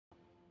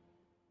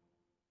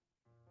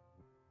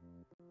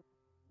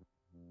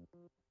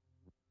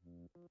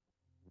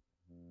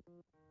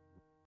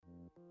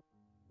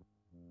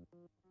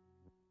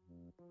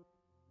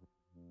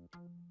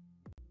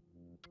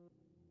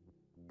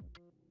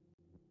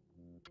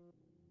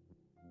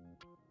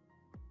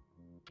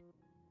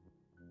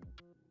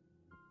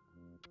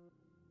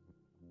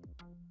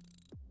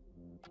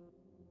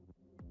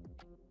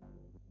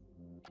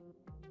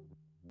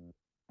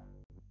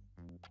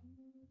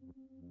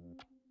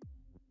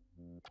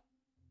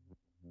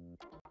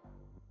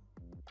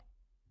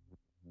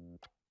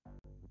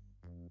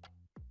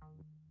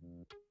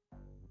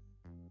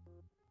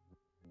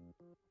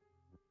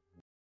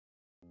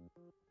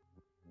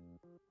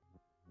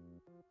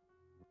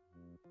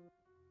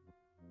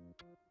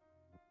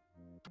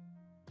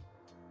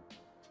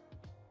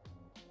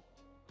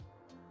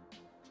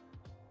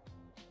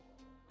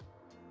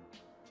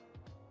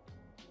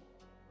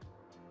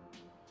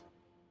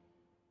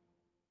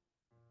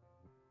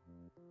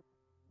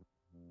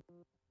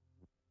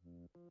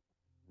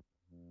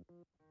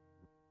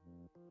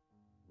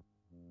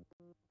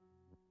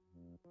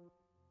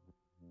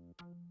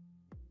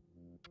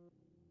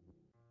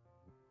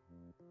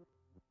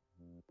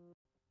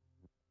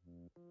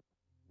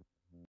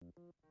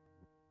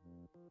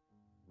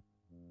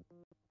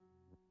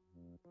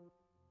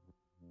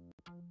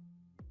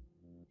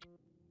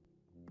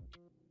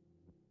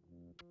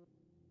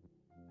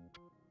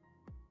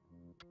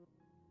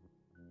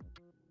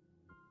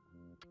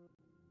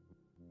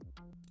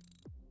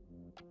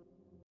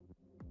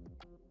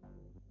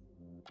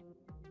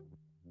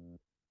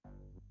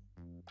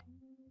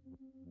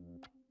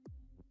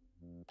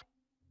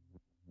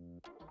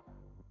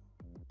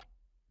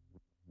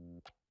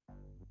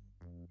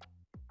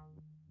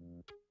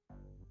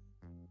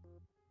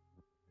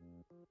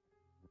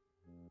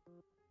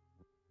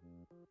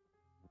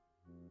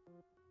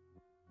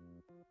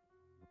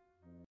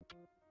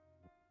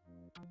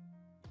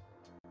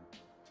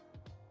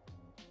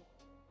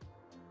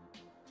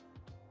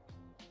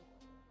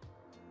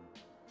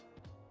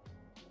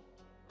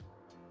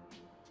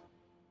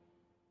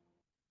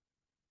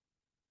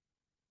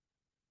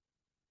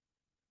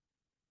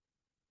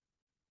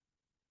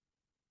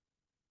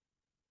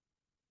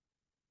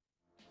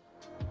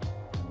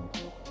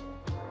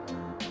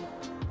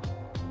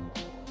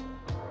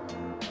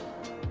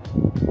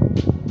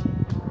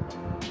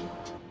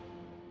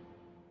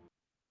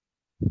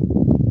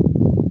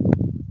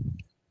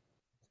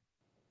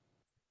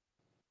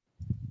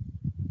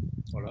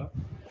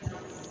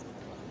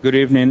Good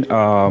evening.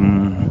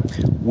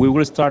 We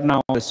will start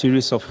now a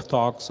series of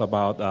talks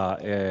about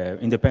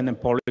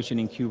independent publishing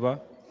in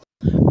Cuba.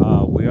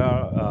 We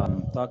are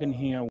talking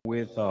here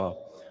with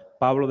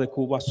Pablo de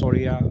Cuba.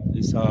 Soria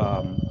is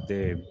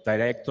the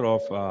director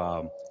of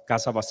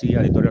Casa Vacía,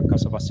 Editorial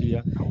Casa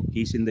Vacía.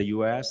 He's in the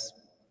US.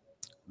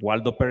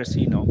 Waldo Pérez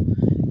Cino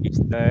is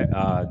the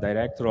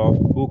director of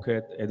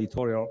Bokeh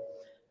Editorial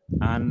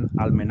and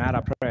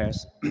Almenara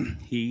Press.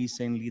 He is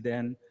in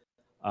Leiden,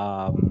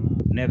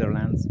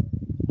 Netherlands.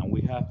 And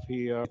we have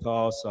here with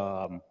us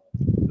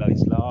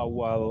Ladislao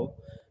Aguado,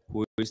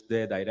 who is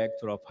the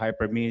director of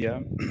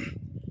Hypermedia,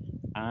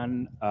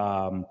 and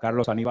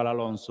Carlos Aníbal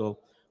Alonso,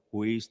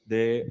 who is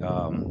the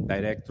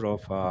director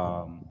of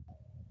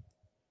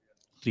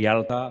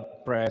Rialta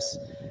Press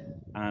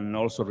and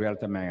also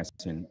Rialta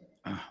Magazine.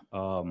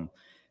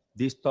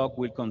 This talk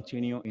will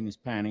continue in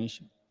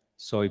Spanish.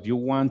 So if you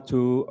want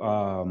to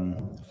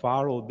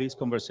follow this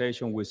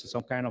conversation with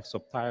some kind of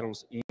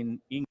subtitles in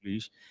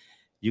English,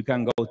 you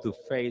can go to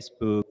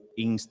Facebook,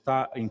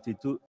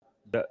 Instituto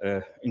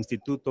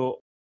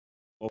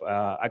of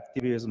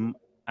Activism,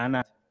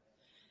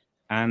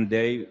 and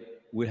they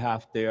will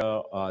have their,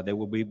 they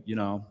will be,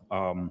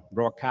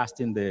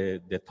 broadcasting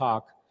the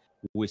talk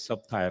with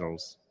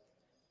subtitles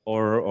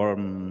or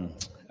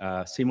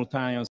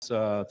simultaneous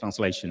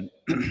translation.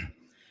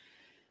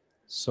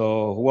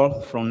 So,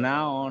 well, from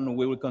now on,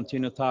 we will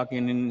continue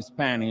talking in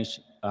Spanish,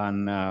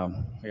 and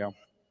yeah,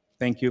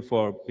 thank you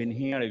for being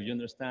here, if you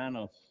understand.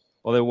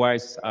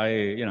 Otherwise,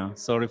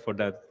 sorry for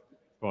that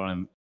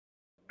problem.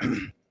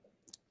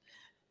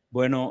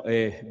 Bueno,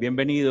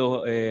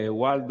 bienvenido,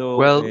 Waldo,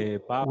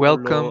 Pablo,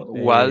 welcome,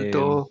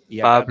 Waldo, y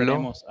acá Pablo,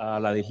 tenemos a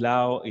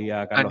Ladislao y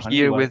a Carlos and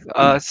here Aníbal. with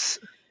us,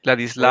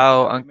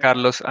 Ladislao and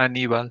Carlos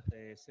Aníbal.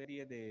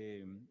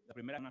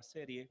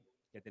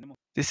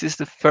 This is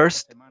the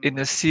first in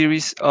a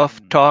series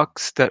of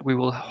talks that we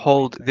will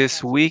hold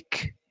this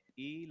week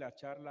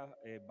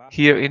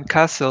here in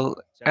Kassel,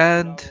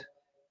 and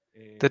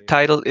the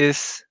title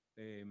is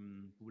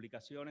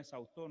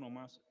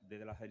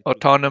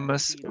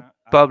Autonomous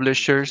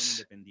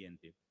Publishers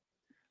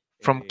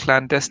from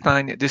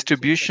Clandestine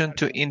Distribution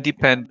to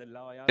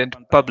Independent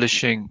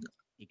Publishing.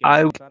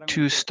 I would like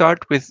to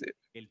start with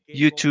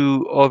you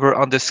two over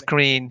on the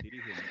screen.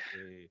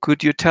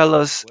 Could you tell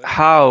us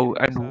how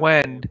and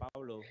when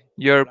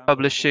your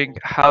publishing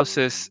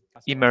houses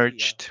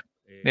emerged?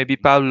 Maybe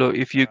Pablo,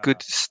 if you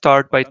could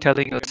start by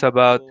telling us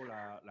about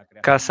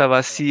Casa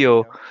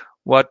Vacía,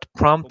 what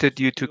prompted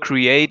you to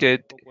create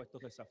it,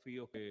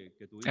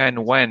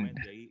 and when?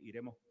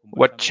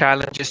 what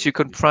challenges you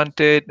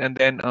confronted, and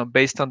then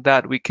based on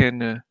that, we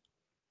can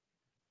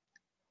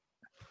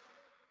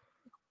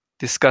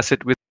discuss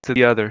it with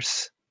the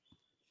others.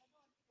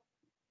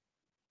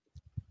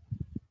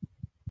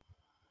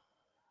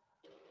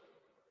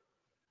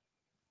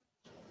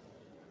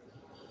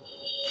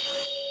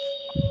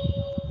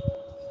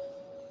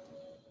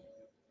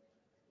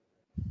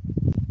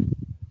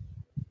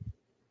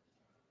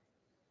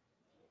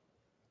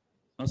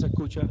 ¿No se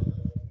escucha?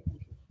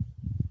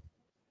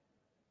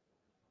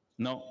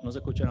 No, no se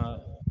escucha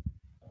nada.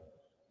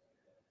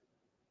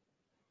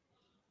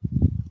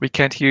 We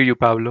can't hear you,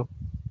 Pablo.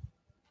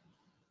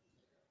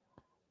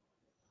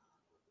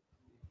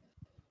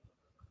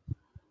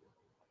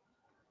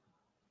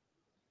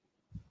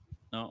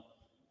 No.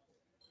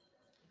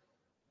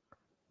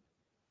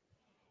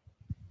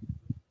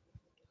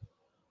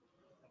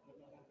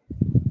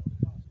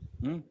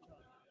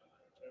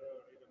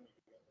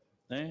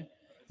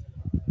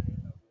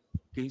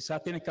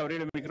 Quizás tienes que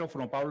abrir el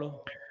micrófono,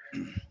 Pablo.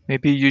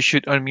 Maybe you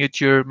should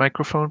unmute your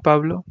microphone,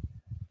 Pablo.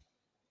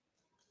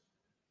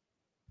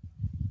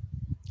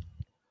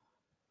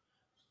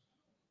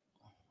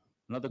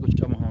 No te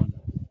escuchamos aún.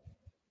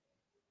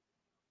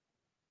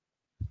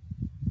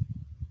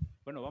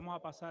 Bueno, vamos a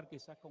pasar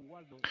quizás con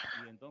Waldo.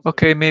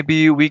 Okay,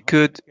 maybe we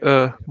could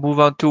move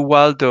on to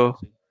Waldo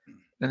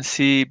and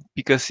see,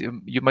 because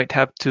you might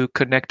have to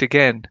connect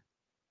again.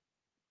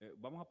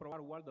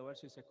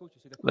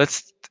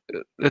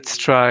 Let's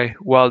try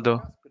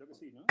Waldo.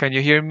 Can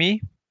you hear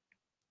me?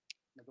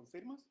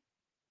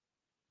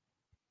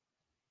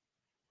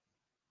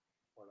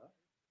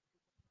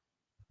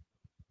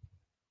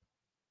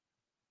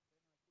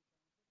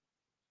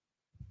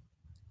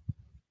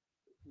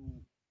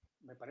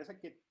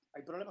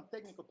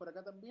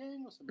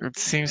 It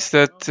seems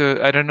that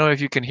I don't know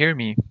if you can hear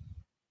me.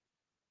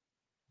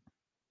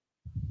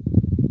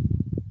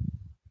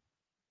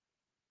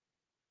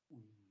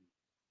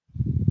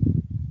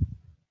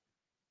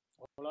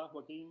 Hola,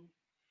 Joaquín,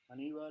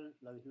 Aníbal,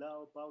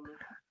 Ladislao, Pablo.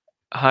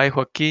 Hi,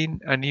 Joaquin,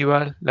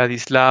 Aníbal,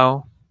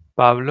 Ladislao,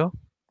 Pablo.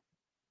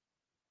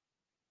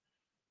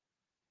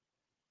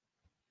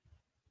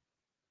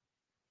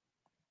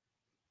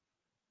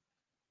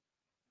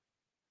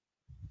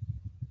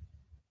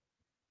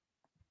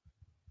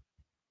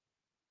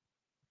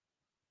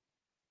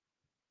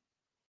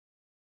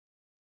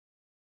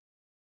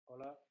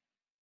 Hola.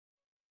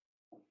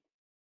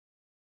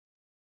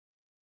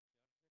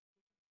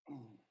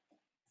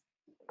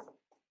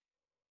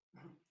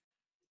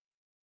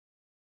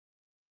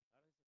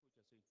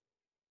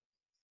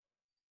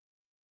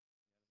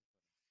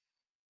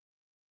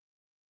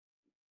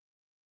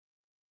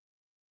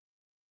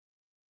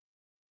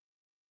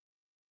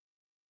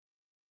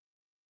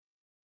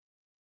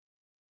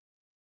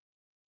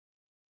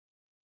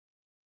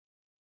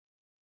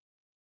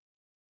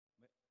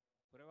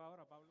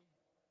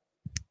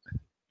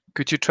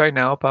 Could you try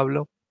now,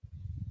 Pablo?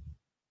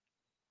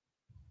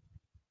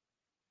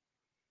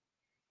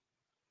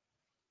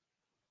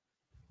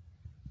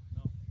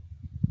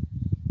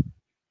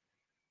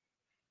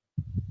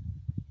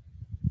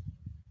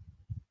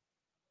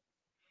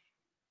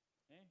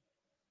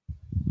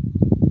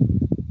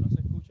 No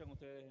se escuchan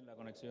ustedes en la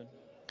conexión.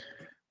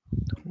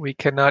 We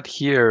cannot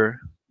hear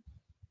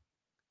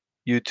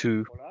you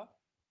two. Hola.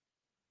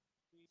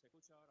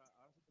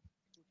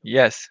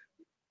 Yes,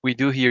 we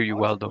do hear you,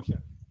 Waldo.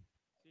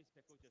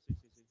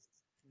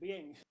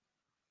 Bien.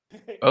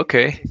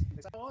 Okay.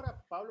 Ahora,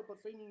 Pablo por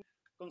fin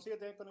consigue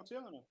tener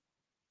conexión o no?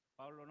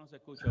 Pablo no se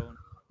escucha aún.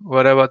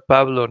 What about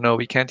Pablo? No,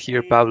 we can't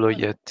hear Pablo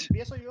yet.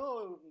 Empiezo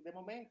yo de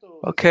momento.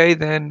 Okay,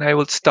 then I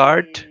will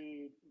start.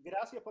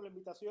 Gracias por la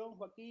invitación,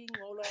 Joaquín.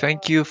 Hola,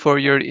 Thank you for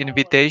your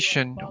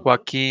invitation,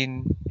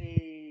 Joaquin.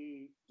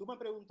 Tú me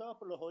preguntabas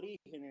por los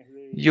orígenes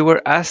de You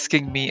were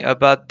asking me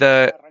about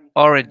the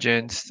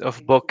origins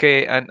of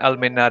Bokeh and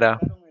Almenara.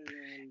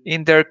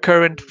 In their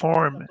current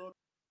form,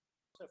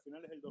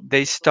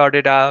 they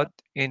started out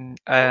in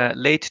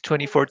late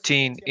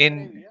 2014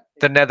 in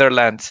the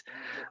Netherlands.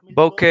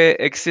 Bokeh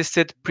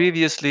existed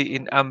previously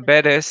in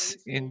Amberes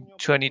in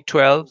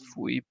 2012.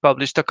 We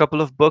published a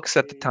couple of books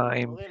at the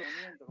time,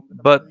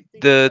 but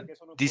the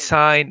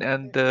design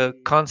and the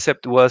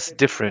concept was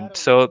different,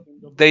 so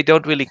they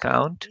don't really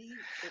count.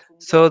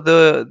 So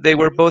they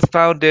were both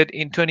founded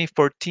in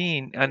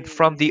 2014, and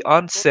from the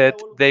onset,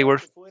 they were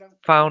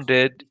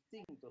founded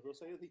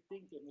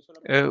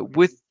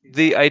with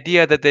the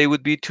idea that they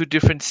would be two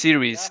different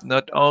series,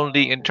 not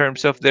only in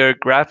terms of their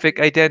graphic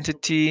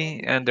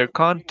identity and their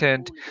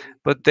content,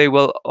 but they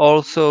will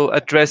also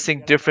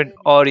addressing different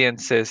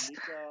audiences.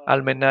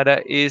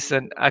 Almenara is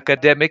an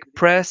academic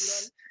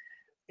press.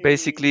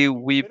 Basically,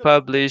 we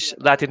publish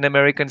Latin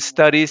American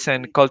studies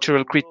and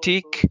cultural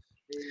critique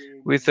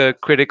with a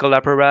critical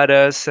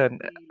apparatus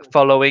and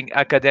following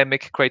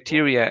academic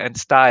criteria and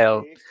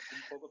style.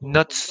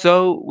 Not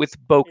so with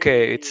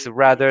Bokeh, it's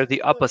rather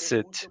the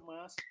opposite.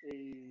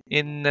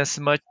 In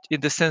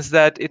the sense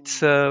that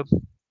it's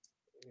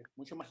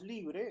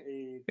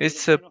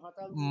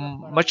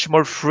much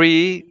more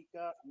free.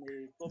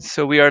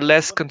 So we are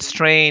less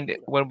constrained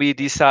when we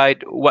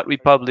decide what we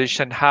publish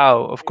and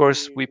how. Of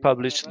course, we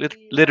publish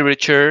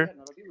literature,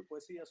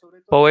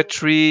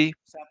 poetry.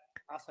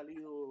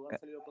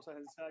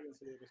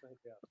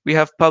 We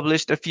have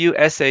published a few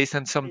essays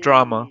and some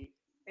drama.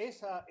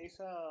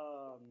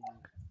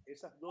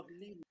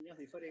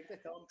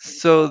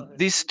 So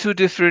these two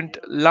different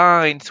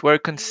lines were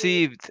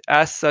conceived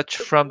as such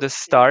from the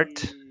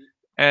start,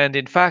 and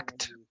in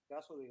fact,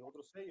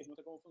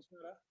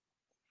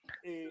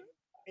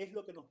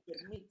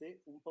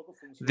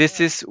 this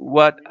is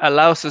what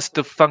allows us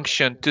to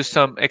function to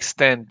some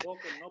extent,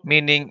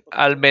 meaning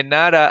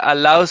Almenara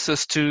allows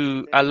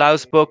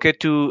Bokeh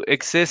to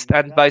exist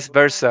and vice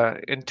versa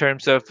in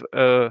terms of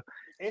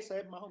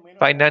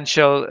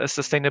financial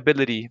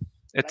sustainability,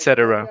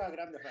 etc.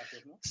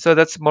 So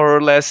that's more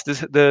or less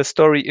the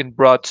story in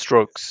broad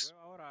strokes.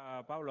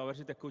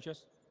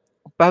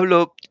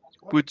 Pablo,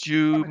 would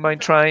you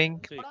mind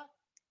trying?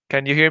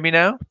 Can you hear me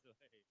now?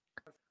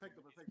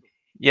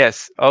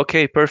 Yes.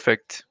 Okay,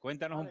 perfect.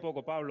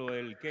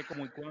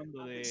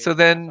 So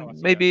then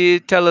maybe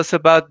tell us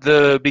about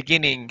the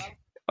beginning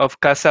of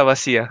Casa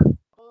Vacía.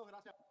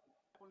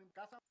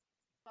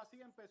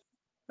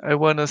 I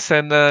want to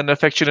send an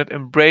affectionate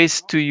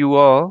embrace to you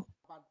all.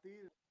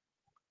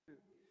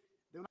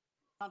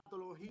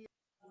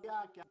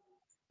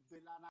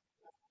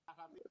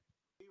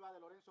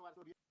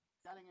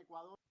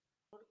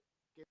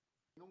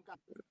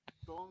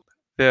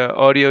 The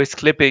audio is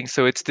clipping,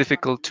 so it's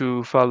difficult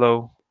to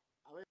follow.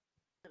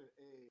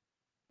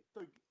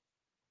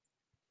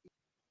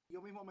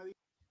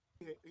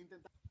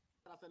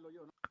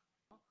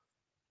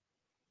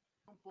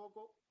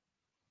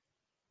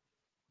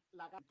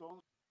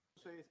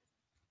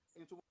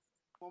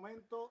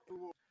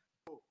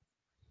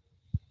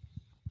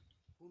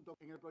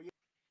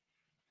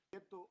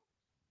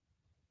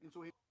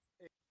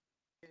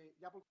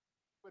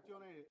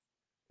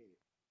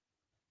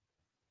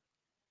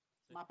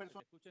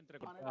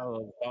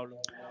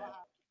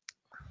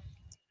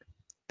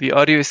 The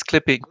audio is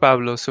clipping,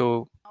 Pablo,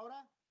 so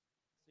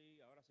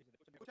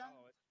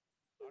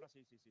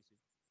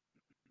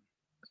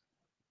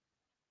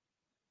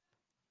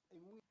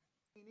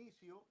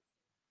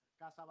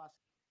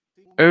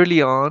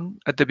early on,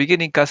 at the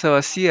beginning, Casa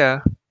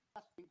Vacía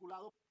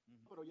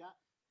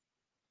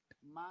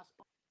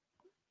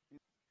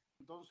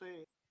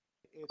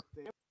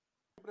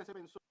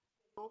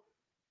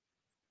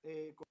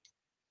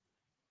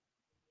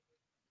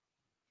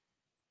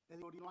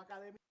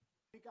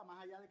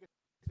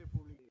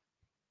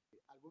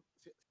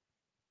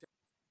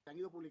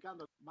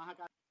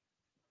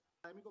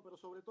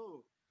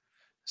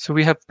so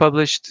we have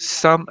published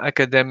some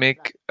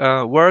academic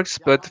works,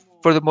 but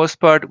for the most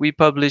part, we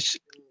publish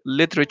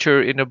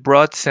literature in a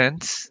broad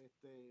sense.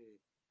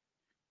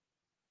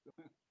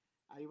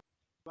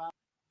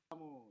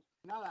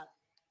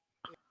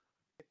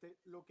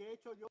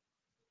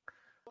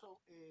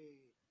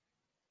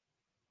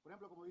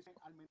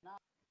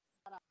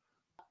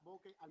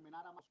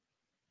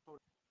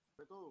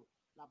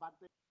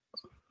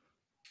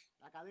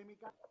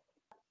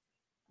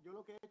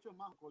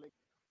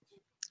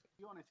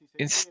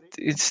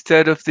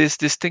 Instead of this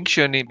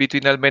distinction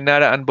between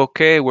Almenara and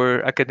Bokeh,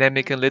 where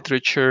academic and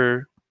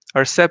literature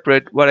are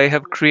separate, what I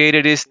have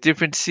created is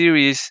different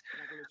series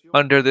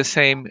under the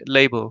same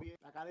label.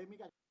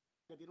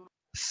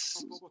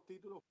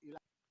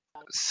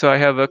 So I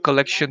have a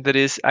collection that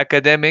is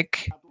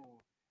academic,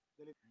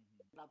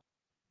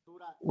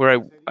 where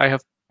I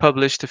have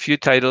published a few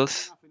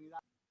titles.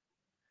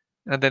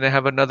 And then I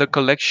have another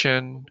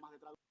collection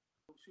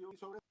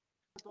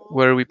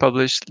where we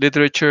publish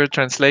literature,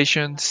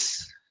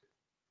 translations.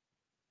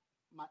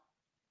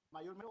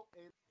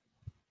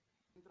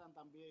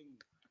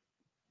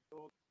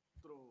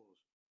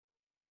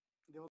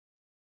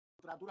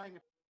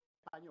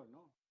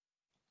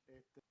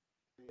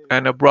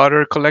 And a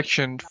broader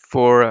collection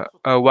for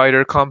a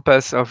wider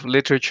compass of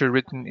literature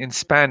written in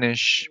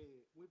Spanish.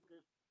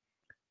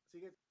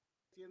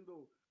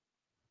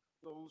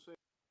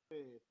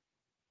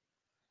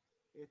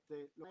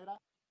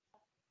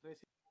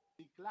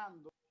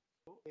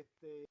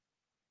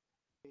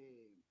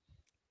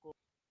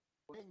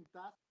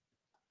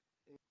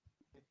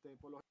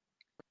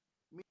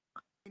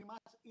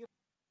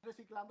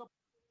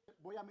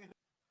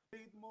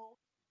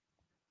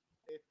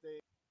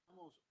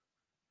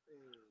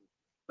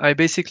 I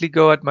basically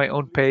go at my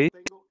own pace.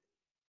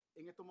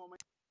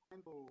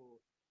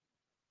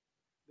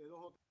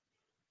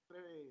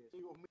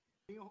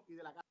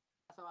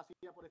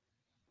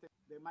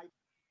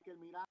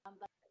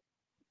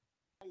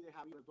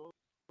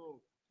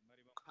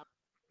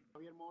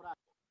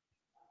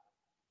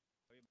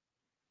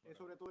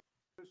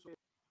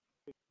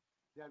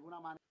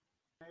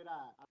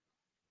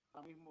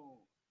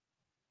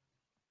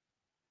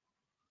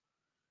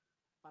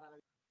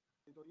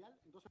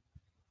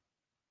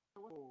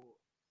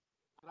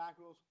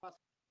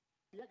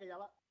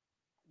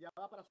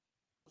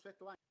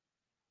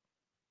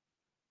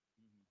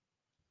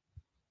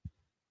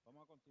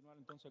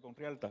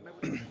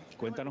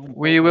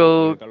 We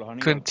will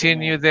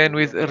continue then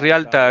with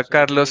Rialta.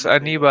 Carlos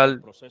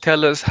Aníbal,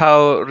 tell us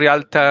how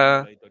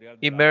Rialta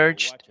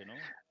emerged.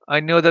 I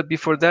know that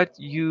before that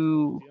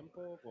you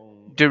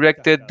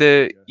directed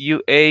the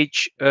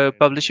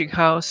publishing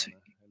house.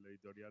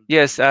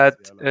 Yes, at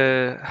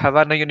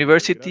Havana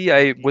University,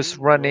 I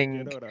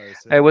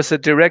was a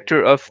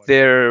director of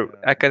their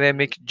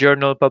academic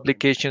journal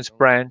publications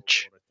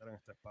branch.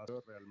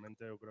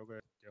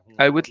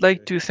 I would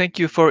like to thank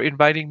you for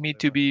inviting me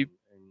to be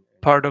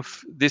part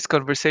of this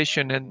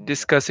conversation and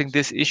discussing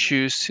these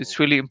issues. It's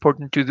really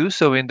important to do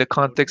so in the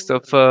context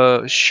of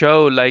a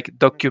show like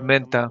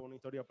Documenta.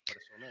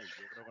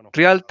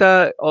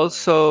 Rialta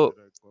also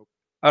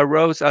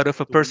arose out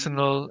of a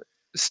personal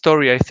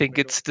story. I think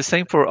it's the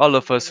same for all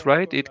of us,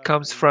 right? It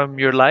comes from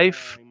your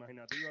life.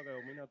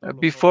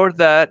 Before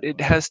that,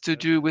 it has to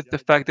do with the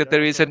fact that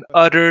there is an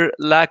utter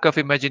lack of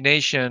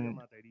imagination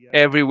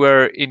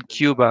everywhere in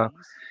Cuba.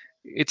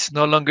 It's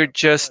no longer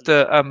just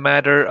a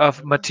matter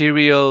of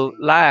material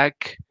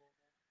lack.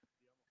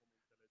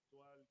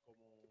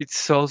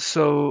 It's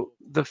also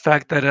the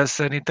fact that as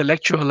an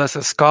intellectual, as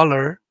a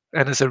scholar,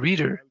 and as a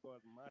reader,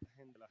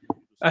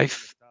 I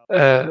f-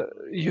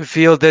 you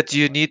feel that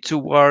you need to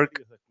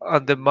work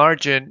on the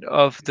margin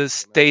of the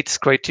state's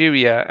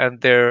criteria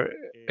and their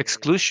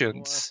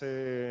exclusions.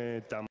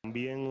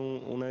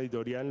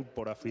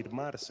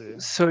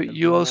 So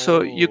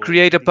you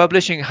create a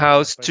publishing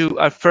house to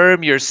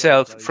affirm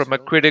yourself from a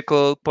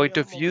critical point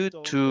of view,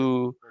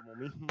 to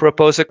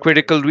propose a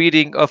critical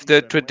reading of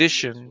the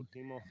tradition.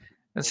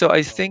 And so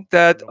I think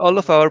that all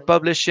of our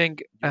publishing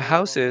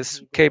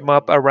houses came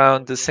up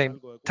around the same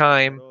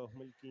time.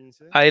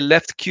 I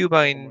left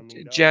Cuba in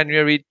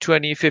January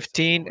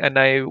 2015 and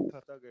I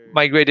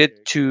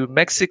migrated to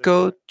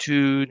Mexico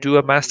to do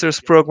a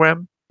master's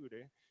program.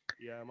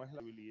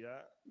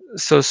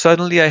 So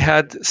suddenly I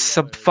had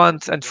some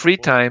funds and free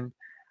time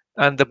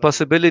and the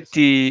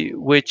possibility,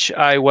 which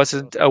I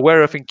wasn't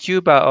aware of in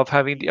Cuba, of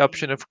having the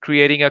option of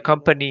creating a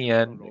company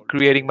and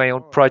creating my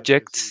own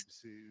projects.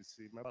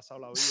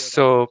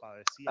 So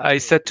I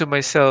said to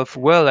myself,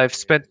 well, I've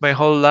spent my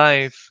whole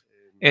life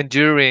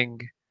enduring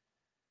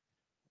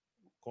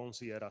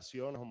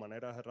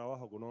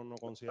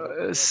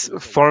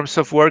forms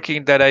of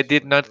working that I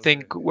did not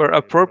think were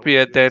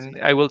appropriate, then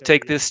I will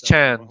take this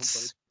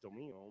chance.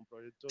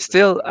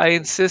 Still, I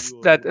insist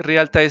that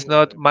Rialta is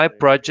not my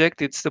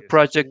project. It's the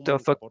project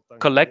of a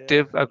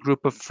collective, a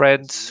group of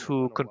friends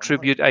who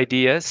contribute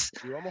ideas.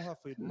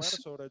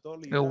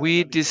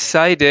 We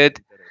decided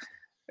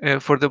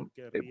for the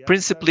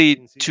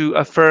principally to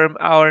affirm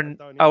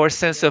our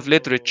sense of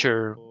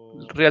literature.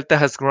 Rialta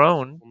has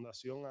grown,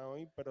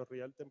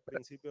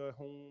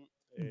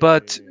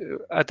 but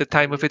at the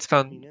time of its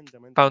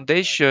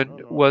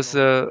foundation was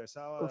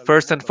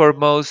first and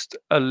foremost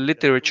a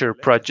literature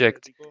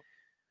project.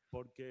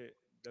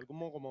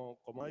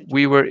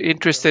 We were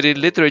interested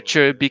in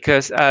literature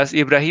because, as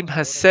Ibrahim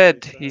has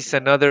said, he's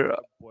another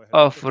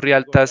of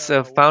Rialta's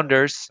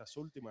founders.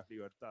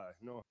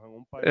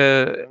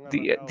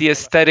 The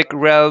aesthetic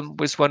realm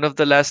was one of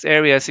the last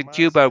areas in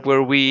Cuba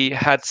where we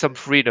had some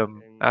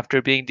freedom.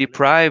 After being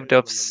deprived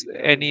of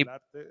any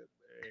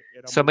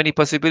so many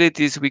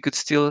possibilities, we could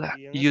still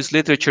use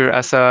literature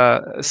as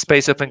a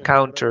space of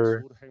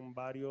encounter.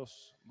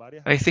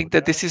 I think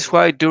that this is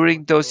why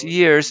during those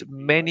years,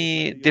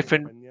 many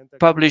different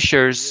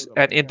publishers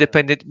and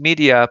independent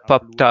media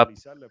popped up,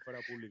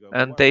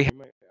 and they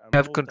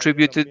have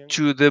contributed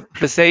to the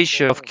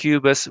pluralization of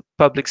Cuba's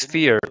public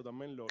sphere.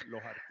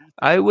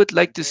 I would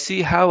like to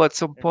see how at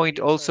some point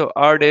also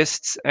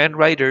artists and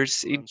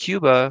writers in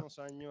Cuba,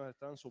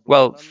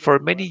 well, for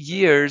many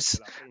years,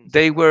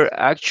 they were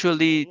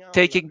actually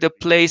taking the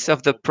place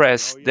of the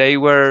press. They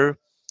were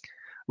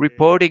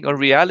reporting on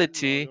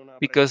reality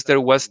because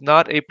there was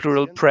not a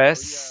plural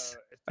press,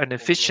 an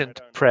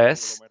efficient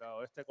press.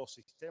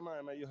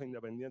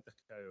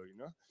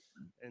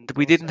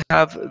 We didn't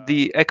have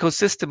the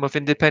ecosystem of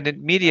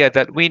independent media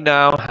that we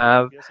now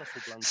have.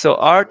 So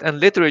art and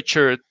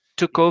literature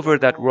took over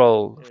that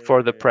role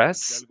for the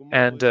press,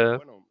 and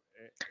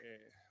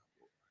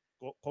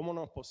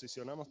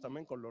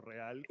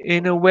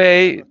in a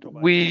way,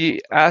 we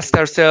asked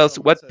ourselves,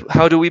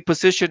 how do we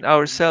position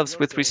ourselves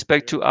with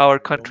respect to our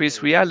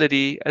country's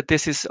reality?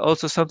 This is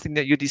also something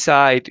that you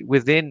decide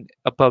within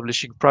a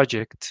publishing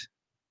project.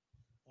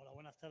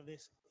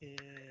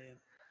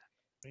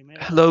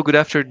 Hello, good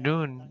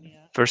afternoon.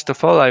 First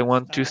of all, I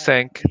want to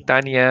thank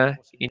Tania,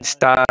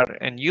 INSTAR,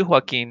 and you,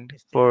 Joaquin,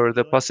 for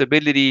the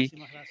possibility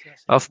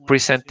of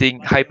presenting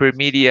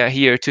Hypermedia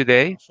here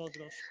today.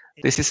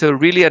 This is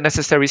really a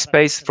necessary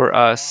space for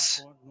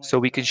us so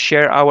we can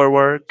share our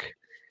work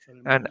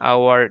and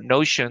our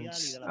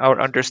notions, our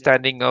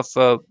understanding of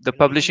the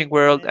publishing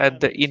world and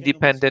the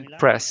independent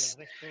press.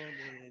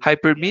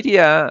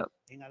 Hypermedia's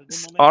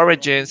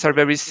origins are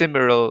very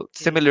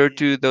similar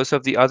to those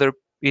of the other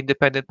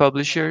independent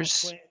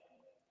publishers.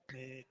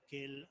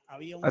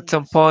 At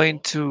some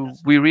point,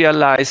 we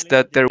realized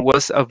that there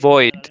was a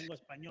void,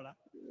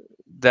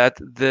 that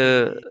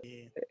the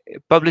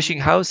publishing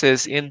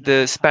houses in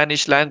the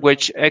Spanish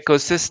language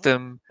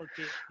ecosystem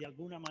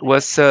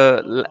was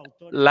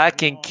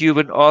lacking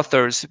Cuban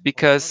authors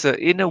because,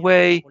 in a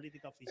way,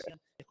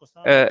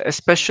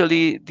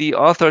 especially the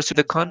authors of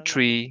the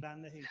country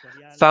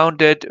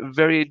found it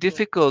very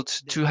difficult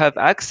to have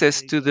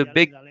access to the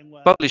big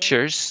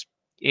publishers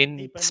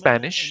in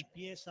Spanish.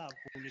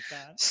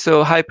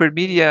 So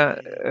Hypermedia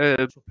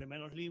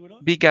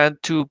began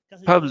to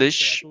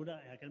publish.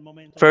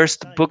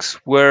 First books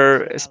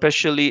were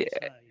especially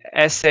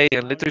essay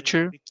and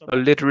literature, or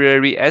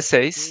literary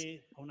essays.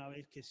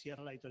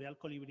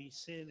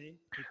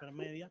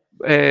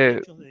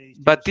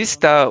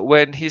 Batista,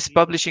 when his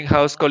publishing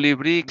house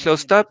Colibri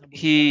closed up,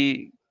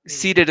 he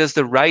ceded us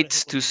the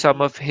rights to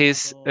some of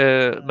his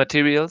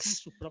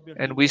materials,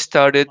 and we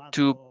started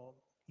to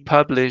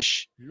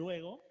publish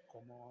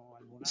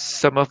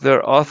some of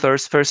their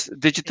authors first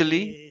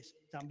digitally,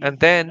 and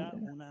then,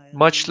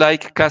 much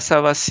like Casa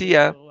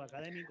Vacía,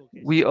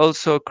 we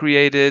also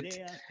created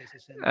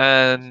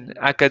an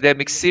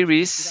academic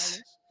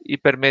series,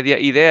 Hypermedia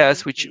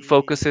Ideas, which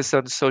focuses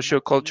on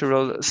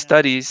sociocultural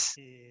studies.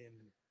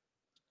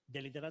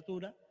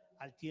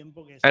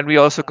 And we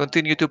also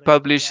continue to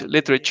publish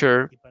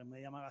literature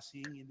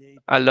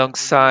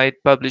alongside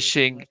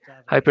publishing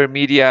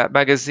Hypermedia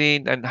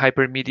Magazine and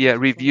Hypermedia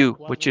Review,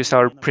 which is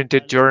our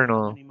printed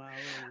journal.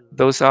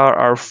 Those are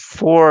our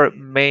four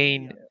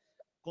main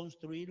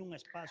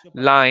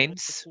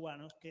lines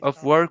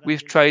of work.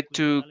 We've tried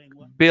to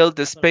build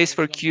a space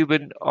for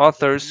Cuban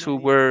authors who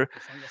were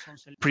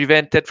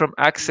prevented from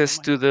access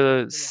to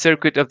the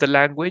circuit of the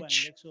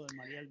language.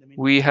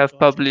 We have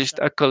published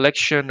a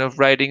collection of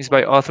writings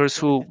by authors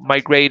who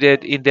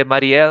migrated in the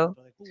Mariel,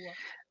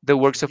 the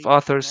works of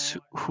authors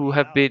who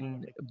have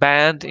been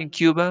banned in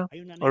Cuba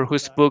or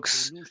whose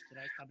books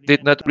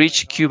did not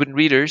reach Cuban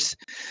readers.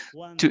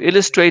 To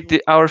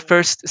illustrate our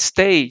first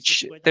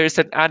stage, there's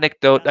an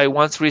anecdote. I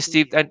once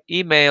received an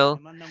email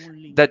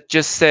that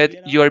just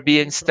said, "You are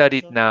being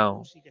studied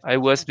now." I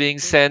was being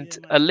sent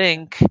a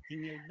link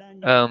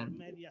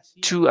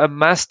to a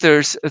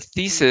master's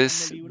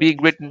thesis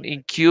being written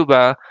in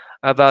Cuba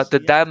about the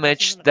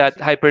damage that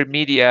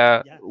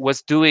hypermedia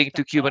was doing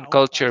to Cuban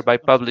culture by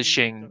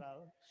publishing.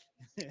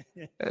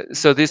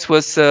 So this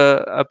was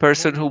a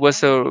person who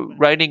was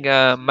writing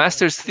a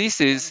master's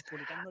thesis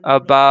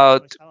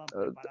about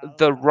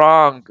the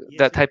wrong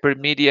that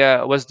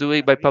hypermedia was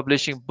doing by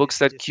publishing books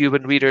that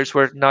Cuban readers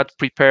were not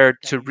prepared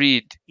to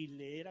read.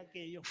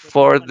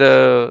 For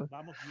the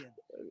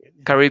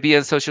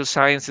Caribbean Social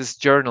Sciences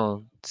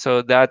Journal.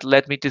 So that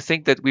led me to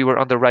think that we were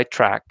on the right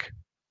track.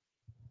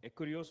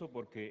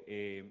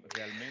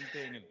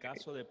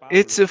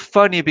 It's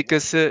funny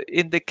because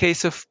in the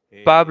case of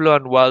Pablo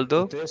and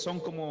Waldo,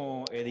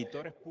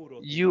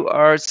 you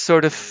are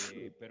sort of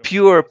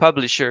pure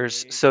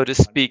publishers, so to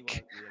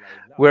speak,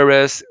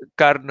 whereas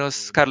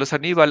Carlos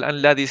Aníbal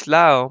and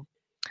Ladislao,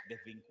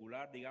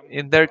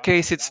 in their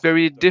case, it's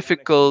very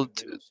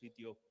difficult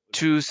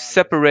to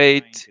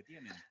separate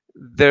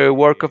the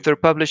work of their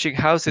publishing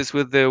houses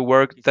with the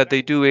work that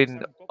they do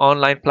in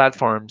online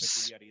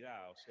platforms.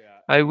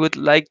 I would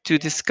like to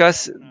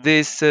discuss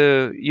this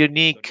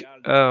unique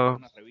a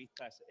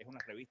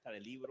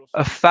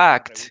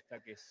fact.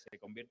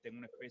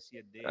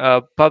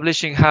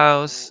 Publishing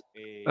house,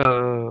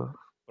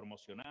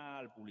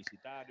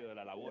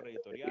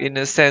 in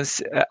a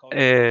sense,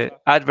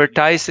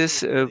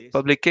 advertises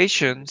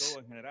publications,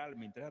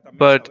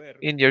 but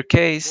in your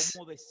case,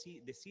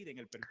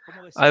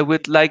 I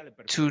would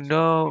like to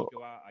know,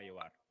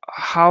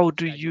 how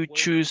do you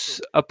choose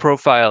a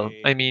profile?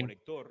 I mean,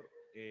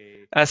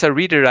 as a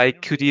reader, I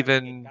could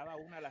even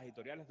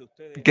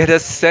get a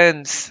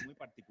sense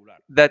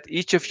that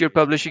each of your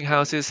publishing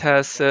houses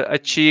has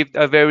achieved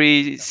a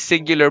very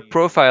singular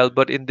profile,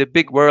 but in the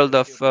big world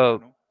of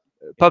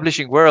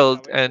publishing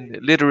world and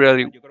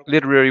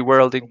literary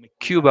world in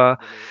Cuba,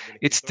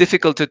 it's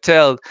difficult to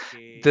tell.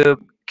 The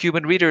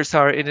Cuban readers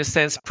are, in a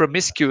sense,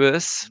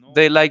 promiscuous.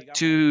 They like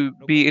to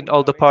be in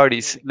all the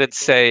parties, let's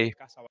say.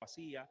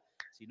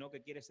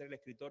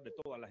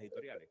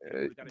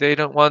 They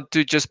don't want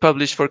to just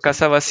publish for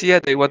Casa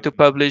Vacía, they want to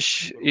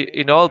publish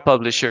in all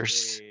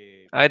publishers.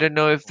 I don't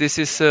know if this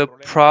is a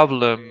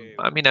problem.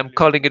 I mean, I'm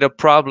calling it a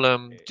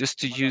problem just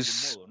to,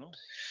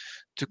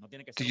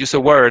 to use a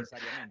word.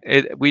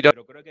 We don't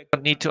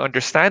need to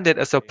understand it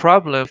as a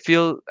problem.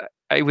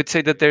 I would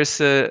say that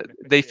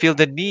they feel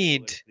the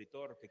need.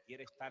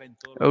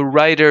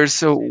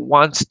 Writers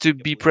wants to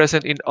be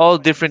present in all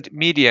different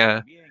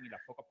media.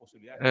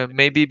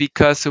 Maybe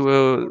because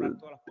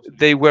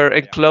they were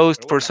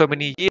enclosed for so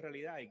many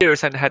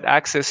years and had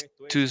access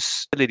to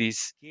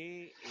facilities.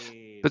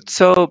 But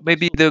so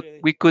maybe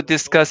we could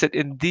discuss it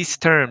in these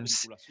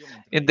terms.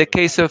 In the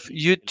case of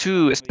you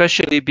two,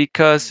 especially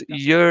because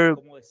you're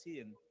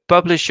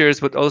publishers,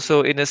 but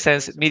also in a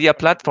sense media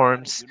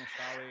platforms,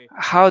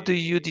 how do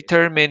you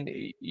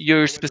determine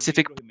your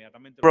specific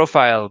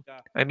profile?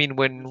 I mean,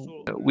 when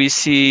we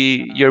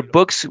see your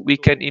books, we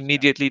can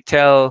immediately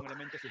tell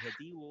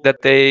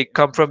that they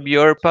come from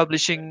your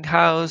publishing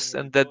house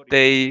and that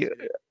they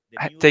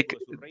take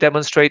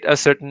demonstrate a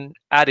certain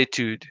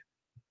attitude.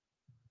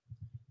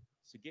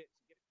 Sí,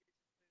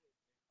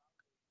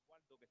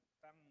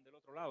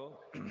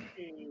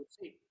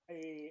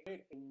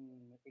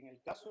 en el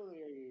caso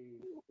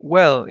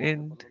Well, por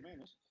lo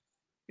menos,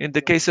 in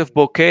the case of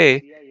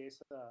Bokeh,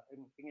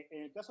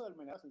 en el caso de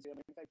Almenara,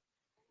 sencillamente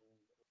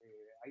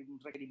hay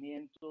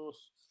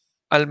requerimientos.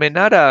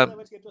 Almenara,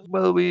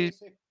 well,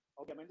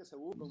 Obviamente se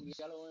busca un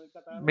diálogo en el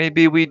catálogo,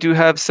 maybe we do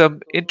have some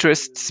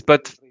interests,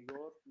 but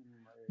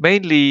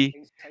mainly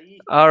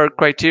our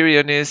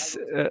criterion is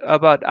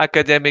about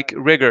academic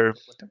rigor.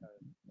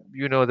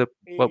 You know,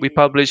 what we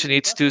publish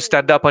needs to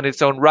stand up on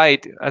its own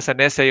right as an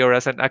essay or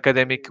as an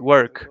academic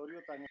work.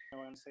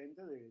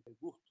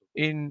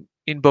 In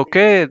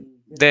Bokeh,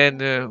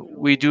 then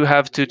we do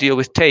have to deal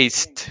with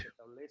taste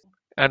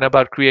and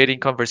about creating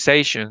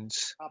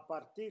conversations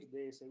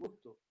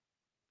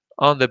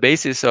on the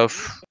basis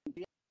of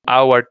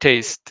our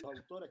taste.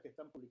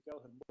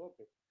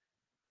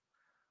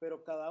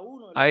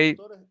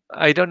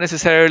 I don't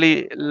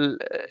necessarily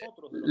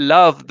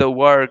love the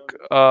work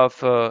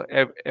of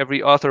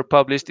every author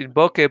published in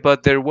Bokeh,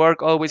 but their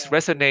work always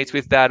resonates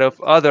with that of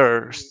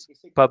others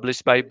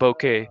published by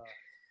Bokeh.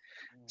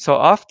 So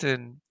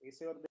often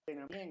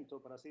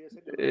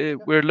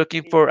we're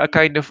looking for a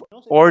kind of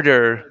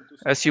order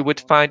as you would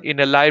find in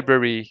a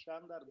library,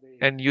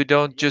 and you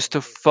don't just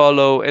to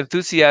follow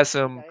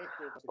enthusiasm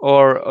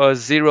or a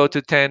 0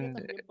 to 10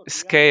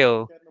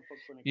 scale.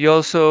 You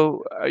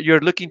also you're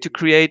looking to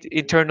create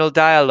internal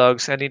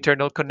dialogues and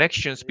internal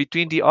connections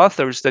between the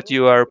authors that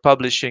you are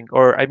publishing,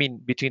 or I mean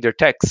between their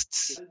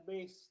texts,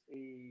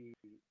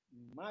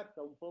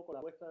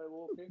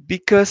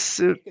 because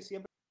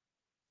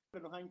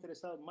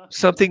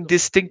something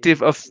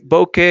distinctive of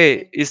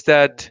Bokeh is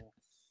that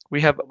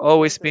we have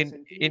always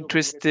been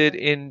interested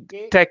in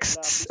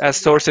texts as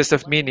sources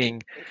of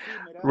meaning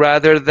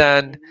rather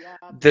than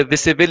the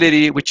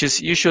visibility, which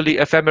is usually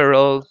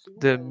ephemeral,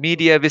 the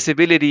media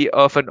visibility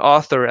of an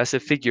author as a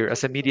figure,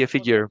 as a media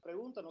figure.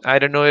 I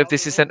don't know if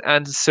this is an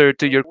answer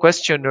to your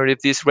question or if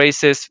this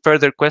raises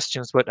further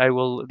questions, but I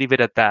will leave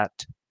it at that.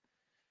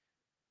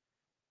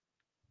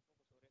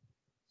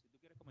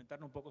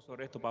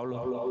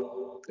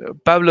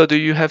 Pablo, do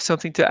you have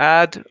something to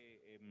add?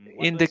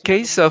 In the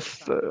case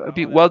of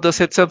Waldo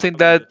said something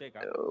that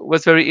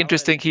was very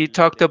interesting. He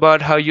talked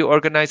about how you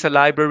organize a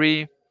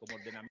library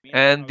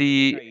and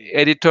the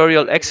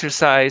editorial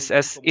exercise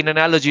as in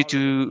analogy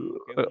to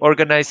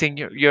organizing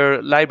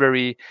your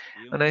library.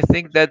 And I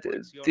think that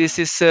this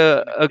is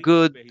a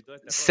good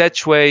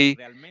segue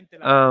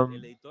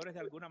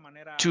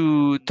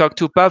to talk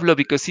to Pablo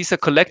because he's a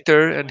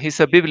collector and he's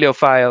a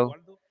bibliophile.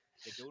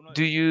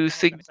 Do you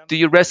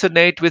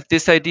resonate with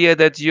this idea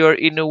that you're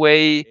in a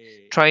way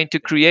trying to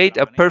create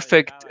a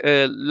perfect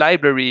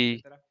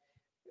library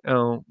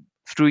uh,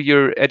 through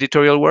your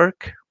editorial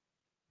work?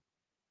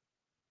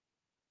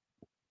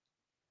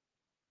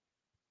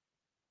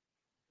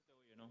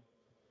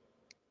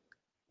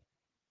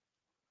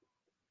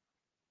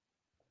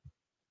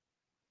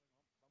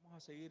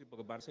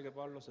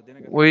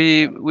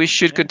 We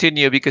should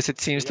continue because it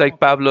seems like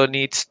Pablo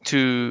needs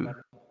to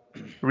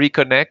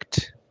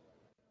reconnect.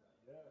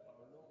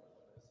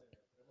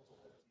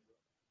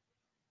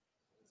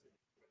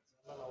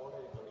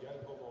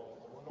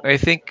 I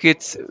think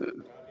it's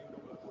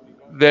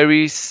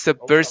very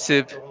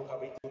subversive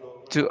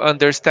to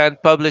understand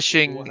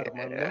publishing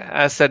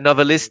as a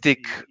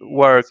novelistic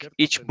work.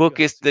 Each book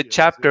is the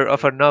chapter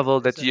of a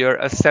novel that you're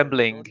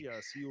assembling.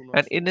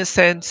 And in a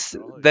sense,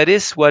 that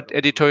is what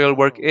editorial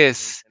work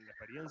is.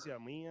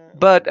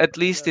 But at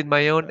least in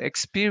my own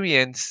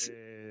experience,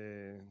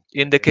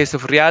 in the case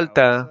of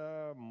Rialta,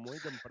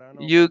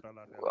 you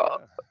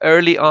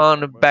early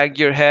on bang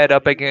your head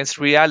up against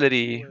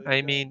reality.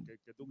 I mean,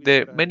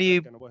 there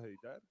many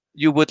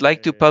you would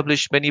like to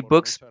publish many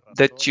books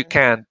that you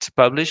can't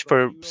publish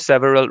for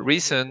several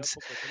reasons.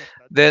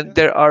 Then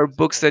there are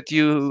books that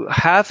you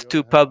have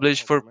to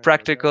publish for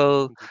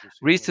practical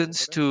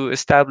reasons to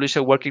establish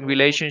a working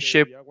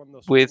relationship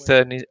with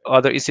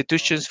other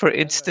institutions, for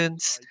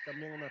instance,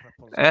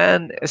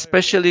 and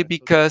especially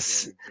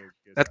because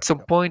at some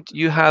point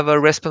you have a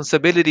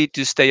responsibility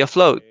to stay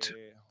afloat.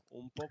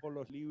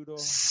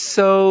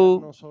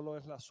 So,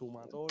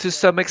 to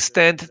some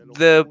extent,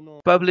 the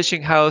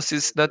publishing house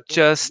is not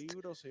just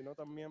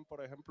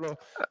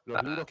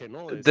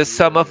the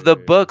sum of the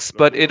books,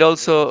 but it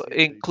also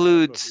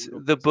includes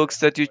the books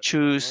that you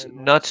choose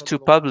not to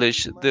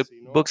publish, the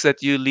books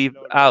that you leave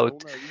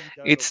out.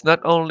 It's not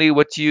only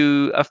what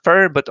you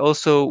affirm, but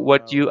also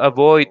what you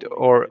avoid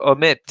or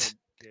omit.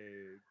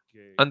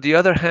 On the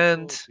other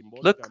hand,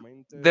 look,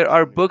 there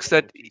are books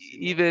that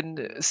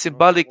even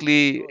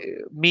symbolically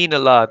mean a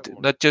lot,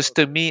 not just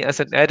to me as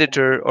an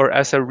editor or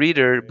as a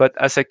reader, but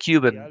as a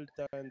Cuban.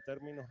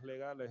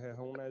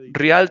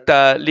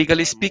 Rialta,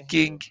 legally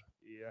speaking,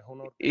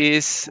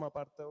 is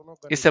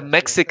is a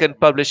Mexican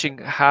publishing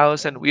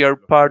house, and we are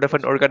part of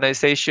an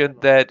organization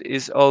that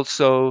is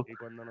also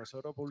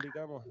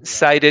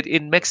cited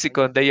in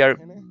Mexico, and they are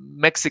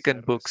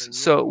Mexican books.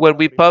 So when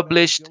we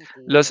published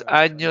Los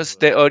Años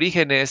de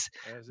Orígenes,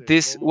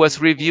 this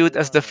was reviewed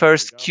as the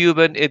first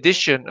Cuban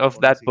edition of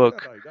that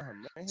book.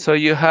 So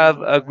you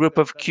have a group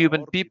of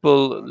Cuban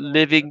people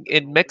living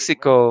in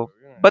Mexico,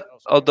 but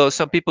although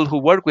some people who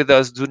work with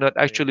us do not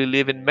actually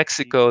live in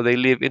Mexico, they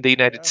live in the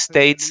United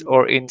States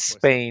or in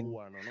Spain.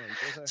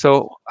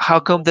 So how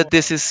come that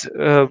this is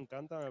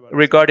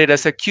regarded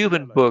as a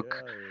Cuban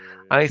book?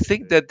 I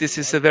think that this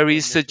is a very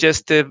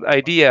suggestive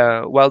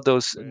idea,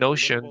 Waldo's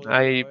notion.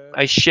 I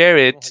share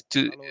it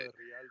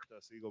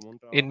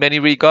in many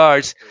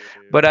regards,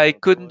 but I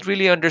couldn't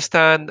really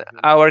understand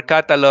our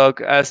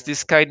catalog as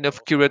this kind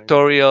of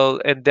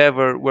curatorial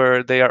endeavor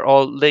where they are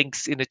all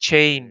links in a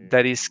chain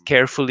that is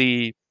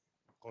carefully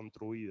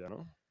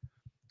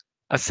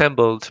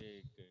assembled.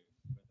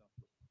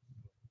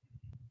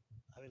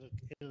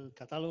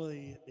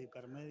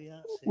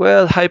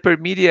 Well,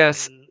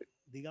 Hypermedia's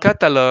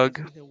catalog,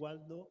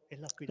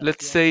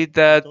 let's say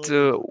that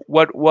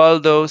what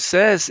Waldo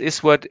says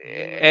is what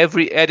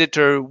every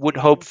editor would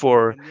hope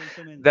for,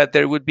 that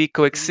there would be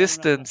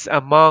coexistence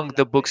among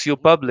the books you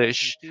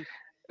publish,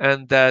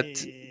 and that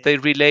they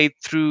relate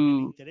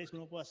through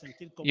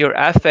your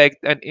affect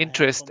and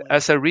interest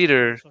as a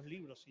reader,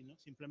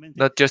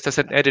 not just as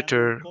an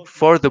editor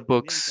for the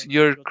books.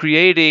 You're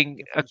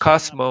creating a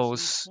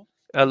cosmos,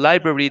 a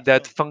library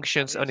that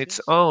functions on its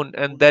own,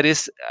 and that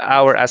is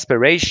our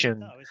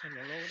aspiration.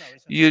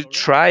 You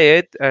try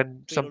it,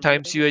 and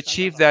sometimes you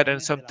achieve that,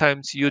 and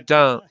sometimes you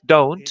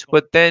don't,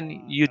 but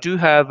then you do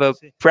have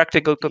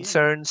practical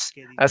concerns,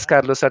 as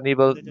Carlos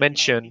Aníbal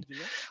mentioned.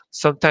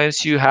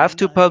 Sometimes you have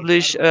to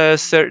publish a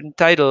certain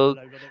title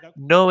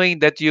knowing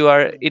that you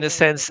are, in a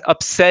sense,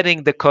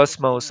 upsetting the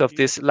cosmos of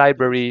this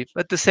library.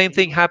 But the same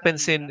thing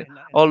happens in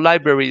all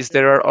libraries.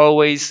 There are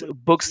always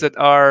books that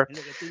are,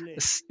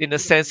 in a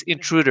sense,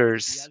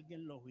 intruders.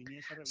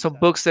 Some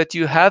books that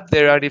you have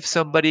there, and if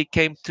somebody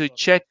came to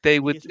check, they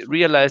would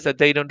realize that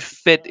they don't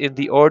fit in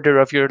the order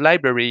of your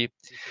library.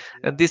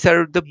 And these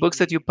are the books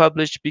that you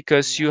publish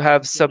because you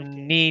have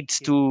some needs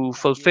to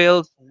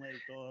fulfill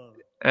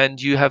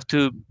and you have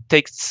to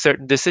take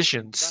certain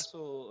decisions.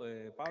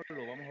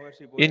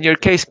 In your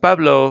case,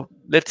 Pablo,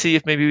 let's see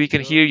if maybe we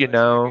can hear you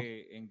now.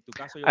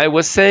 I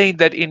was saying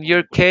that in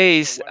your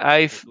case,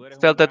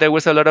 felt that there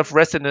was a lot of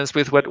resonance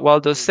with what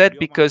Waldo said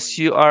because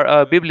you are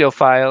a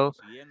bibliophile.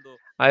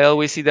 I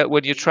always see that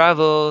when you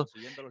travel,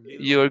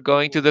 you're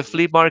going to the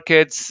flea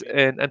markets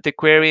and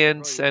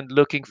antiquarians and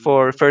looking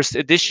for first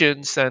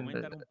editions and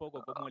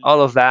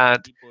all of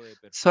that.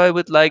 So I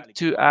would like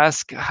to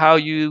ask how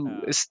you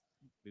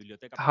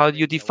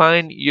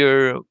define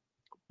your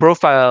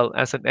profile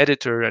as an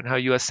editor and how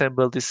you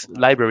assemble this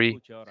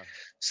library,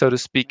 so to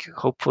speak.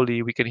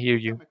 Hopefully we can hear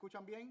you.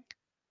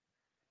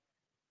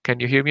 Can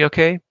you hear me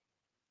okay?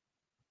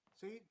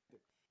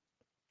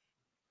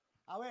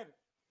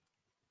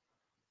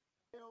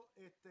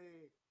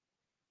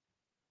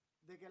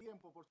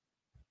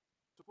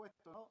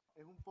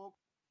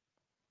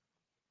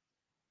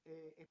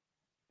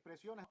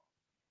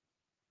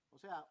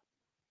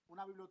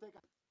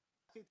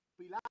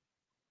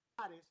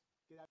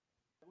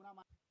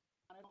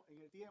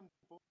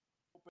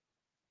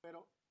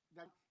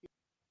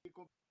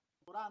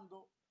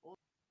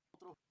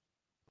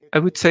 I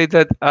would say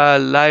that a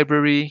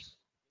library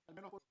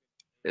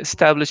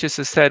establishes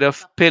a set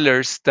of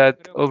pillars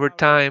that over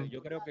time.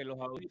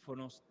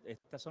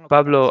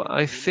 Pablo,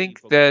 I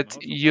think that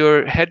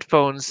your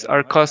headphones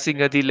are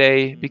causing a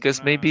delay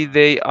because maybe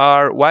they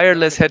are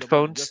wireless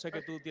headphones.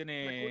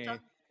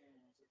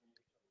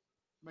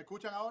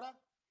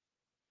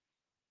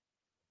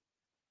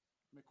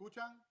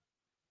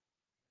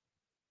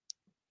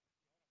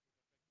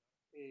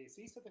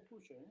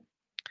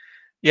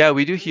 Yeah,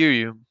 we do hear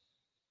you.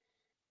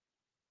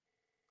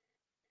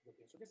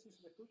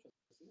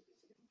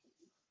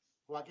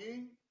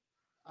 Joaquín,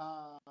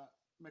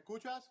 ¿me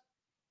escuchas?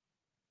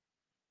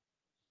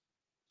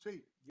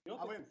 Sí.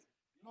 A ver,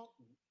 no,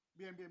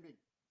 bien, bien, bien.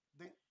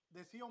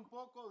 Decía un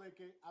poco de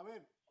que, a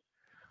ver,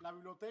 la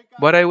biblioteca.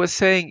 What I was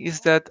saying is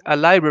that a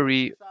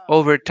library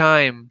over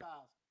time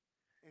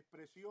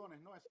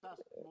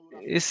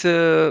is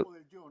a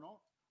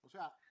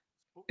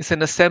is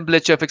an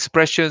assemblage of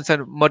expressions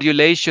and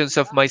modulations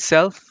of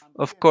myself.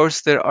 Of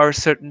course, there are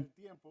certain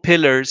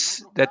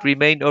pillars that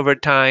remain over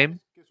time,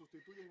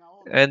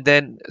 and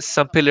then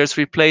some pillars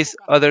replace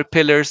other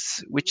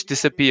pillars which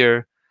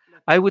disappear.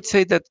 I would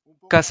say that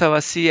Casa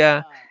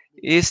Vacía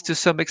is to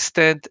some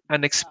extent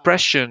an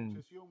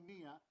expression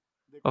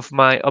of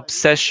my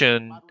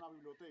obsession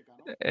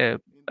uh,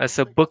 as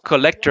a book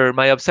collector,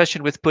 my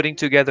obsession with putting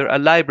together a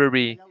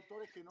library.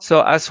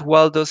 So, as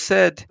Waldo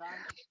said,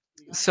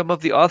 some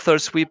of the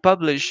authors we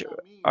publish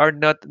are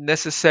not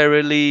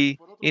necessarily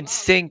in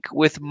sync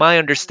with my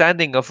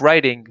understanding of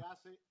writing.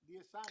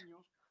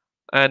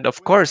 And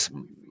of course,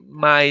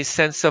 my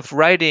sense of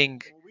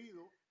writing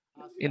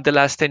in the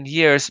last 10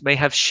 years may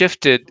have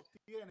shifted,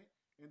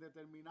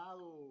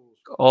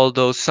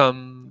 although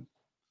some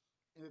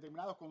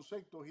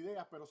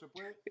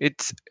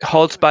it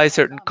holds by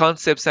certain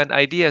concepts and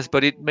ideas,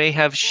 but it may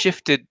have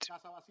shifted.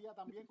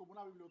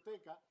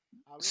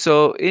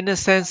 So in a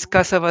sense,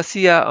 Casa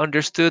Vacía,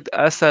 understood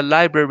as a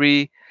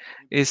library,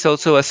 is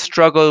also a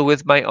struggle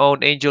with my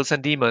own angels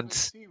and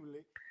demons.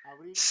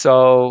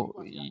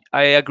 So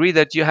I agree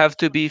that you have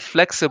to be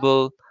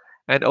flexible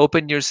and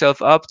open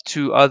yourself up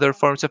to other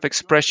forms of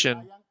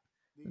expression.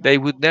 They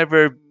would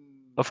never,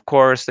 of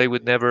course, they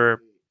would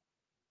never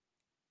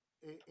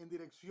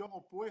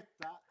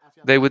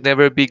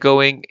be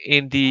going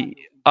in the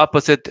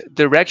opposite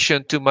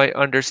direction to my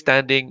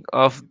understanding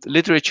of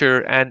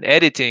literature and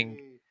editing.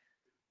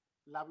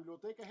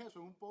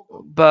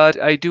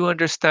 But I do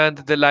understand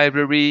the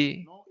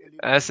library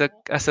as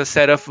a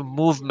set of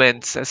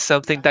movements, as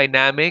something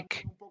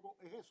dynamic,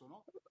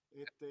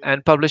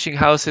 and publishing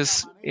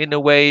houses in a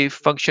way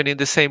function in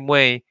the same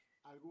way.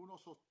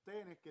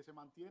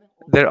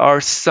 There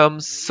are some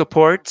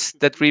supports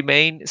that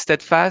remain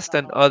steadfast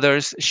and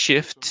others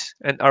shift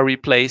and are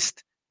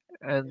replaced.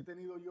 And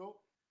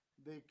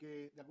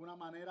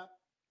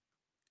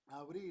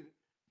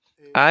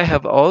I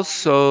have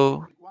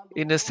also,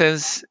 in a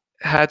sense,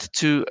 had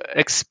to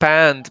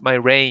expand my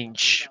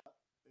range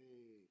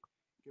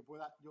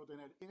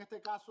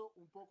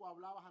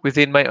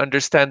within my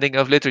understanding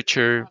of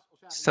literature.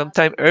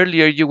 Sometime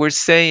earlier, you were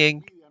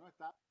saying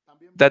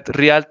that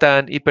Rialta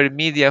and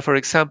Hypermedia, for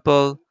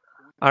example,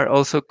 are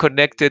also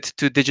connected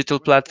to digital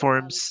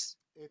platforms.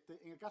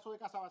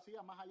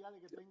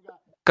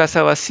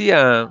 Casa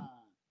Vacía,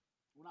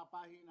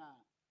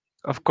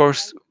 of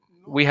course,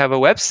 we have a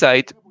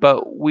website,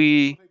 but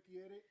we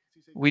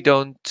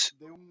don't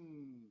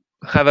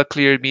have a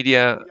clear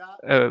media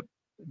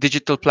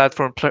digital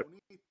platform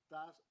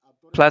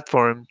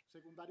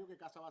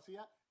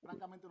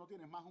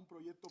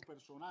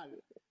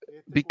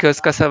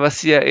because Casa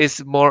Vacía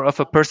is more of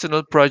a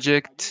personal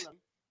project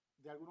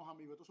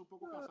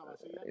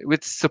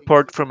with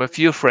support from a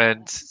few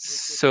friends.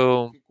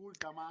 So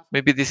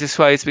maybe this is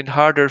why it's been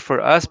harder for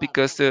us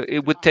because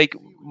it would take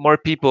more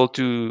people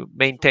to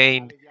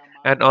maintain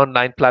an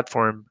online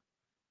platform.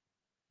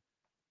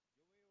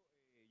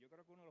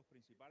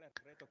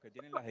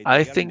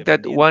 I think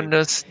that one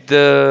of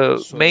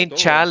the main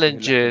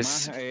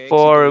challenges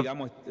for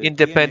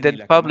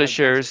independent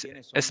publishers,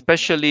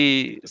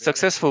 especially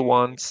successful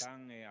ones,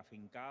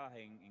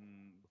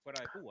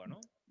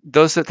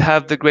 those that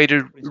have the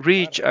greater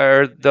reach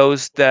are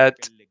those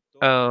that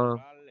uh,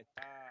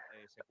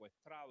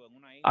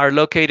 are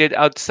located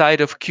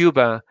outside of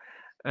Cuba.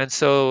 And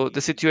so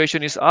the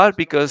situation is odd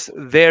because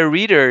their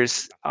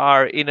readers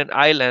are in an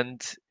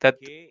island that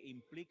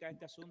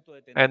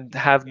and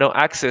have no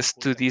access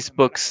to these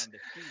books.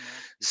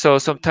 So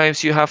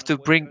sometimes you have to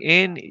bring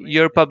in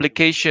your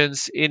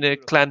publications in a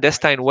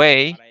clandestine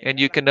way, and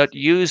you cannot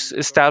use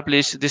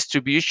established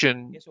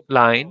distribution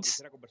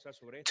lines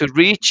to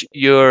reach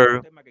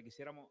your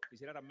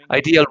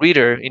ideal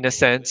reader in a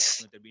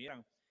sense.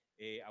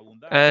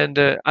 And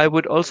I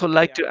would also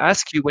like to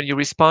ask you when you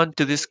respond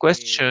to this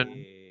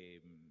question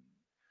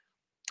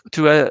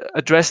to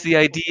address the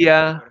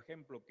idea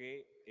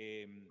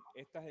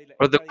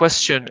or the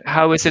question,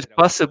 how is it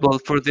possible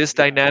for this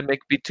dynamic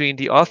between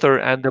the author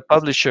and the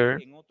publisher?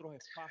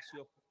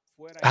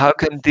 How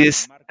can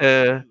this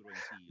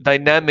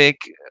dynamic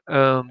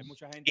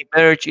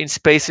emerge in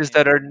spaces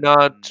that are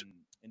not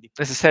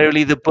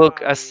necessarily the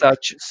book as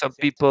such? Some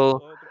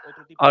people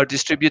are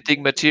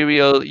distributing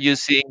material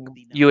using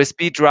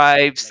USB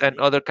drives and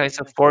other kinds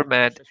of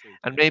format,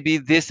 and maybe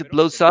this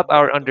blows up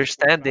our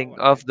understanding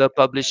of the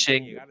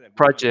publishing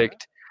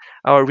project.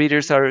 Our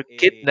readers are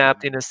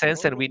kidnapped in a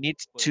sense, and we need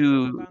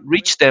to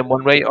reach them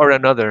one way or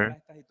another.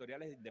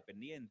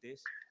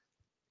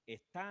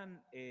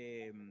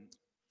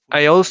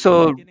 I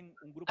also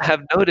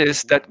have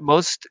noticed that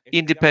most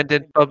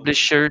independent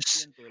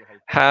publishers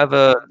have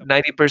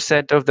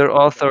 90% of their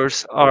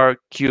authors are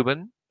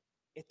Cuban.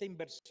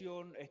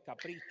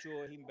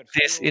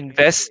 This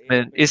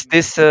investment is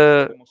this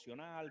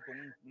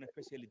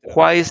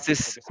why is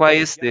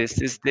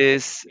this? Is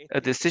this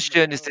a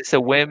decision? Is this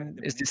a whim?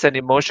 Is this an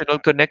emotional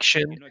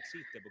connection?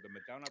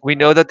 We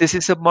know that this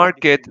is a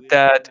market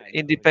that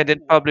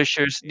independent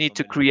publishers need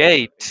to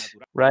create,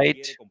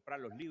 right?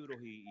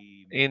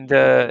 In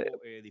the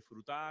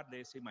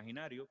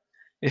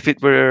If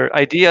it were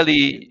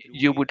ideally,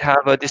 you would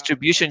have a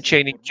distribution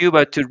chain in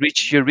Cuba to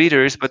reach your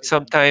readers, but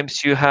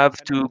sometimes you have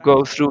to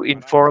go through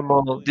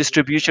informal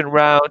distribution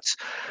routes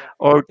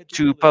or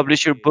to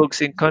publish your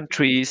books in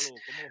countries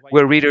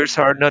where readers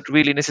are not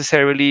really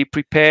necessarily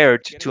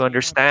prepared to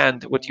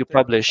understand what you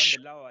publish.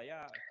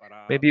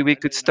 Maybe we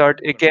could start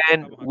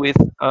again with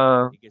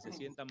our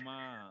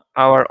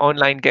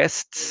online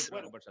guests.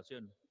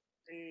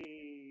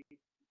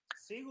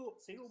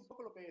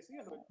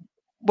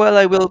 Well,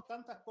 I will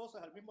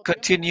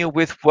continue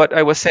with what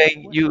I was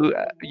saying. You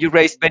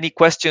raised many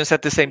questions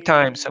at the same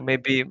time, so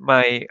maybe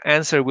my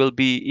answer will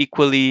be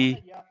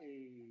equally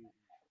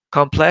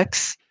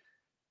complex.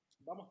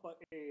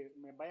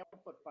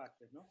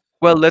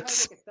 Well,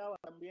 let's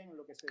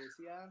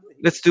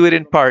do it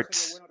in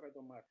parts.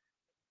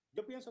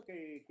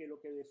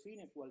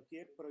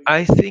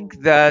 I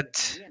think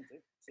that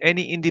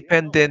any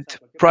independent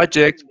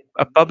project,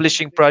 a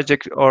publishing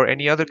project or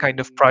any other kind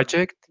of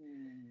project,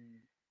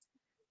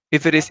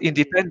 if it is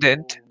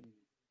independent,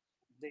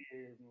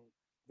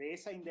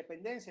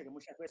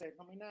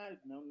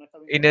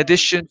 in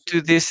addition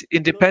to this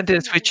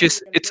independence, which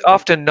is it's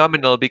often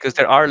nominal because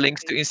there are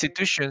links to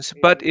institutions,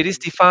 but it is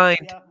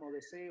defined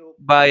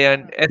by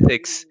an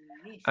ethics,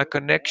 a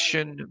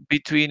connection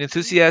between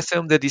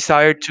enthusiasm, the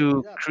desire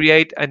to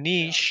create a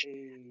niche,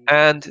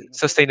 and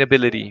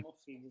sustainability.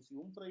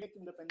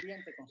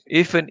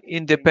 If an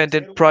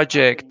independent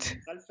project,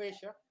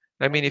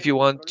 I mean, if you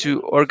want to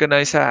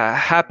organize a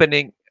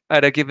happening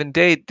at a given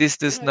date, this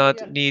does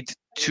not need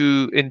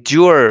to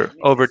endure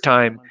over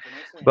time.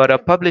 But a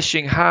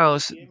publishing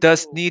house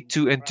does need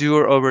to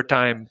endure over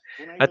time,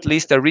 at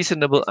least a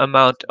reasonable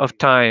amount of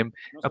time.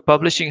 A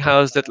publishing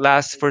house that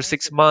lasts for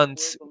 6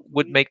 months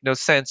would make no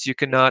sense. You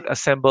cannot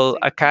assemble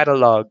a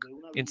catalog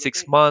in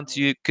 6 months.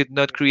 You could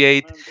not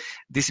create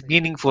this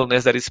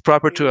meaningfulness that is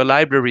proper to a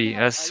library,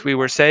 as we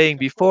were saying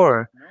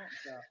before.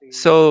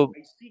 So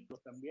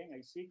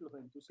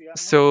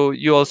so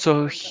you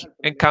also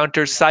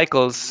encounter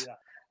cycles,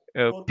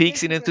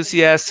 peaks in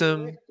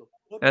enthusiasm,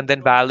 and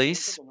then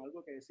valleys.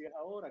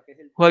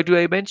 Why do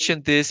I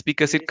mention this?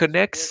 Because it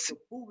connects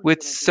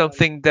with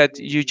something that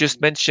you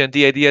just mentioned,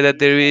 the idea that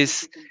there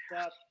is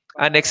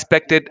an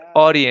expected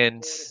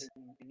audience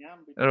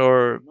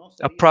or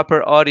a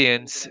proper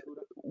audience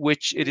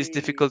which it is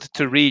difficult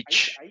to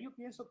reach,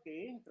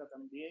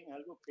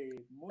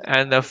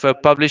 and of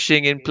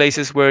publishing in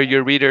places where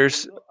your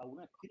readers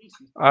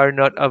are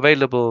not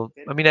available.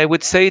 I mean, I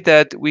would say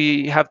that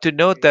we have to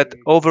note that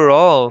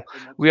overall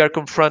we are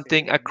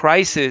confronting a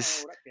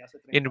crisis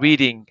in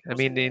reading. I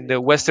mean, in the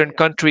Western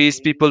countries,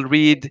 people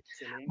read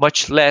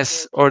much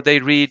less, or they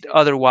read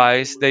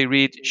otherwise. They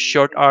read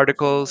short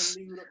articles,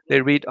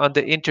 they read on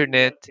the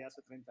internet.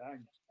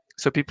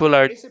 So people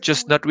are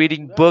just not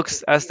reading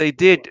books as they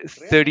did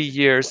 30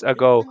 years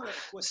ago.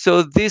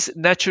 So this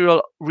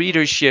natural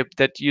readership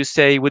that you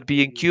say would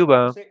be in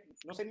Cuba,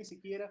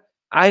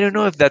 I don't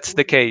know if that's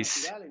the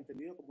case.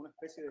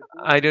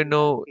 I don't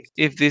know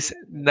if this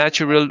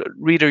natural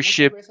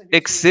readership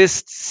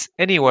exists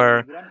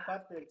anywhere.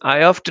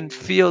 I often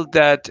feel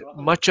that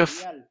much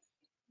of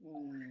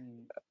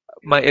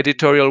my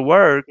editorial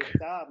work,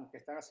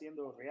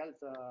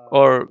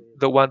 or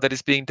the one that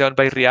is being done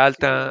by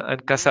Rialta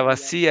and Casa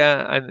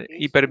Vacía and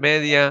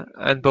Hypermedia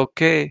and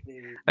Bokeh,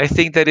 I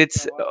think that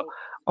it's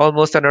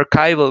almost an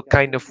archival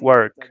kind of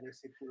work.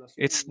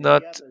 It's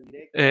not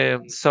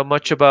so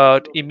much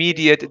about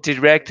immediate,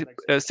 direct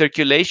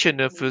circulation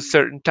of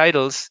certain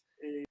titles.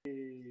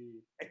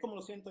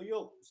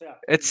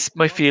 It's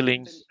my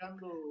feeling.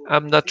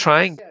 I'm not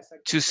trying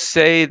to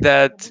say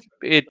that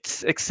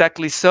it's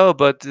exactly so,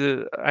 but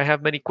I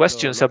have many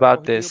questions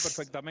about this.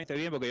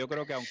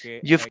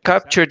 You've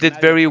captured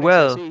it very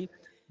well,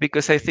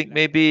 because I think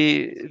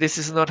maybe this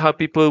is not how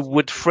people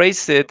would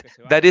phrase it.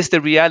 That is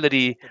the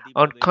reality.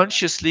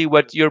 Unconsciously,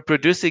 what you're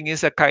producing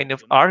is a kind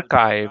of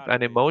archive,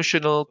 an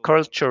emotional,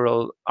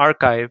 cultural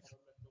archive.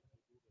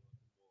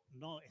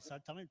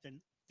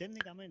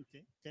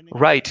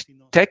 Right.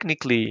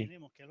 Technically,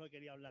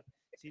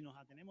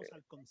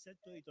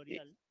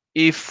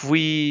 if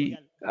we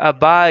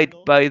abide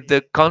by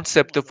the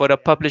concept of what a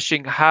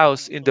publishing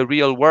house in the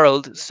real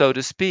world, so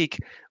to speak,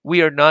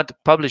 we are not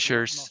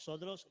publishers.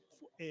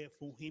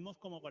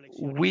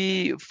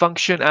 We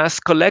function as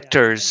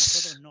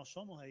collectors,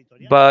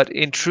 but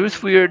in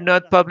truth, we are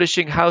not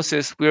publishing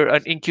houses. We're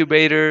an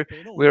incubator,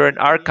 we're an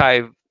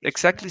archive.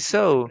 Exactly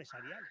so,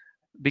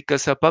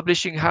 because a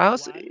publishing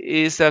house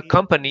is a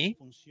company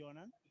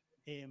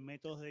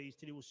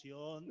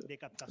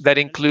that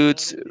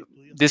includes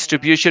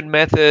distribution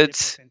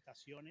methods,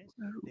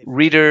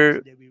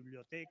 reader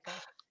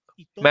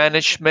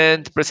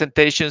management,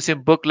 presentations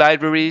in book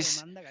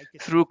libraries,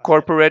 through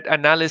corporate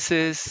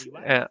analysis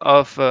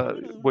of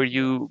where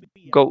you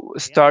go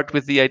start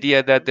with the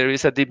idea that there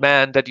is a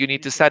demand that you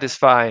need to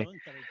satisfy.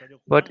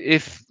 But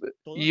if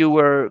you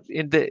were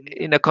in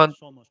a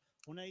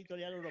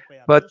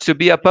but to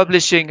be a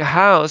publishing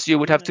house, you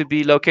would have to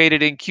be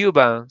located in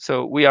Cuba.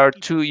 So we are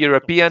two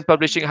European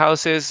publishing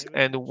houses,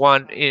 and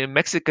one in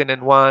Mexican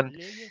and one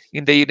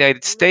in the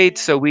United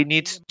States. So we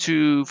need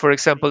to, for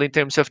example, in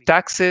terms of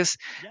taxes,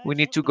 we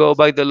need to go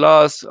by the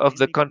laws of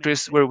the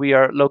countries where we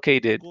are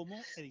located.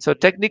 So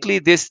technically,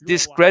 this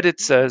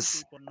discredits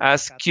us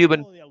as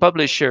Cuban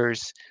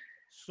publishers.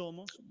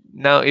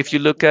 Now, if you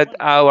look at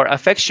our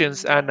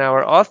affections and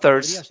our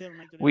authors,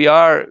 we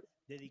are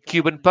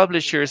Cuban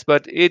publishers,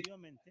 but it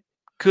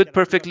could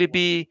perfectly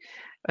be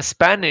a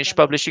Spanish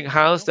publishing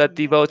house that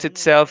devotes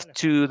itself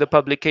to the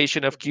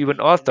publication of Cuban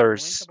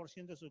authors.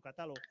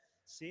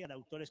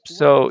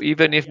 So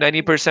even if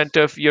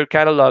 90% of your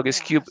catalog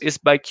is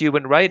by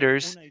Cuban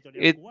writers,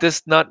 it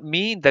does not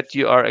mean that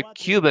you are a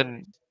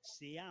Cuban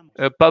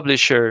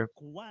publisher.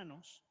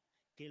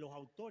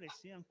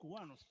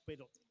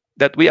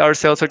 that we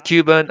ourselves are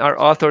Cuban, our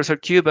authors are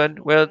Cuban,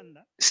 well,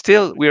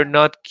 still we're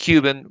not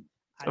Cuban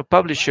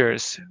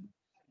publishers.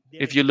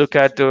 If you look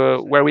at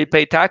where we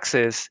pay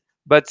taxes,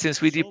 but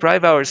since we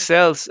deprive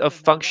ourselves of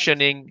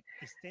functioning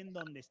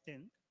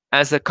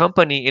as a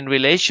company in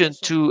relation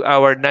to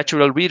our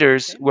natural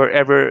readers,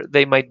 wherever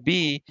they might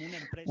be,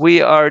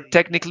 we are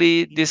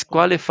technically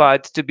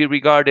disqualified to be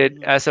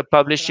regarded as a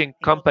publishing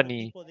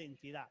company.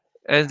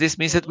 And this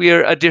means that we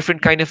are a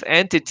different kind of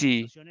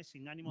entity.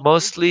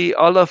 Mostly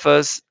all of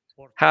us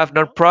have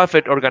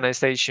non-profit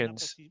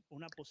organizations.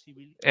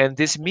 And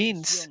this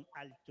means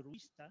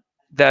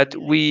that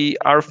we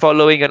are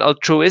following an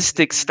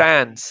altruistic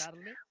stance.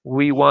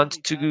 We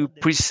want to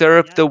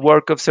preserve the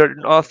work of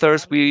certain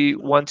authors. We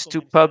want to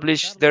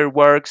publish their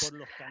works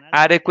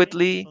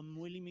adequately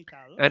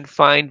and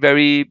find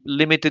very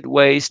limited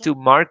ways to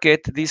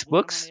market these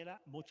books.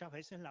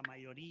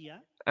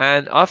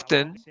 And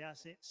often,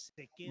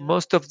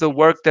 most of the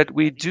work that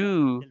we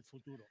do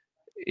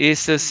is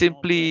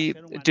simply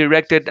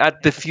directed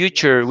at the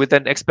future with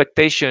an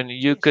expectation.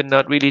 You could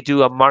not really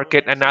do a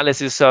market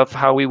analysis of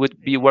how we would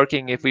be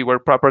working if we were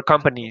proper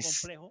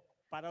companies.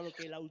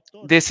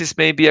 This is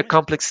maybe a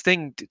complex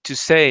thing to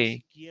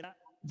say,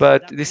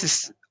 but this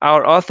is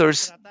our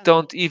authors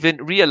don't even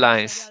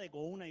realize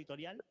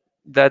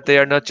that they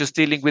are not just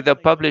dealing with a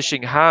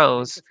publishing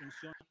house,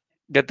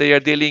 that they are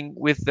dealing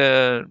with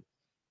an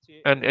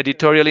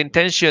editorial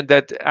intention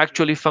that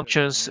actually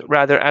functions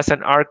rather as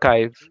an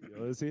archive.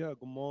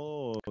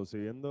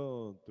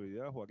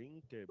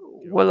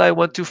 Well, I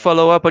want to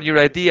follow up on your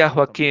idea,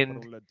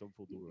 Joaquin.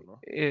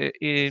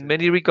 In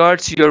many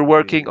regards, you're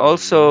working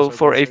also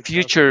for a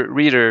future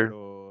reader.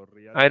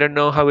 I don't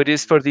know how it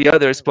is for the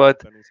others,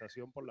 but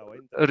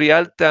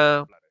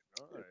Rialta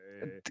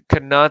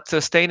cannot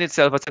sustain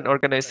itself as an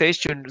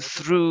organization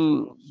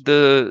through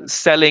the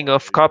selling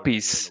of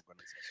copies.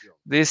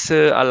 This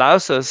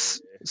allows us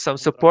some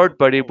support,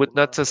 but it would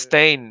not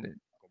sustain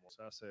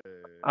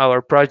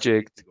our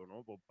project.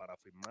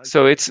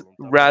 So it's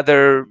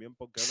rather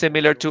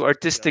similar to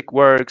artistic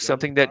work,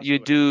 something that you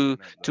do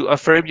to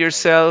affirm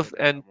yourself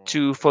and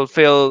to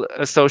fulfill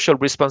a social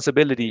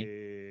responsibility.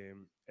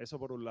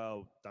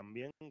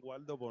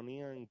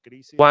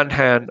 One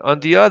hand. On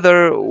the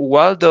other,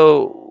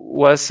 Waldo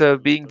was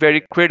being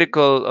very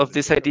critical of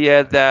this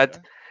idea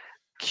that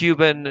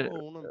Cuban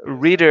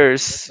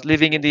readers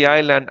living in the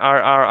island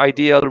are our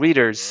ideal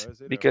readers,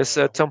 because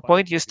at some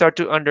point you start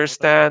to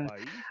understand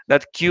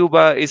that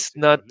Cuba is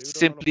not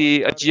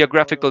simply a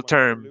geographical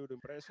term.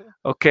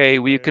 Okay,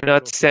 we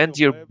cannot send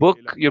your book,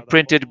 your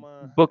printed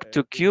book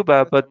to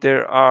Cuba, but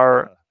there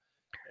are,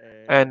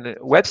 and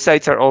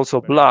websites are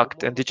also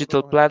blocked, and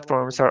digital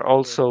platforms are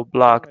also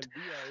blocked.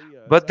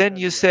 But then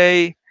you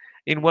say,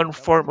 in one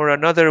form or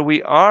another,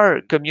 we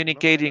are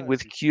communicating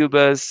with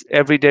Cuba's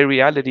everyday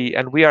reality,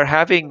 and we are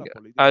having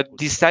a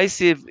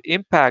decisive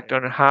impact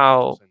on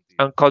how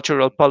on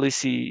cultural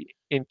policy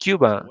in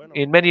Cuba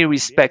in many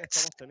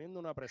respects.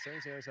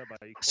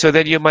 So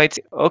then you might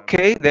say,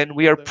 okay, then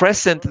we are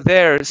present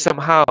there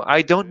somehow.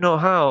 I don't know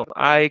how.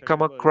 I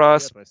come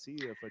across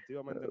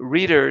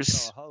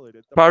readers,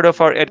 part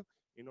of our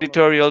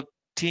editorial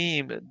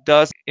team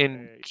does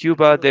in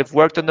Cuba. They've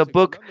worked on the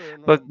book,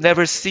 but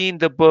never seen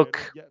the book,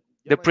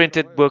 the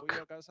printed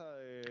book.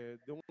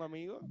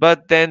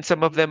 But then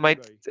some of them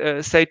might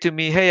say to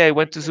me, "Hey, I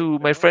went to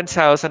my friend's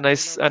house and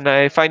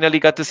I finally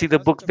got to see the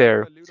book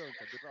there."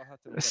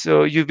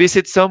 So you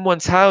visit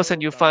someone's house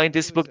and you find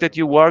this book that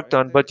you worked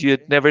on, but you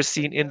had never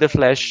seen in the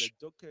flesh.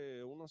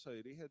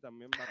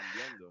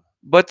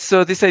 But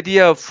so this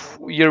idea of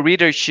your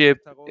readership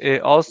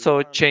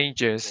also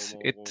changes.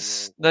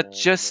 It's not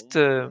just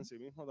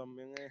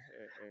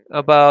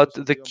about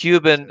the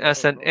Cuban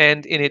as an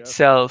end in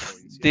itself.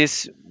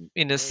 This,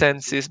 in a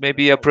sense, is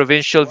maybe a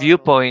provincial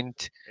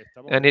viewpoint,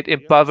 and it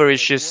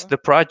impoverishes the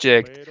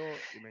project.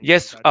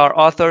 Yes, our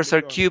authors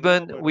are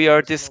Cuban. We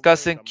are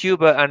discussing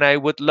Cuba, and I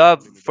would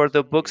love for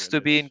the books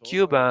to be in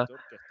Cuba,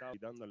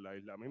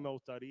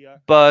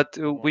 but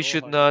we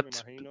should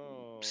not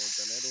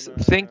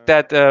think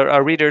that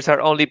our readers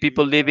are only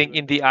people living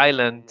in the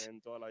island.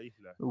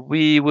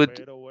 We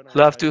would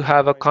love to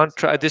have a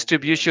contract, a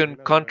distribution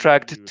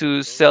contract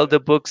to sell the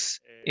books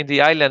in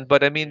the island,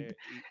 but I mean,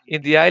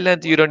 in the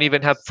island you don't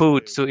even have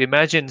food, so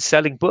imagine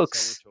selling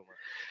books.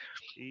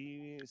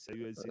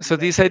 So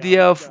this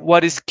idea of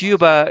what is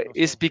Cuba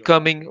is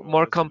becoming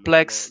more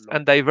complex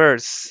and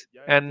diverse.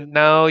 And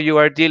now you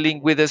are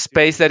dealing with a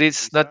space that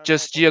is not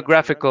just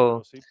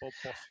geographical.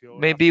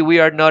 Maybe we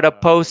are not a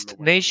post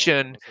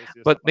nation,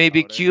 but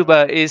maybe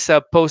Cuba is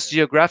a post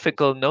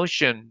geographical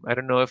notion. I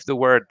don't know if the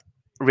word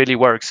really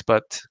works,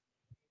 but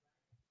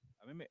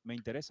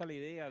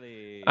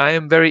I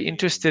am very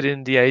interested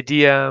in the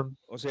idea.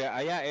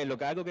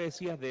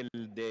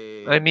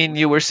 I mean,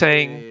 you were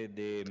saying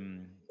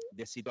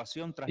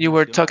you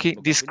were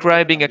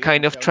describing a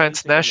kind of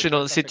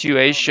transnational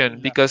situation,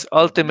 because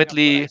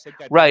ultimately,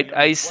 right,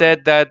 I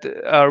said that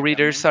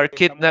readers are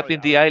kidnapped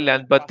in the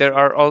island, but there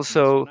are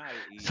also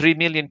 3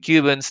 million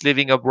Cubans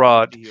living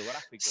abroad.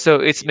 So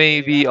it's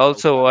maybe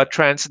also a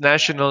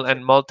transnational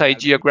and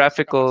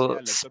multi-geographical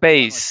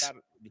space.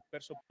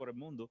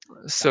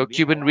 So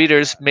Cuban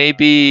readers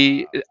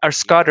maybe are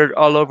scattered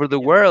all over the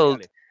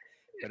world,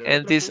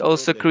 and this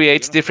also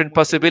creates different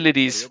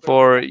possibilities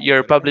for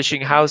your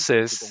publishing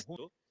houses.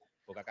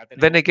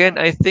 Then again,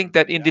 I think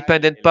that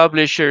independent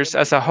publishers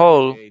as a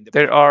whole,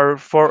 there are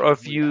four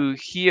of you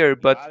here,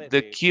 but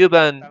the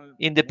Cuban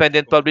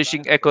independent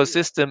publishing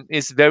ecosystem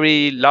is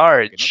very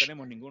large,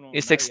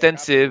 it's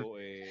extensive.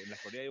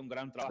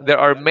 There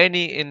are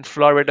many in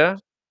Florida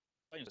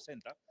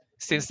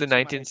since the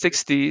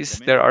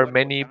 1960s. There are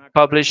many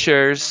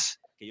publishers.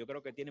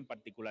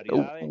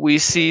 We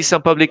see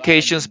some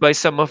publications by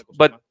some of,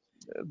 but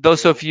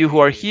those of you who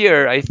are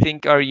here, I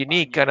think, are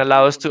unique and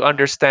allow us to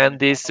understand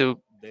this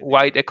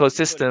wide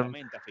ecosystem.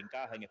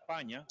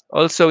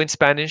 Also in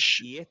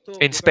Spanish,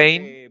 in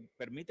Spain,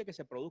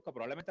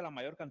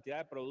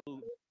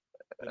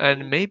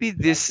 and maybe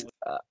this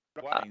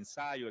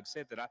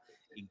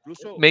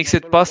makes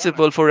it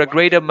possible for a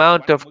great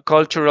amount of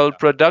cultural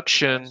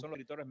production,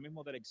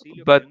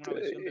 but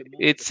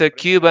it's a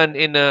Cuban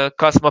in a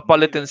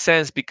cosmopolitan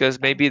sense,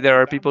 because maybe there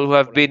are people who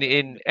have been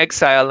in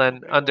exile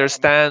and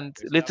understand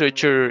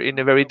literature in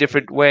a very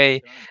different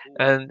way,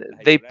 and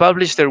they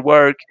publish their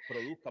work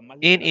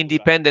in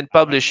independent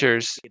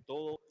publishers.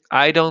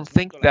 I don't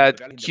think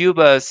that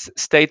Cuba's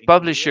state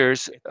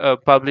publishers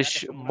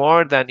publish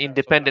more than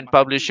independent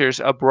publishers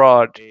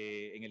abroad,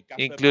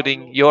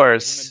 including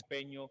yours.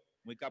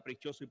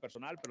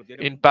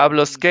 In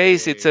Pablo's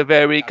case, it's a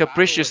very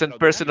capricious and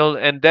personal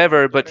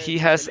endeavor, but he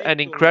has an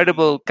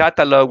incredible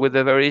catalog with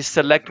a very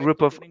select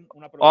group of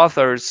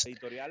authors.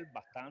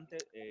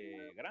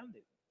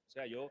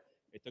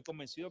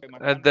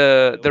 And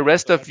the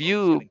rest of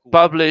you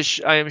publish,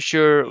 I am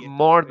sure,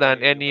 more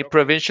than any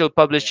provincial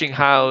publishing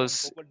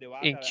house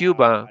in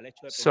Cuba.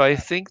 So I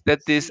think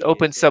that this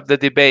opens up the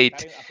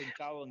debate.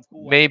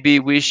 Maybe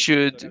we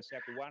should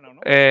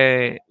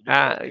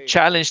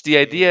challenge the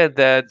idea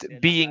that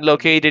being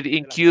located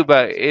in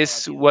Cuba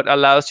is what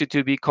allows you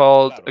to be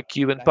called a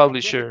Cuban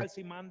publisher.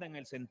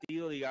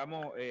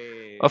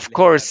 Of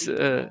course,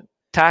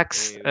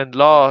 tax and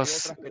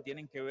laws.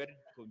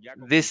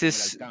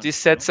 This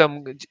sets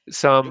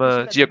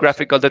some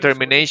geographical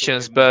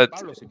determinations, but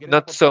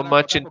not so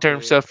much in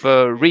terms of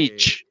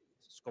reach.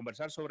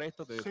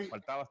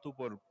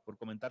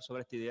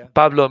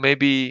 Pablo,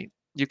 maybe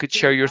you could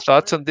share your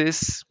thoughts on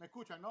this.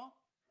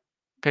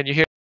 Can you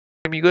hear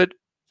me good?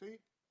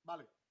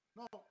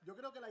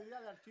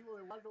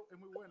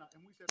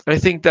 I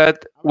think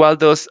that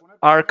Waldo's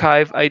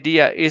archive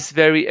idea is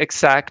very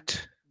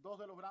exact.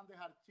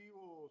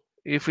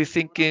 If we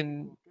think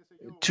in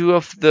two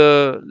of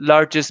the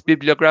largest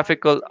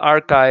bibliographical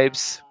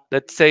archives,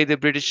 let's say the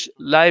British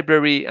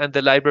Library and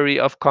the Library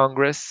of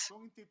Congress,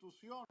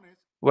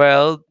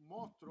 well,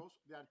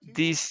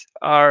 these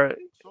are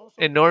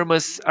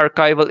enormous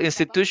archival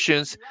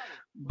institutions,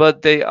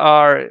 but they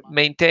are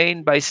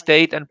maintained by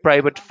state and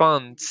private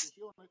funds.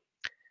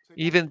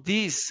 Even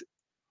these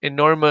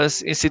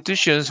enormous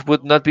institutions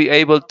would not be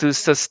able to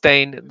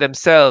sustain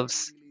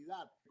themselves.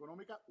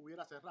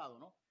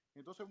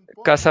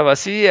 Casa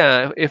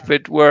Vacía, if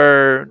it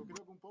were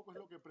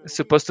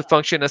supposed to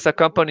function as a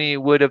company,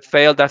 would have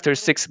failed after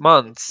 6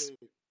 months.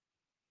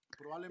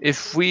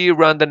 If we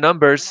run the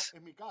numbers,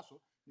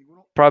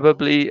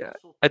 probably,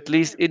 at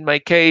least in my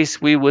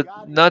case, we would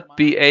not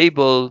be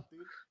able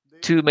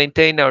to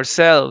maintain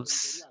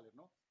ourselves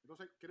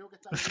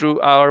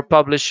through our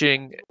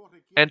publishing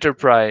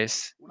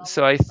enterprise.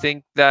 So I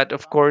think that,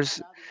 of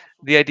course,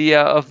 the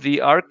idea of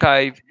the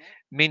archive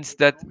means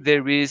that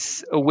there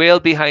is a will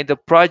behind the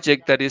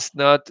project that is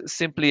not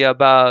simply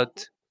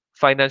about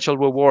financial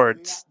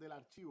rewards.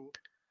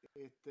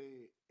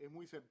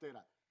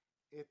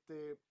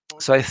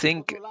 So I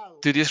think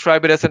to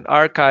describe it as an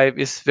archive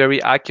is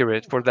very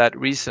accurate for that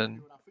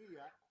reason.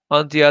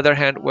 On the other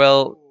hand,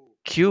 well,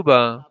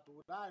 Cuba,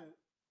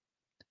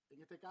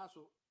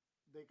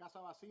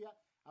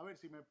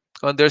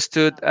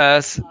 understood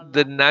as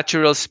the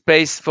natural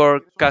space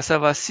for Casa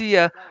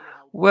Vacía,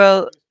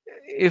 well,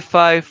 if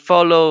I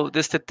follow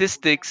the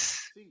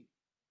statistics,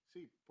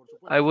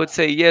 I would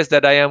say yes,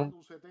 that I am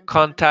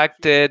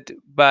contacted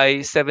by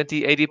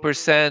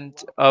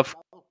 70-80% of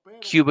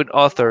Cuban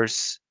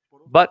authors.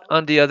 But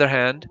on the other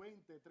hand,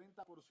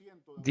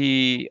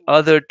 the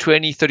other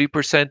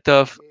 20-30%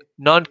 of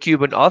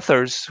non-Cuban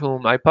authors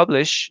whom I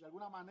publish,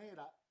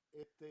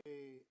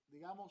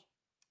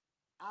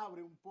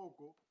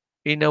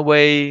 in a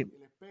way,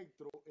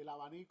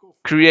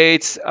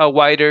 creates a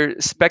wider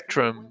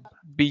spectrum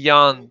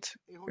beyond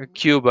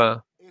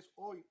Cuba.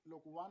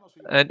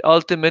 And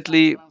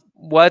ultimately,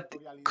 what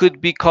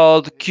could be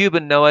called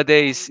Cuban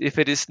nowadays, if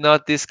it is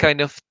not this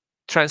kind of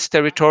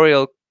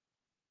trans-territorial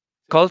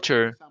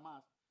culture,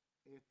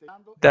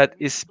 that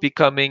is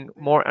becoming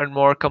more and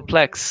more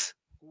complex.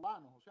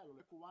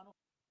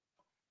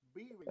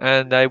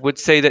 And I would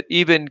say that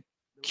even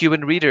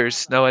Cuban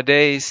readers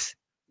nowadays,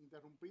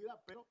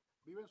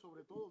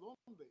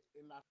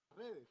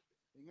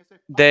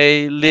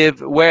 they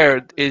live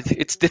where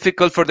it's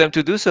difficult for them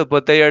to do so,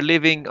 but they are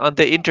living on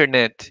the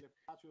internet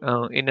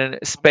in a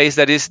space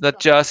that is not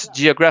just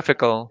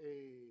geographical.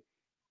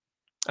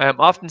 I am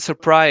often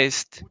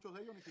surprised.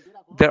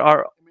 There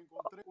are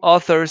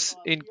authors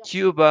in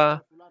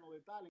Cuba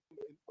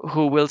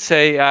who will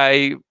say,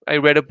 I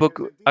read a book,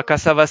 a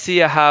Casa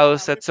Vacía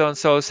house at so and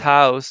so's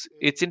house.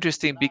 It's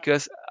interesting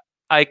because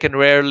I can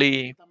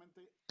rarely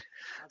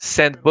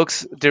send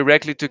books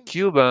directly to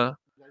Cuba,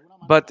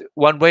 but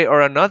one way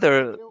or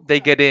another, they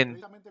get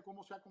in.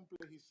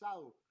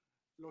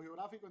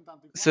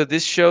 So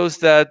this shows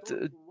that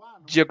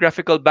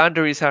geographical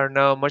boundaries are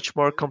now much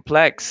more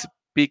complex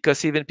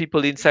because even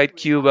people inside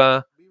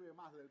Cuba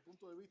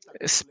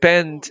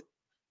spend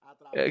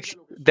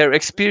their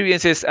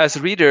experiences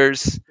as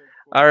readers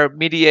are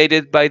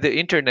mediated by the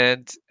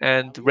internet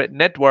and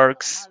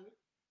networks,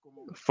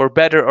 for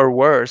better or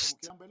worse.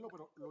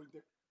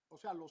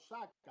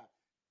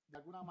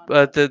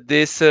 But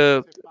this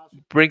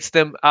brings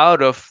them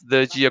out of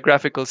the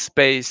geographical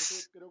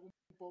space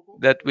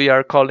that we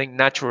are calling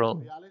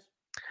natural.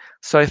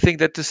 So I think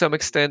that to some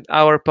extent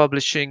our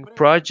publishing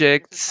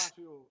projects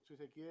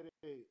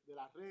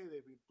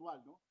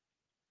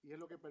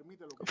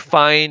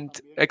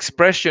find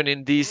expression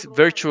in these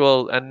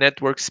virtual and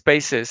network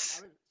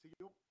spaces.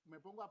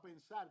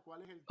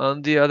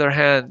 On the other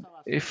hand,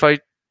 if I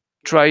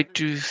try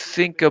to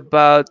think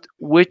about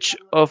which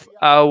of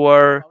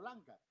our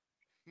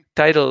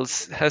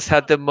titles has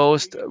had the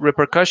most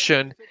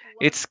repercussion,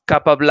 it's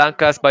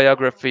Capablanca's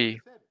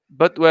biography.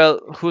 But well,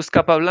 who's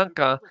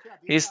Capablanca?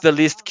 He's the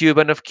least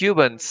Cuban of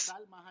Cubans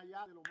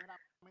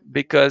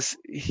because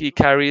he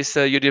carries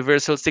a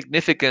universal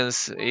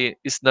significance.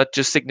 It's not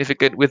just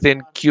significant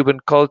within Cuban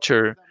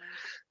culture.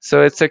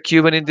 So it's a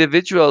Cuban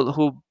individual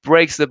who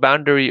breaks the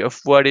boundary of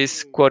what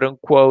is quote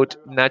unquote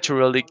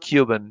naturally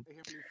Cuban.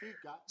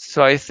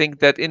 So I think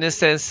that in a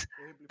sense,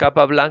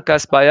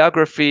 Capablanca's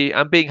biography,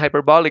 I'm being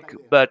hyperbolic,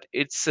 but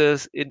it's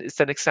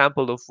an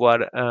example of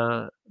what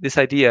this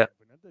idea.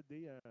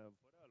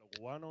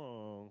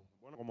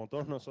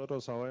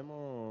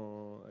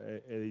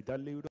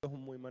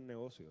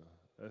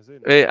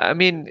 I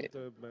mean,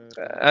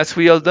 as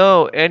we all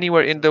know,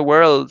 anywhere in the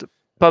world,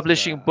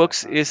 publishing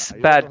books is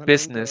bad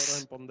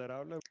business,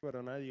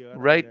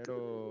 right?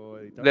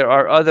 There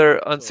are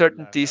other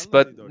uncertainties,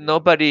 but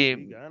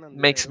nobody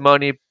makes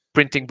money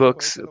printing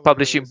books,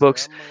 publishing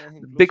books.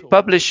 Big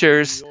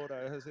publishers,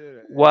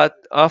 what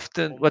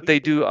they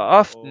do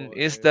often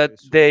is that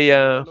they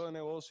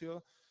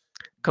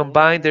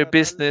combine their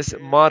business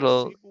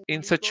model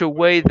in such a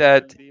way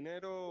that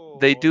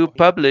they do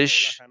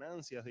publish,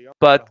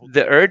 but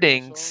the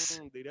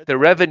earnings, the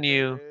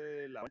revenue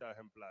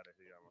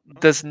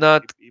does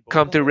not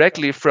come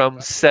directly from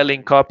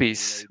selling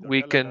copies.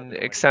 We can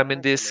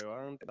examine this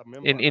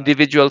in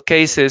individual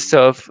cases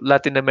of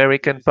Latin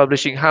American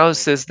publishing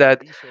houses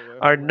that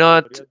are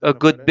not a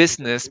good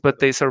business, but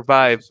they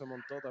survive.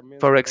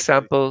 For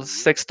example,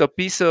 Sexto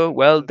Piso,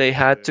 well, they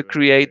had to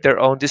create their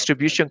own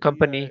distribution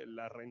company.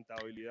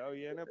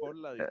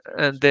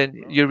 And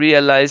then you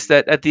realize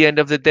that at the end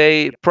of the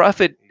day,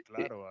 profit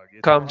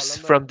comes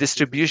from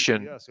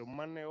distribution.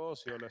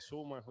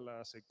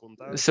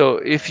 So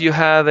if you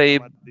have a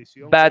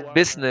bad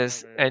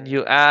business and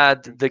you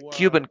add the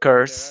Cuban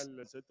curse,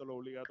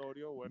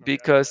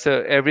 because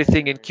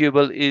everything in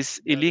Cuba is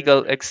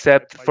illegal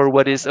except for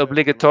what is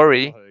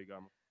obligatory,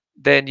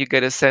 then you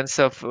get a sense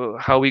of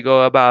how we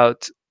go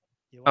about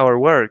our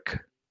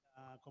work.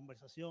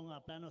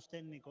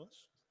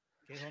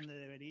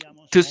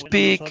 To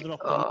speak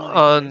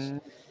on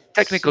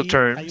technical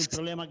terms,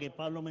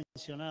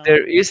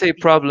 there is a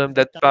problem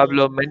that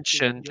Pablo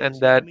mentioned and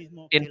that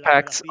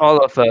impacts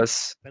all of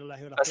us.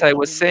 As I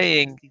was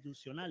saying,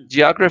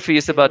 geography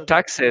is about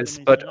taxes,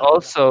 but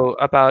also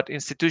about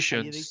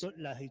institutions.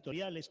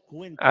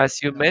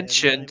 As you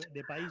mentioned,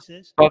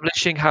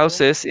 publishing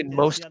houses in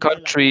most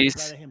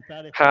countries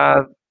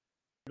have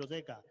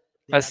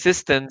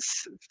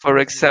assistance, for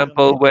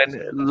example,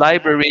 when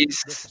libraries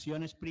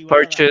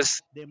purchase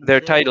their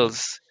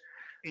titles,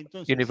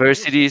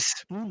 universities,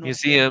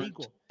 museums,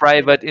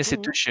 private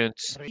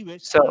institutions.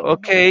 So,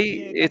 okay,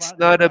 it's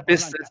not a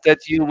business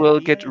that you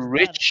will get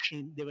rich,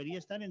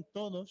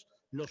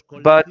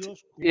 but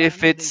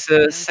if it's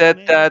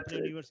said that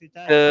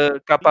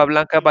the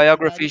Capablanca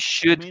biography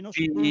should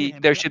be,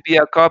 there should be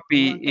a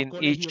copy in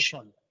each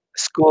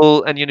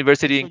school and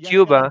university in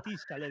Cuba,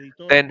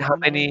 then how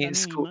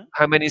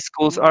many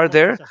schools are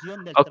there?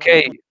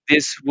 Okay,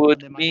 this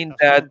would mean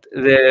that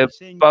the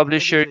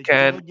publisher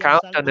can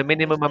count on the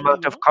minimum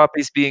amount of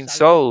copies being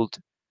sold.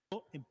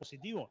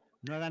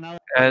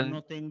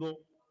 And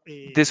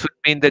this would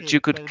mean that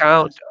you could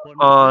count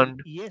on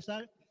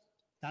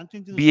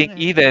being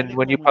even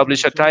when you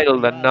publish a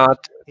title and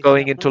not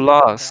going into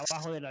loss.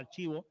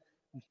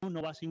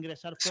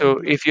 So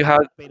if you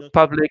have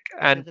public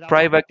and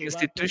private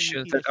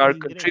institutions that are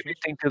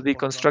contributing to the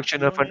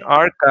construction of an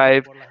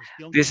archive,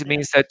 this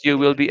means that you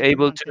will be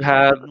able to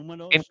have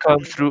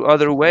income through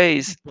other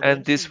ways,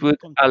 and this would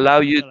allow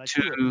you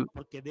to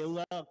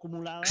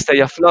stay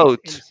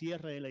afloat.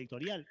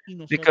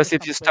 Because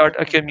if you start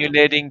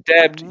accumulating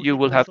debt, you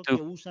will have to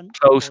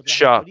close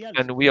shop.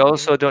 And we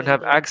also don't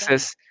have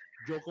access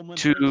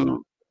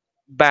to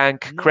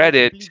bank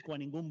credit.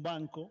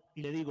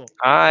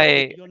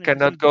 I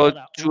cannot go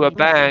to a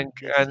bank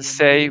and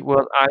say,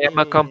 well, I am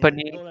a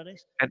company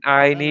and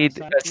I need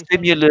a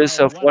stimulus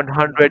of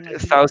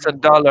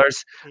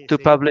 $100,000 to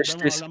publish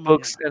these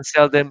books and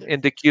sell them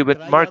in the Cuban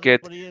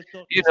market.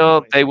 You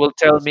know, they will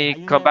tell me,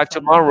 come back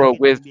tomorrow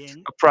with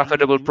a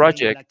profitable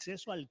project.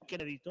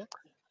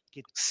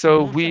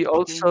 So we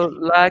also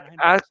lack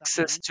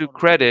access to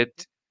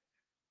credit,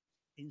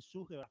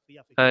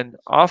 and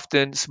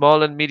often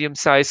small and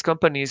medium-sized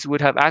companies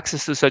would have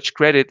access to such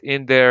credit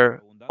in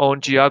their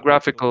own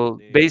geographical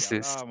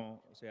basis.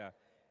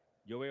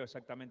 Yo veo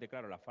exactamente,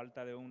 claro, la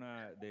falta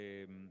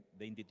de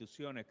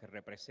instituciones que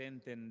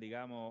representen,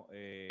 digamos,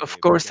 Of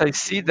course, que I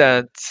see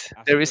that contribuyan,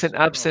 ha there sido is an siempre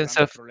uno de los absence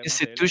grandes of problemas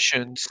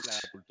institutions. de la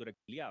cultura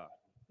exiliada.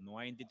 No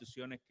hay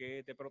instituciones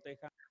que te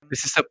protejan,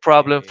 This is a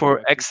problem no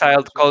for existen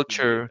exiled instituciones que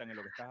culture. inviertan en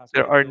lo que estás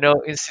There are haciendo, no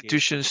que te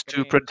institutions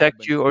to creen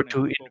protect you or subvenciones, to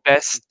muy pocas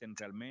invest existen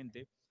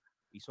realmente,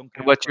 y son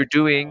in creadas what por you're el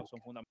doing. Estado,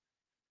 son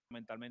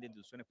fundamentalmente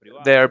instituciones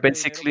They privadas. are Y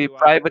este dinero basically privado,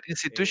 private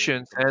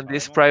institutions, como and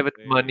this sabemos, private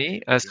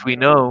money, as we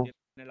primero no know,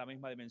 tiene la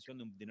misma dimensión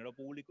de un dinero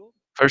público,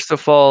 first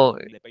of all,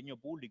 ni el empeño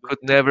público could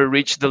never de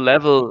reach the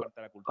sostener una level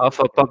parte de la cultura of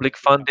y a la public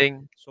preservación de funding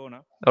la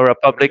zona. or a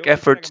Pero public yo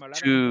quisiera que effort me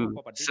hablaras un to poco,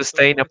 a partir de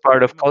sustain todos a estos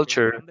part of temas, del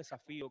culture. gran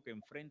desafío que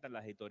enfrentan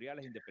las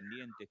editoriales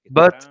independientes que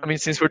But I están, mean,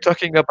 since we're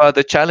talking about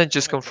the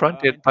challenges son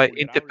confronted extremadamente by vulnerables,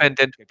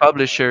 independent que como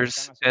sabemos publishers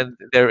están haciendo and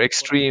their por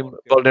extreme amor,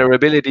 que lo hacen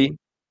vulnerability,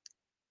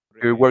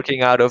 you're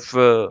working out of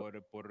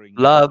por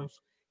love,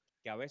 ingresos,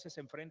 que a veces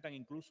se enfrentan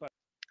incluso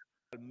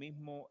al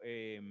mismo,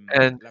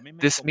 and la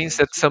misma this means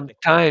that incomprensión de sometimes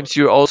escritores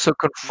you que also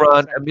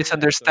confront piensan a que las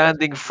editoriales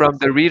misunderstanding from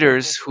the independientes hacen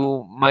readers cosas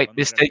who might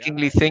cuando en realidad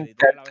mistakenly la think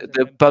that editorial a veces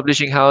the está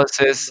publishing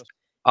houses emprendiendo una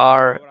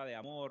are obra de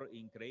amor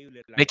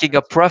increíble la que making están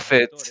a haciendo los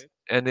profit, editores,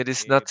 and it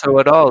is not so pero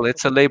at yo sé all. que eso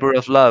It's a existe en labor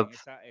of resumen, love.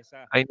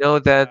 I know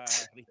that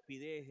esa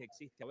rispidez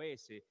existe a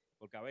veces,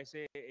 porque a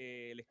veces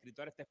el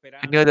escritor está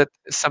I know esperando that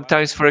que va a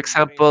sometimes, tener for un ingreso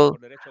example, por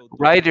derecho de autor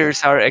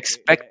writers are pasado,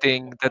 que le ha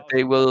expecting that costado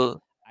they seguramente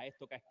will a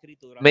esto que ha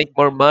escrito durante make un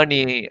more tiempo,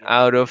 money y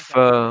entonces out of piensa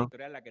que es la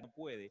editorial la que no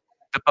puede.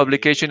 the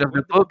publication of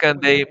the Cuénteme un book,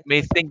 and poco they estos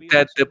may think desafíos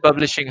that que the son reales,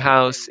 publishing cuál es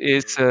house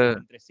is el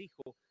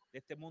entresijo de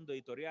este mundo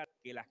editorial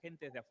que la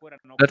gente desde afuera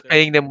no not observa.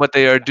 paying them what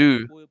they Porque are la gente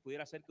due.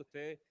 pudiera ser que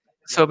usted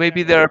los So quiera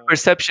maybe there are como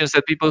perceptions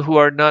that people who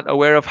are not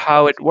aware of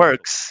how it exitosos,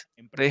 works,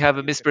 they have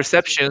a empresarios que están haciendo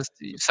misperceptions. sus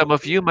Some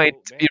of you might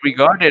productos, be ventas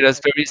regarded as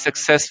very extremadamente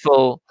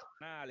successful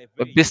profesionales,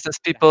 bellos, business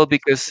y la people gente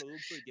hace sus because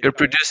productos y tiene you're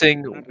que haber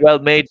producing una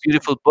well-made, remuneración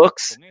beautiful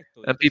books, con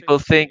esto. Y and entonces people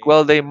think,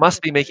 well, los they editores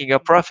must be estamos ahí, making a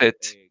digamos, profit.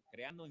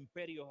 creando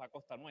imperios a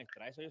costa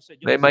nuestra. Eso yo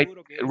They estoy might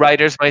seguro que es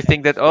writers might la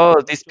think that, ilusión oh,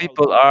 de these muchos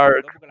people autores, sobre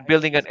are todo porque la gente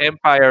building an piensa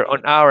empire que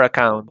on esto es our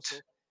account.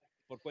 exitoso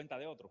por cuenta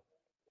de otros.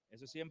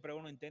 Eso siempre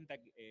uno intenta,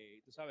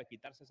 tú sabes,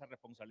 quitarse esa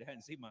responsabilidad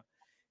encima.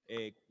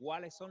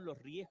 ¿Cuáles son los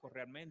riesgos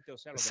realmente? O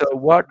sea, los So,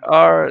 what desafíos más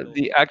are grandes,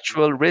 the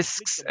actual los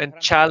risks conflictos más and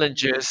grandes que tiene un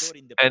challenges editor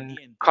and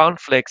independiente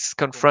conflicts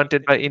con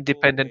confronted este by tipo,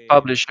 independent con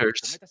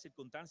publishers estas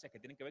circunstancias que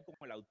tienen que ver con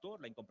el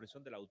autor, la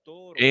incomprensión del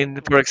autor in,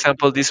 o for otro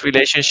example, tipo de these problemáticas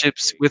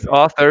relationships que with vemos?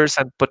 authors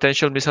and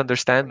potential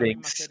Sigamos la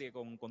misma misunderstandings? serie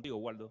contigo,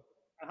 Waldo.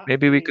 Ajá,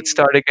 Maybe we could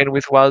start again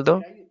with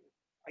Waldo. mira,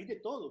 hay de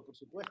todo, por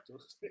supuesto. O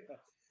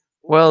sea,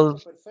 un Well,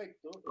 ejemplo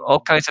perfecto,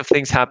 all kinds of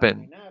things en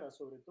happen. Almenara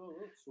sobre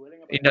todo,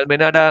 suelen In aparecer de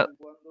Almenara, vez en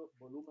cuando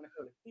volúmenes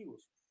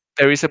colectivos,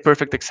 there is a qué sé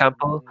perfect yo,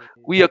 example.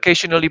 We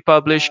occasionally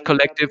publish la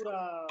collective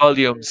literatura de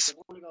volumes.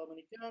 República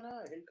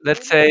Dominicana es el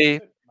Let's tema, say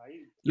entonces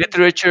hay 15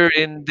 literature autores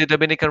in the que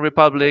Dominican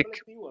publican un Republic,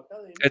 colectivo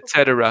académico con el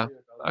etc. essay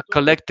de cada A autor.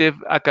 collective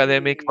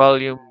academic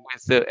volume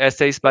with the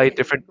essays by ¿Qué es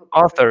el different ejemplo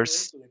perfecto de authors.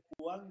 esto, de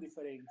cuán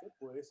diferente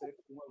puede ser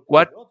un autor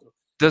What de otro?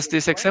 does De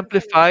this cuán exemplify?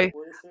 diferente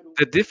puede ser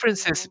The un texto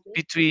de differences Bokeh,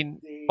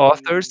 between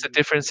authors, the de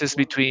differences cuán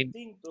between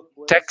distintos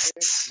pueden ser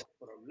texts, los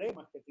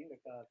problemas que tiene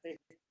cada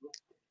texto,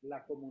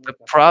 la the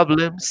comunicación con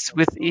problems ese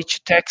with autor.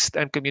 each text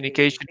and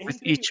communication Es with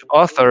each increíble,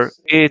 author.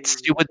 It's,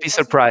 you would es be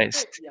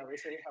surprised. fascinante y a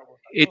veces es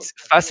agotador. It's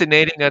Aquí en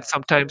fascinating Cuba and eso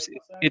sometimes puede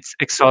pasar. it's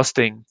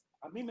exhausting.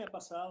 A mí me ha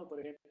pasado, por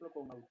ejemplo,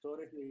 con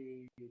autores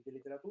de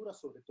literatura,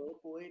 sobre todo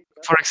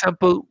For poetas,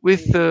 example,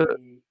 with que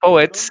de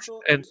poets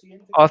pronto and ellos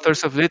sienten que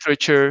authors of ellos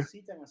literature,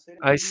 necesitan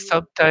hacer I un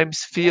libro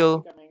sometimes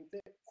feel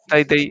gráficamente,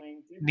 that they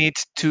físicamente, need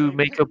to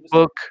make necesariamente. a Entonces,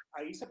 book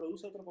ahí se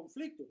produce otro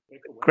conflicto.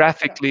 Es que, bueno,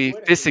 espera, graphically, tú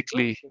eres el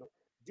editor, physically. pero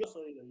yo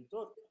soy el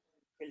editor.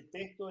 El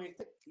texto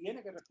este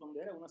tiene que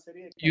responder a una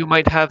serie de You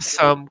might have características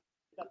some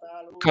del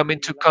catálogo, come de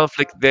into la,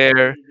 conflict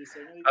there. del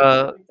diseño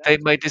editorial y tal. They Entonces,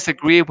 might yo con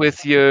eso disagree no puedo with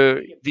estar metido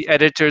your ahí. the Entonces,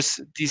 editor's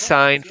no,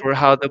 design for siempre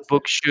how the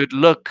book aparecen should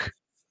look,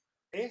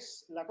 conflictos.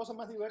 Es la cosa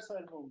más diversa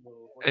del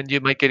mundo. Por and you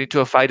ejemplo, might get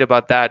into a fight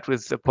about that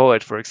with the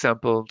poet, for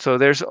example. So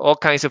there's all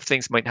kinds of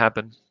things might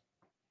happen.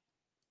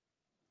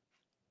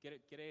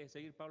 ¿Quieres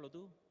seguir, Pablo,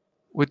 tú?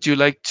 Would you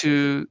like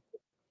to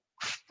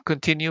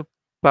continue,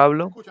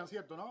 Pablo? escuchan,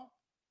 ¿cierto, no?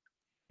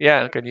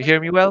 Yeah, can you hear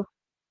me well?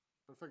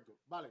 Perfecto,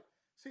 vale.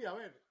 Sí, a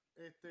ver,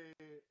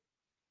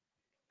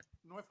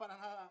 no es para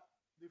nada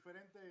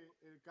diferente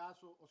el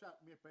caso, o sea,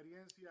 mi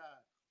experiencia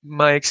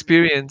My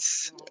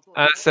experience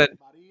as an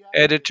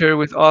editor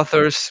with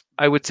authors,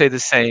 I would say the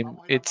same.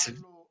 It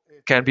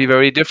can be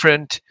very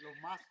different.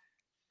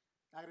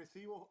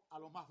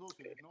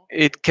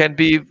 It can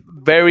be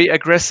very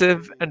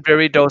aggressive and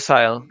very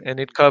docile, and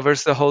it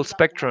covers the whole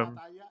spectrum.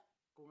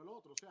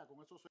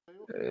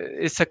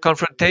 It's a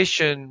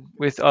confrontation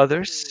with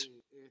others.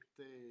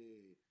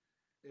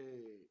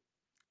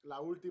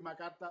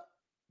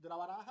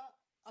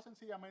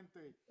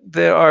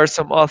 There are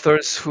some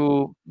authors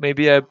who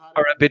maybe are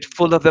a bit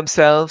full of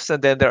themselves,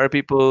 and then there are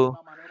people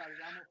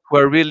who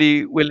are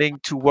really willing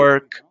to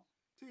work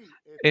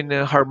in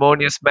a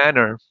harmonious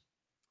manner.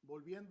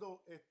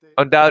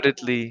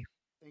 Undoubtedly,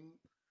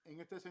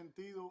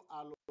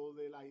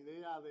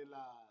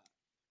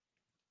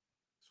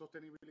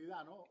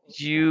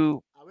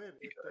 you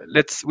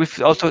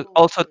we've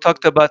also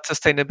talked about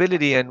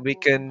sustainability, and we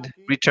can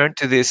return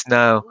to this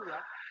now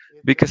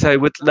because I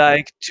would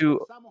like to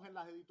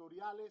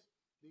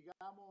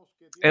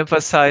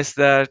emphasize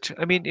that.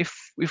 I mean, if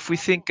we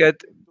think at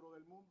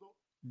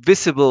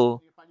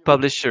visible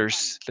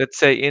publishers, let's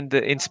say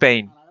in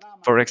Spain,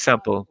 for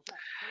example,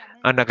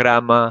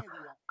 Anagrama,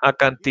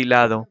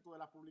 Acantilado,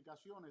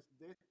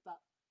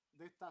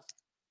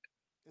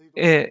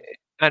 eh,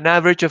 an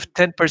average of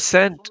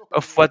 10%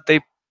 of what they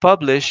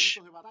publish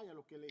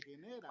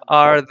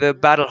are the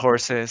battle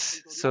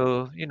horses.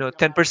 So,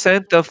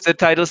 10% of the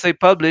titles they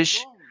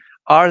publish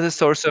are the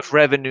source of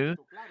revenue,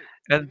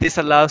 and this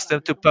allows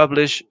them to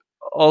publish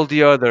all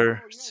the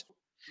others.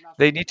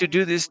 They need to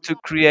do this to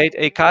create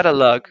a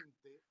catalog,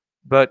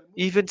 but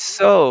even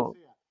so,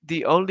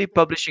 the only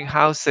publishing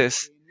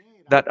houses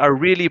that are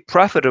really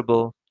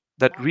profitable,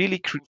 that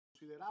really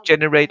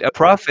generate a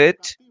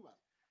profit,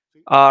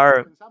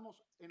 are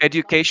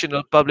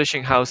educational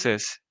publishing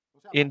houses.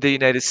 In the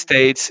United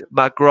States,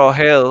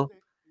 McGraw-Hill,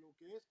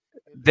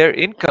 their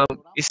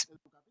income is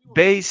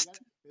based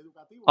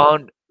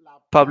on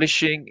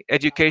publishing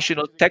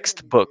educational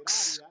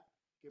textbooks.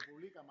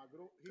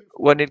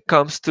 When it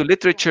comes to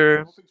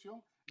literature,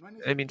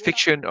 I mean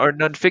fiction or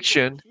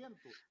non-fiction,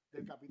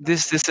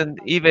 this isn't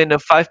even a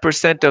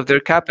 5% of their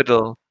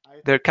capital.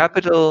 Their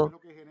capital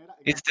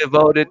is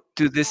devoted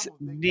to this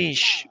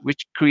niche,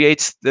 which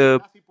creates the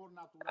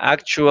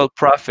actual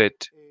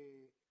profit.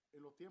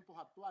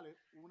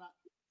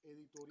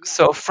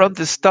 So from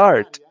the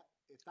start,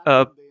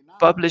 a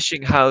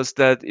publishing house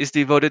that is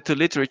devoted to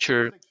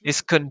literature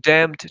is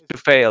condemned to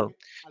fail.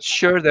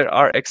 Sure, there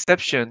are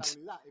exceptions.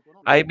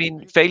 I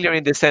mean, failure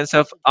in the sense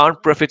of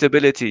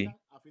unprofitability.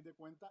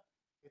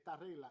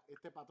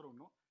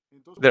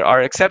 There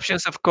are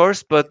exceptions, of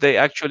course, but they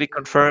actually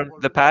confirm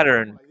the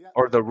pattern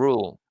or the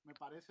rule.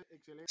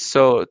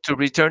 So, to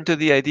return to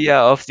the idea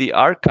of the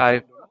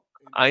archive,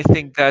 I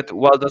think that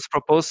Waldo's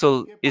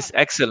proposal is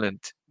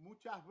excellent.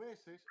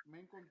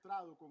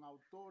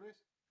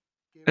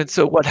 And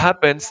so, what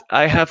happens,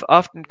 I have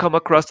often come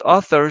across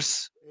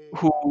authors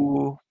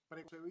who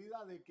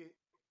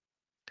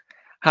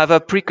have a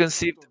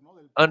preconceived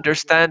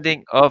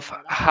understanding of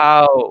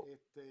how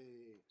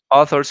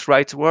authors'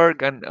 rights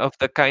work and of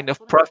the kind of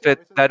profit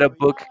that a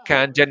book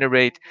can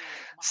generate.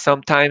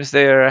 Sometimes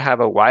they have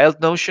a wild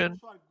notion,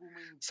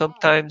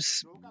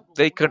 sometimes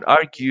they can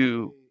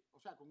argue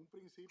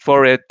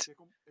for it,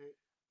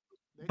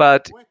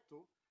 but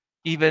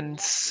even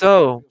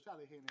so,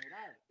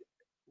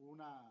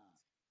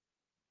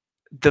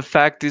 the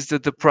fact is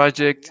that the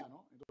project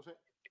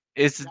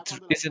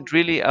isn't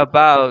really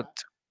about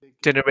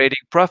generating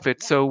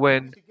profit. So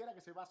when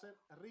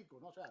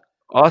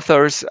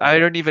authors, I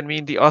don't even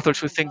mean the authors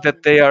who think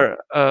that they are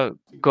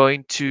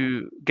going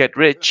to get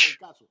rich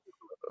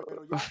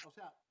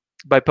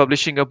by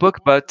publishing a book,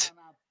 but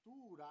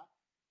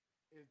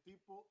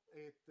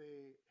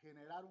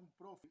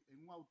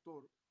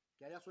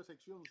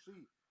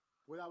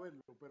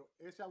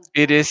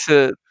it is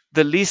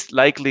the least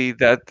likely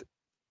that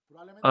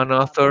an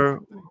author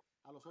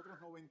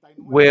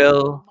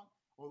will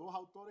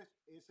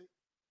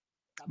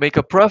make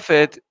a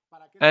profit.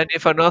 And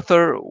if an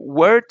author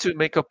were to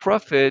make a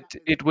profit,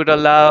 it would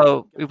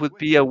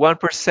be a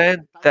 1%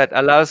 that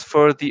allows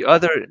for the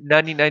other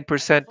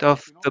 99%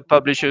 of the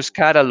publisher's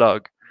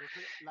catalog.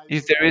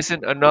 If there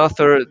isn't an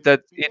author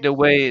that in a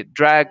way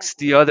drags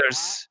the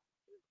others,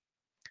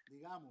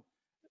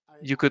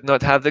 you could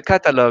not have the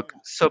catalog.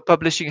 So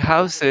publishing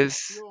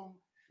houses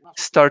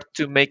start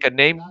to make a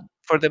name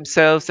for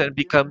themselves and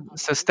become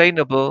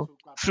sustainable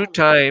through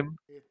time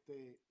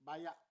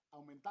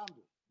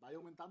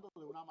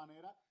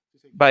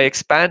by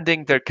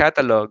expanding their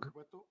catalog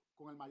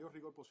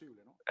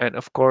and,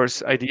 of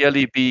course,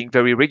 ideally being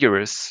very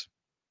rigorous.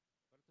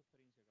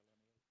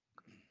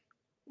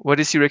 What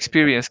is your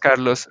experience,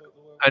 Carlos?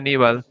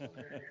 Aníbal?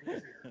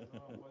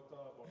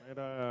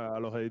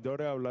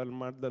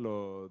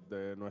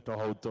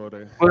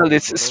 Well,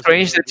 it's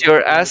strange that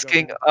you're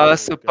asking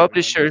us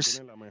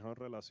publishers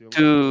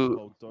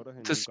to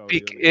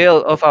speak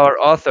ill of our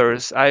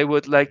authors. I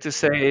would like to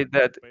say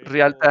that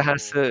Rialta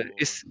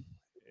is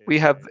we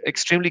have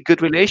extremely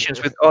good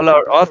relations with all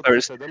our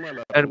authors,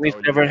 and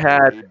we've never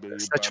had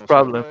such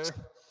problems.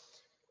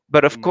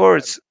 But of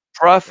course,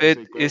 profit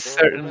is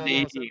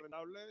certainly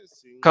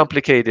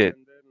complicated.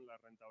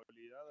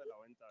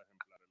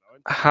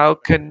 How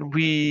can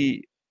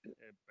we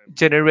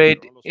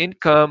generate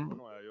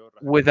income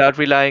without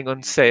relying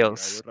on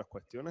sales?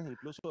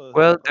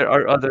 Well, there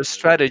are other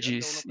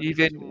strategies.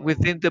 Even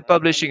within the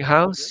publishing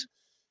house,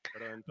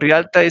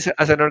 Rialta is,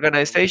 as an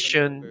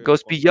organization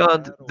goes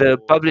beyond the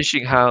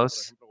publishing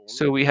house.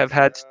 So we have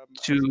had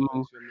to,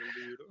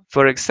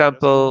 for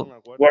example,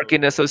 work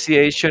in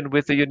association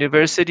with the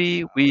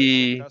university.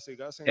 We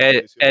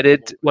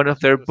edit one of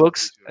their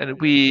books and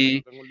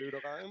we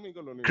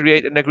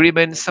create an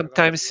agreement.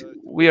 Sometimes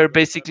we are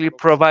basically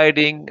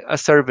providing a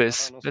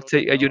service. Let's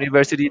say a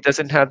university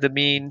doesn't have the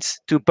means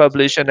to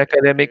publish an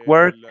academic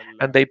work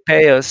and they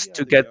pay us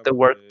to get the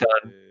work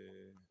done.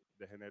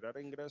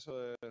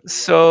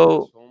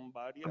 So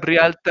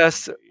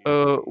Rialta's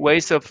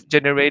ways of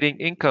generating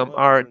income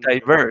are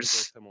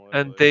diverse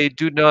and they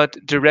do not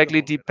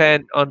directly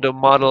depend on the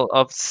model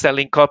of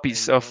selling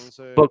copies of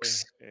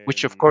books,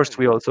 which of course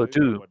we also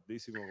do.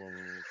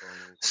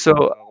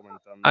 So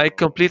I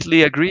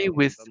completely agree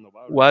with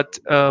what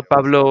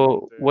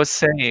Pablo was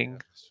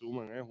saying.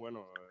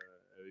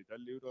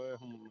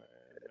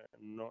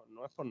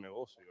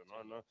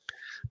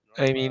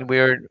 I mean,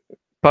 we're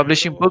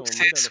publishing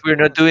books, we're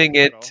not doing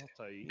it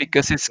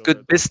because it's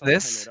good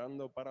business.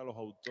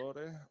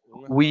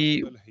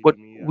 What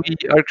we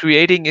are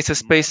creating is a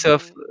space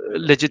of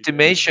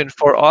legitimation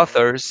for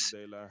authors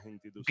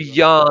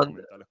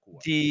beyond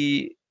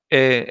the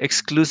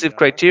exclusive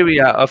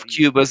criteria of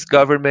Cuba's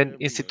government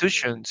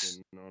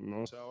institutions.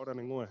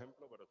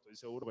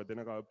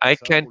 I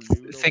can't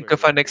think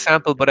of an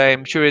example, but I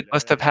am sure it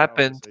must have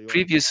happened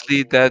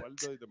previously that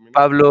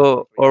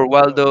Pablo or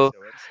Waldo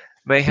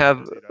may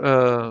have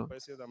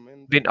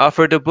been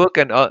offered a book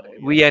and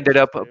we ended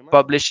up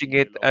publishing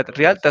it at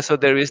Rialta. So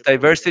there is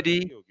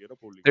diversity,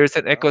 there is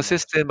an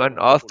ecosystem. An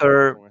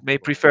author may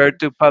prefer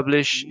to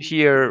publish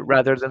here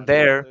rather than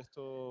there,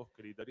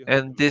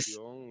 and this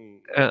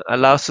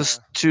allows us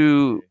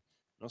to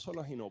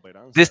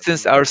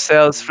distance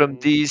ourselves from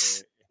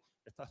these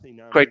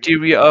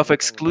criteria of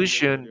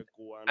exclusion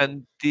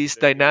and these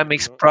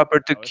dynamics proper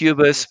to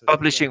Cuba's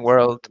publishing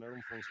world,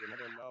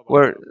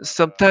 where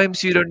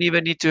sometimes you don't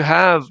even need to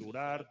have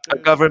a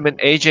government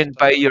agent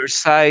by your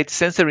side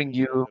censoring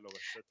you.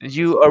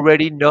 You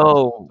already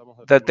know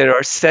that there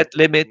are set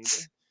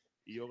limits,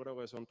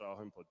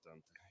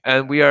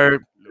 and we are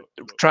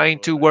trying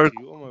to work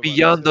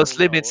beyond those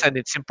limits, and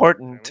it's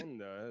important.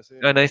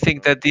 And I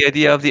think that the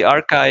idea of the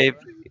archive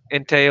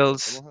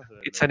entails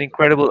it's an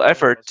incredible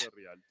effort,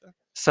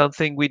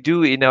 something we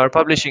do in our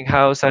publishing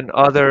house and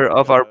other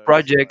of our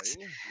projects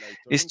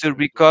is to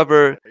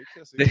recover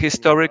the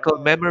historical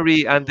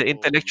memory and the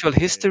intellectual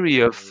history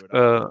of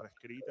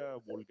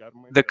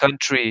the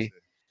country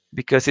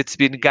because it's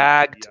been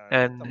gagged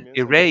and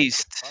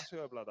erased.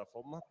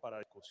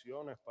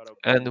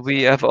 And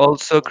we have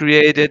also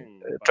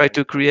tried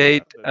to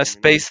create a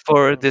space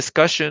for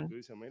discussion.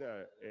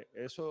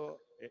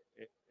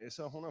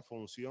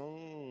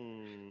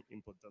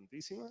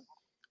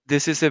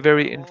 This is a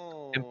very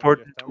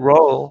important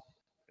role,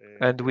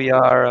 and we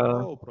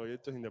are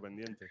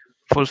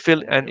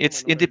fulfill, and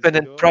it's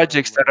independent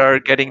projects that are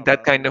getting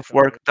that kind of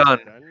work done.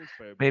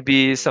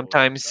 Maybe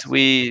sometimes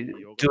we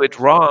do it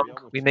wrong,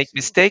 we make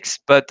mistakes,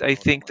 but I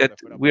think that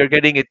we are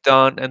getting it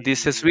done, and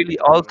this has really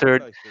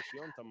altered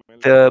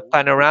the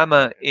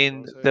panorama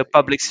in the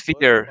public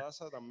sphere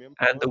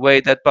and the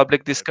way that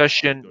public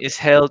discussion is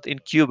held in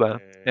Cuba.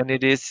 And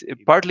it is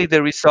partly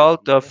the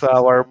result of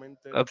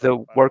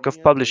the work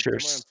of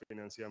publishers.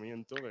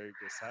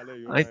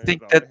 I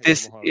think that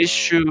this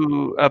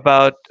issue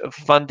about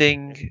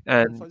funding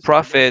and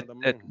profit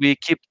that we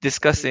keep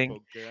discussing,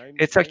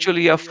 it's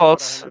actually a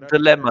false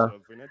dilemma.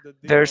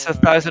 There's a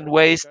thousand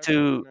ways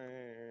to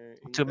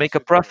make a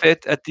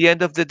profit. At the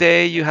end of the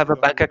day, you have a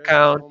bank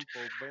account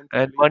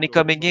and money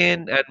coming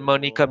in and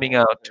money coming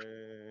out.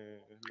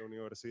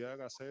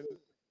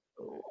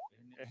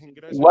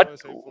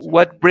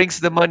 What brings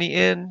the money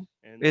in?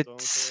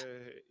 It's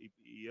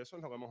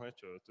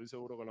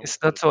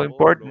not so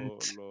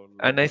important.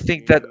 And I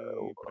think that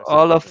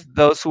all of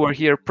those who are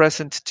here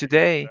present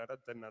today,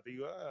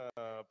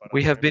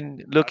 we have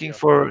been looking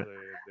for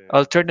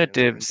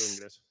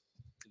alternatives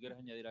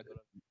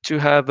to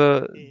have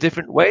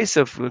different ways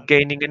of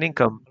gaining an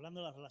income.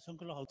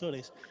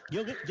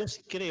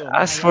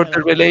 As for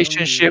the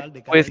relationship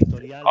with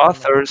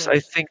authors, I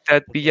think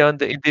that beyond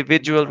the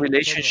individual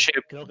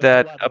relationship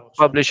that a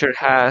publisher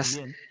has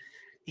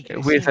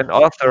with an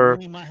author,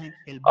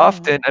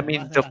 often, I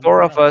mean, the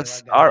four of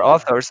us are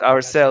authors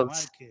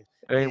ourselves,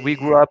 And we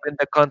grew up in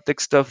the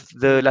context of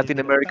the Latin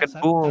American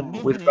boom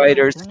with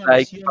writers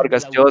like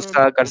Vargas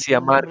Llosa,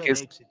 Garcia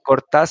Marquez,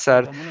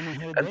 Cortázar,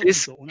 and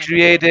this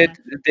created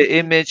the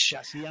image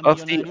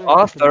of the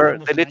author,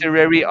 the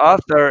literary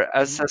author,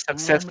 as a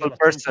successful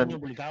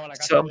person,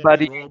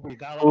 somebody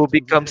who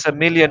becomes a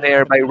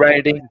millionaire by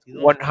writing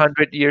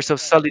 100 Years of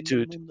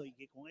Solitude.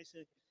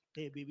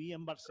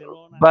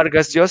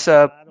 Vargas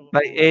Llosa,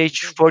 by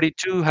age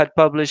 42, had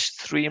published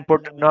three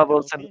important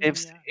novels and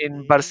lives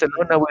in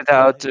Barcelona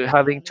without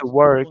having to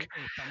work.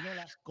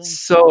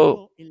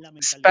 So,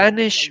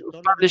 Spanish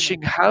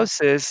publishing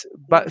houses,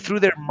 but through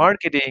their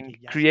marketing,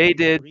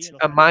 created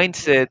a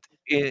mindset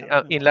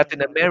in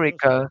Latin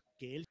America.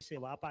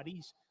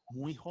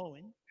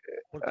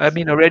 I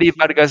mean, already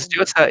Vargas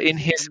Llosa, in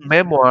his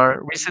memoir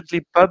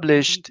recently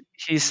published,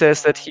 he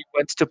says that he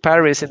went to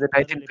Paris in the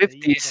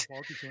 1950s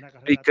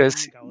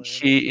because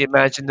he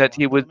imagined that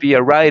he would be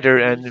a writer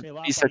and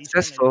be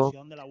successful.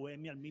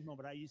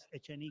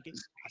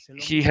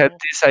 He had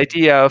this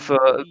idea of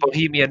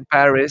Bohemian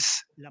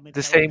Paris.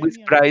 The same with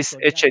Bryce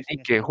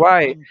Echenique.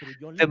 Why?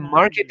 The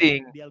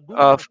marketing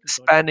of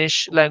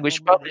Spanish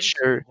language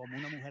publisher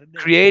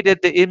created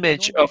the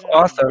image of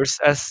authors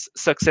as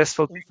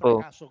successful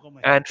people,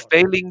 and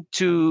failing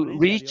to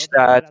reach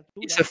that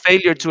is a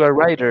failure to a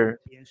writer.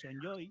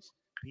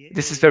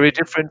 This is very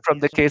different from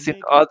the case in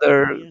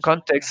other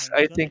contexts.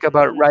 I think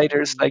about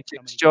writers like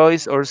James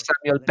Joyce or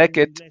Samuel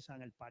Beckett,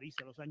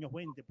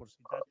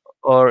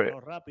 or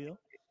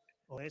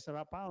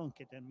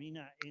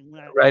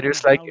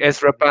writers like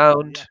Ezra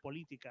Pound,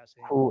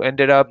 who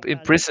ended up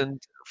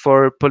imprisoned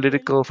for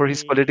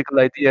his political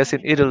ideas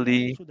in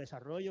Italy.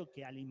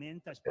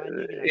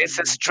 It's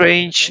a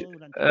strange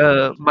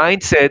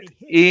mindset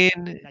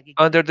in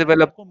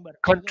underdeveloped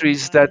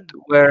countries that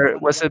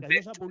was a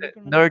bit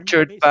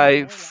nurtured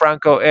by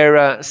Franco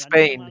era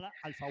Spain.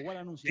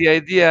 The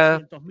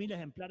idea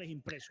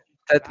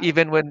that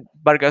even when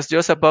Vargas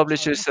Llosa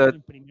publishes a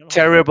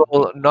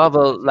terrible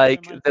novel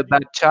like The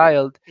Bad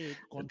Child,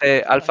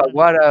 the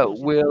Alfaguara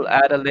will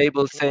add a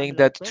label saying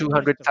that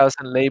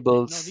 200,000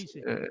 labels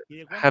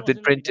have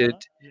been printed.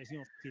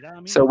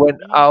 So when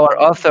our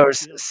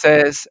authors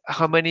says,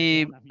 how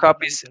many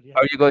copies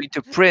are you going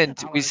to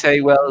print? We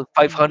say, well,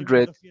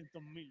 500.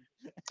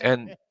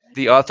 And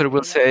the author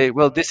will say,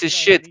 well, this is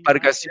shit.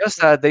 Vargas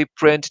Llosa, they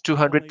print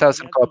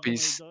 200,000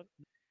 copies.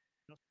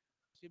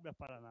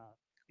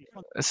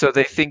 So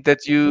they think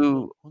that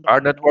you are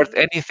not worth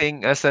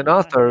anything as an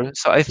author.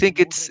 So I think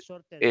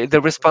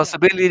the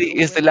responsibility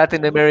is the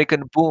Latin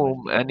American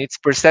boom and its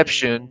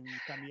perception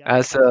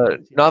as a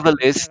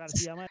novelist,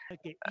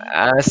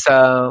 as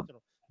a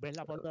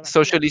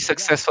socially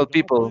successful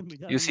people.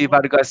 You see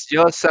Vargas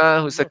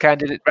Llosa, who's a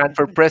candidate, ran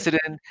for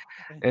president,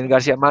 and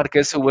Garcia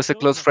Marquez, who was a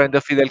close friend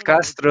of Fidel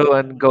Castro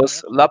and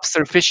goes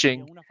lobster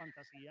fishing.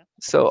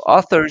 So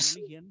authors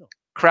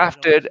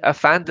crafted a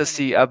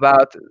fantasy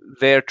about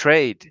their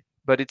trade,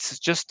 but it's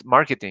just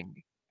marketing.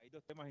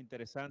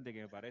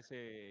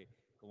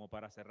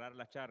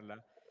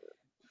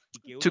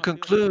 To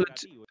conclude,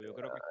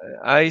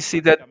 I see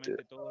that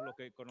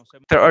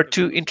there are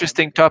two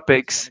interesting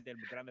topics.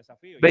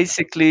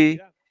 Basically,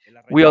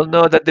 we all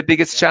know that the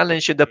biggest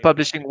challenge in the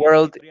publishing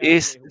world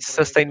is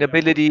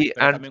sustainability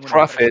and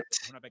profit.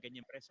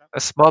 A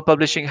small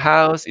publishing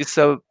house is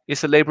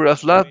a labor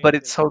of love, but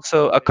it's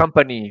also a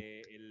company.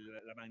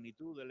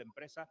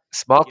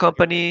 Small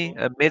company,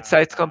 a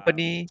mid-sized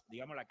company.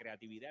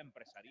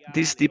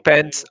 This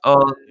depends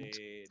on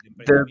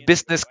the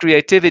business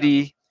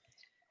creativity.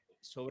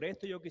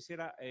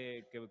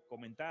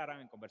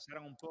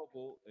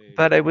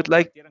 But I would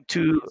like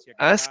to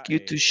ask you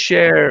to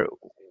share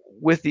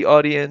with the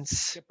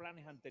audience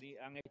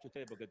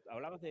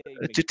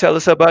to tell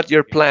us about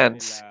your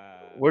plans.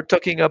 We're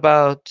talking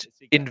about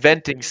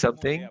inventing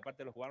something,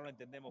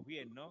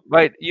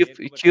 right?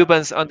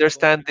 Cubans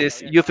understand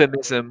this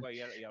euphemism.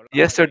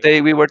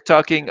 Yesterday we were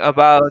talking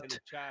about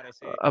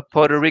a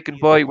Puerto Rican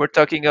boy. We're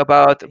talking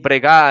about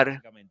bregar,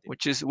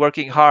 which is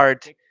working hard,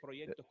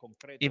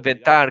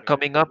 inventar,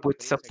 coming up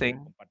with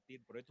something.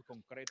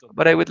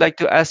 But I would like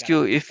to ask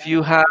you if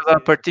you have a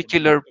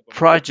particular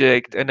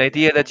project, an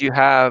idea that you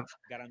have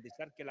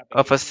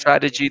of a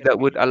strategy that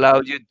would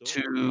allow you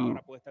to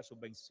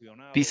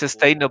be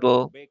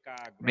sustainable.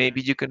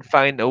 Maybe you can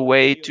find a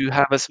way to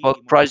have a small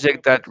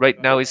project that right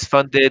now is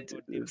funded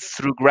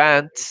through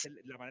grants.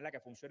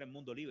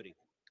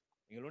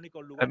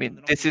 I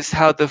mean, this is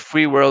how the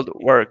free world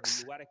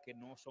works.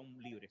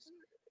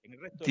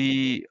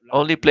 The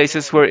only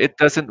places where it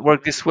doesn't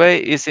work this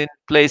way is in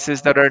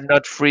places that are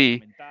not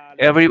free.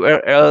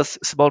 Everywhere else,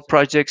 small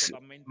projects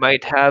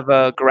might have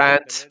a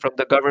grant from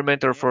the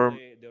government or from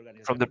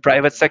the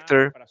private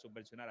sector.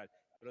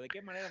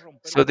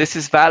 So this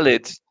is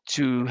valid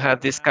to have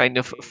this kind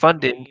of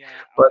funding,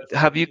 but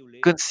have you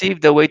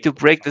conceived a way to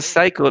break the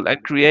cycle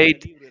and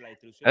create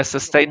a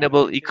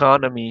sustainable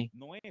economy?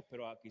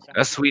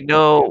 As we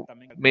know,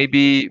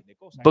 maybe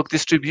book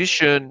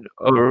distribution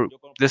or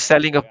the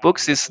selling of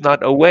books is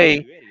not a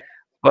way,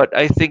 but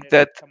I think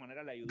that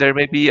there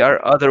maybe are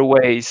other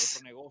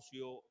ways.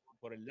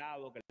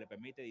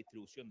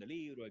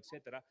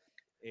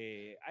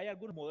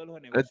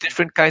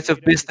 different kinds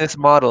of business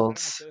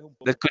models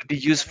that could be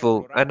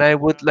useful. And I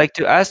would like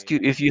to ask you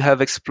if you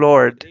have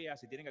explored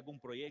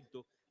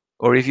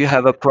or if you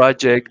have a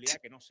project,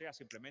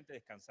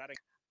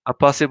 a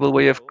possible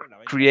way of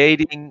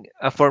creating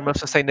a form of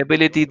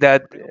sustainability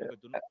that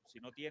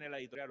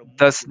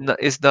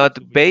is not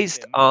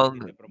based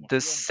on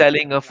the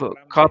selling of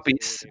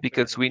copies,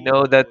 because we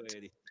know that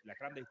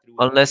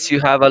unless you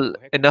have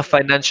enough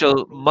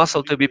financial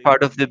muscle to be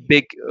part of the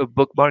big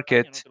book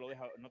market,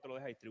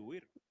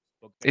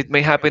 it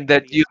may happen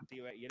that you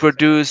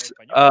produce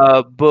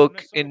a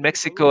book in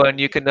Mexico and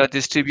you cannot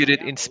distribute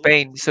it in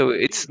Spain. So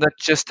it's not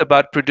just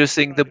about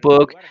producing the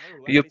book.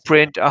 You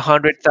print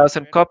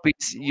 100,000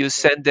 copies, you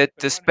send it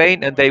to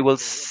Spain, and they will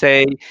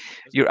say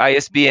your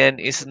ISBN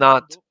is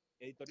not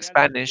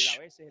Spanish.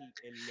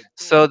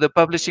 So the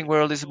publishing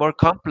world is more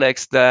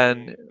complex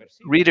than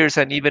readers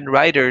and even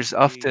writers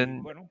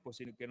often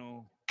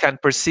can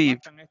perceive.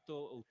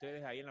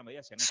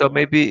 So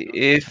maybe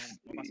if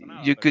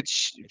you could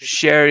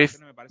share, if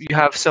you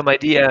have some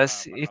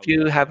ideas, if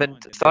you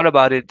haven't thought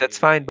about it, that's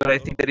fine. But I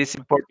think that it's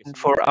important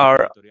for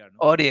our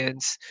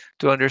audience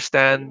to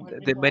understand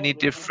the many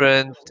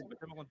different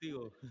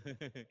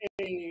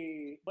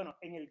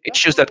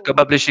issues that the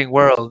publishing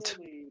world.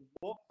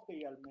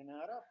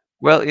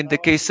 Well, in the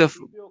case of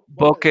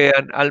Bokeh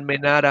and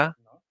Almenara,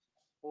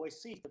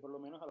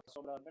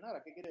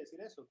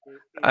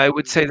 I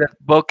would say that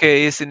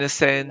Bokeh is, in a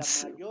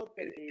sense,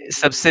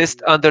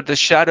 subsist under the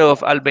shadow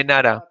of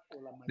Almenara.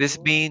 This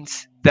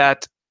means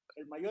that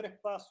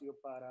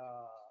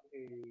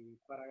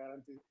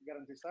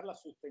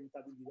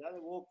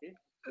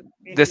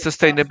the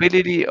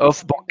sustainability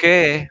of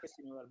Bokeh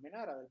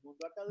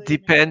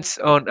depends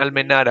on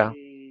Almenara.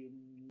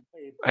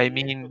 I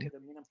mean,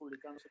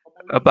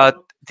 about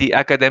the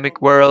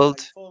academic world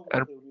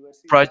and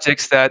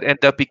projects that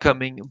end up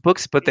becoming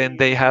books, but then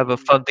they have a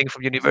funding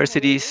from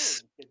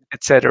universities,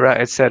 etc.,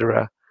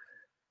 etc.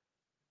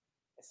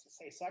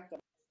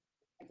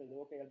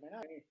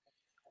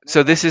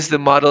 So this is the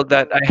model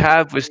that I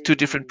have with two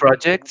different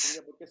projects,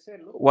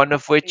 one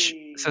of which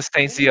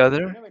sustains the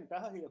other.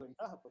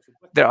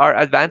 There are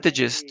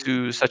advantages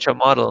to such a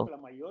model.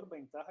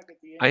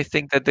 I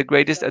think that the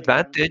greatest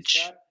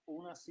advantage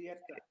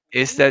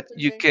is that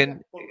you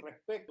can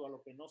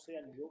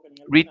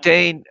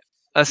retain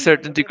a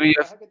certain degree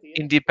of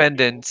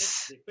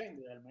independence.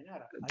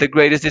 The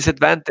greatest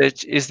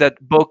disadvantage is that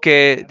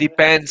Bokeh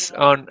depends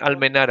on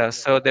Almenara,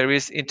 so there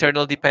is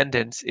internal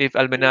dependence. If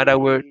Almenara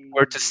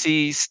were to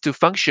cease to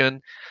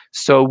function,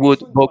 so would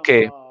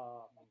Bokeh.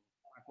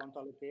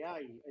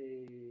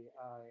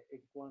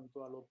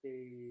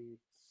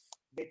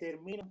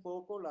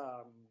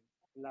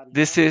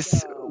 This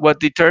is what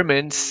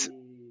determines,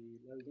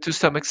 to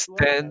some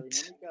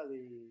extent,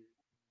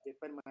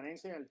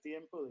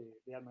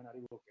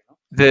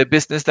 the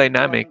business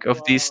dynamic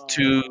of these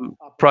two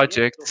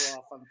projects.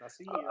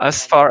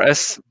 As far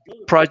as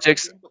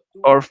projects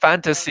or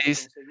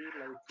fantasies,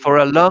 for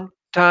a long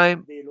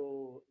time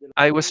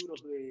I was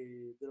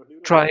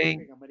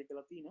trying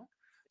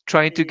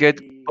to get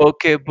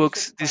Bokeh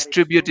books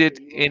distributed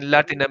in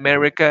Latin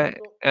America,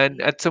 and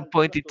at some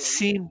point it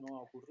seemed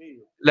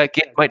like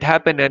it might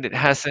happen, and it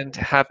hasn't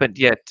happened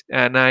yet.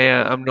 And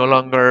I'm no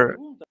longer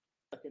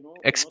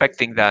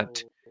expecting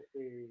that.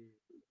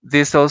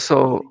 This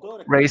also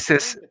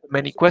raises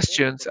many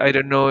questions. I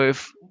don't know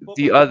if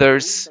the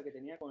others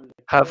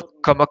have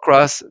come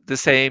across the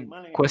same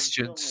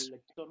questions.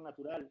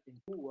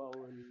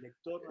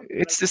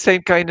 It's the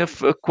same kind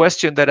of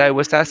question that I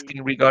was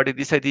asking regarding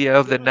this idea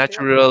of the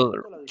natural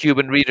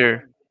Cuban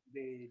reader.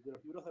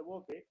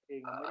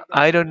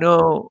 I don't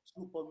know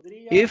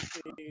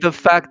if the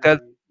fact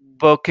that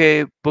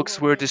Bokeh books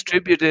were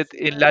distributed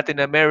in Latin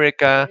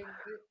America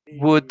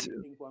would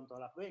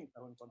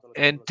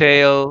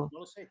entail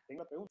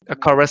a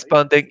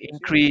corresponding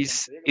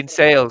increase in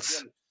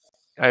sales.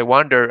 I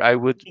wonder, I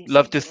would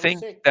love to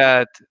think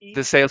that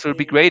the sales would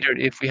be greater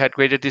if we had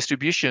greater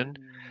distribution,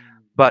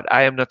 but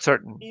I am not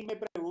certain.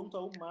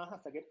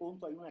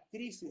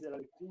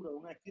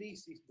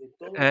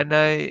 And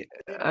I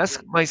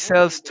ask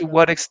myself to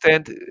what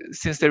extent,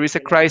 since there is a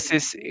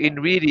crisis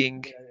in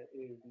reading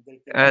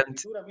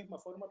and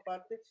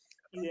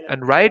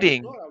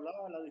writing,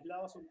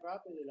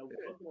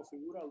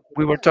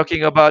 we were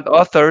talking about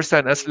authors,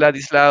 and as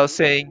Ladislao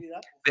saying,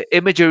 the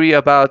imagery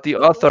about the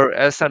author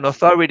as an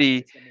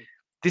authority,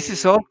 this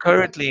is all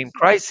currently in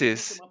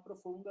crisis,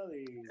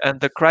 and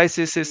the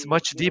crisis is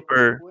much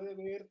deeper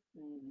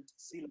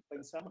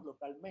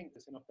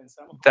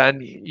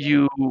than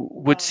you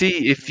would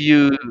see if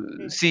you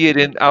see it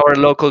in our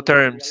local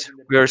terms.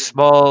 We are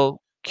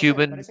small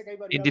Cuban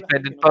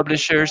independent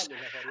publishers.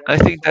 I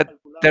think that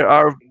there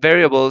are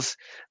variables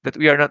that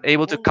we are not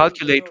able to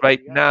calculate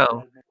right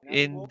now.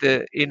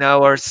 In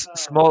our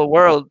small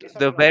world,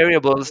 the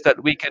variables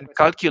that we can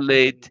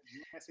calculate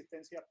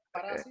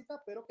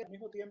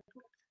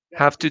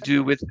have to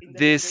do with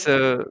this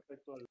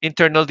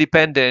internal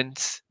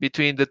dependence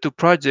between the two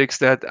projects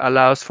that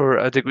allows for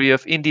a degree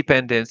of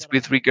independence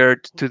with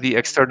regard to the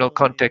external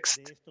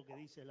context.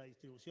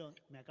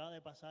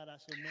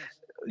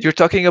 You're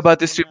talking about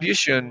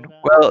distribution.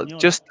 Well,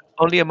 just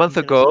only a month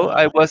ago,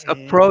 I was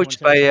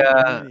approached by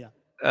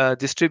a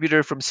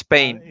distributor from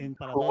Spain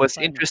who was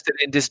interested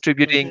in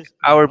distributing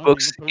our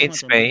books in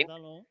Spain.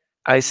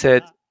 I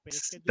said,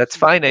 That's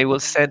fine, I will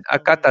send a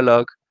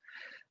catalog."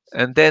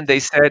 And then they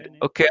said,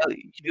 "Okay,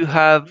 you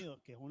have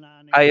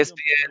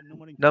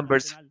ISBN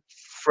numbers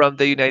from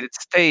the United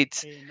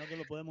States.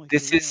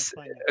 This is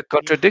a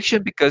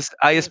contradiction because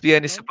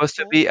ISBN is supposed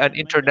to be an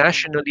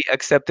internationally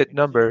accepted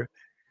number."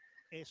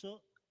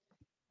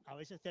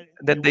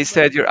 And then they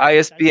said, "Your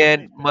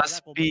ISBN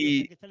must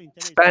be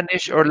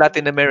Spanish or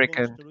Latin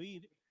American."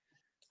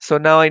 So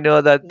now I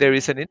know that there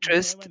is an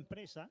interest,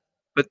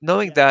 but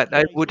knowing that,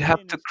 I would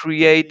have to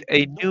create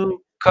a new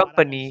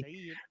company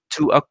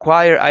to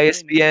acquire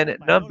ISBN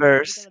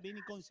numbers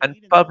and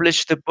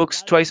publish the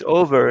books twice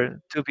over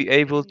to be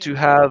able to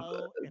have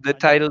the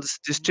titles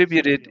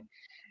distributed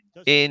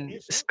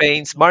in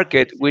Spain's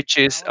market, which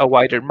is a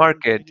wider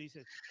market.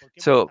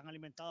 So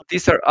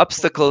these are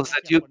obstacles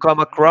that you come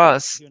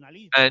across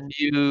and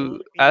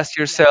you ask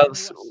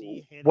yourselves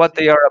what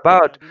they are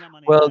about.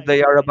 Well,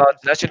 they are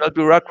about national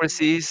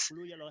bureaucracies.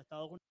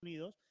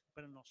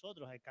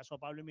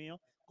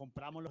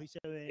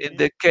 In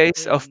the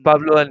case of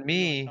Pablo and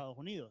me,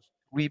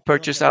 we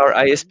purchase our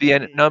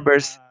ISBN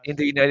numbers in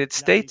the United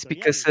States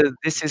because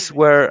this is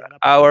where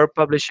our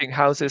publishing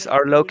houses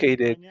are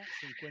located.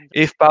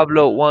 If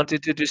Pablo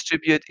wanted to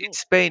distribute in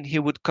Spain, he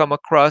would come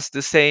across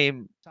the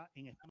same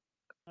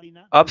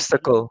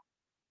obstacle.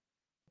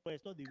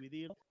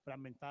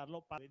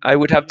 I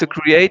would have to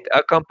create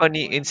a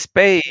company in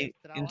Spain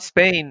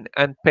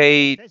and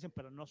pay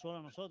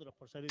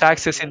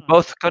taxes in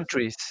both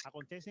countries.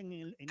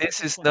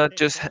 This is not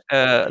just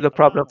the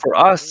problem for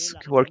us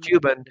who are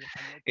Cuban.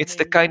 It's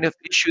the kind of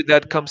issue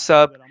that comes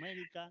up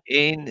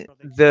in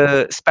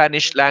the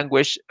Spanish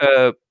language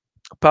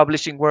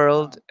publishing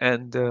world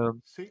and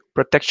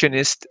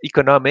protectionist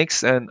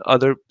economics and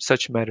other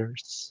such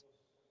matters.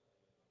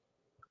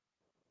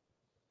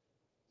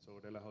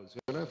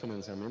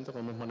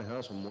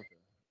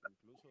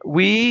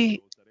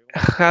 We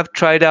have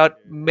tried out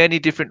many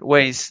different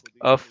ways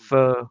of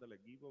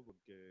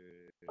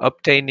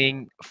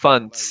obtaining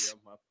funds.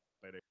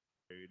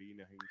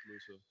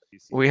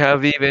 We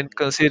have even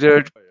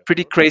considered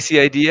pretty crazy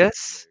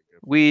ideas.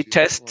 We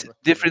test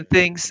different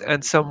things,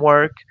 and some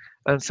work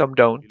and some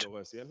don't.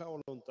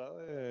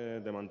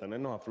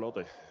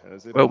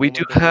 Well, we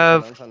do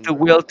have the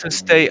will to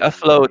stay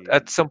afloat.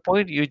 At some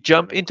point, you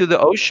jump into the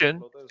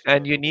ocean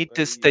and you need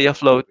to stay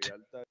afloat,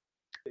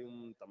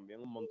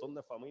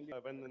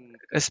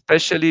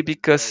 especially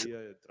because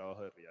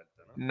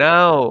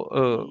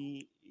now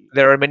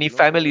there are many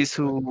families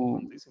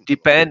who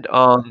depend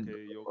on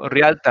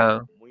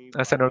Rialta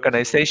as an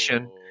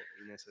organization.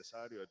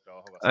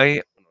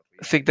 I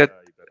think that,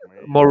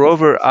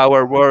 moreover,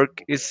 our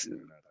work is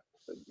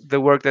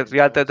the work that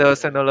Rialta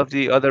does and all of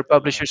the other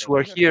publishers who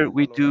are here.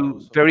 We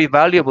do very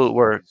valuable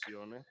work.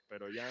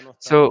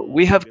 So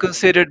we have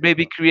considered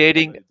maybe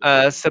creating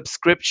a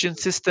subscription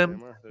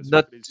system,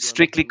 not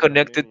strictly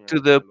connected to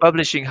the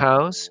publishing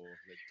house.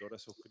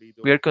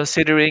 We are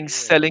considering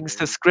selling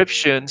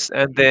subscriptions,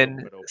 and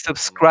then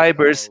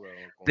subscribers,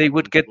 they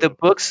would get the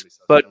books,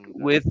 but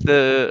with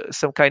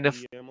some kind of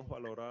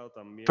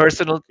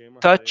personal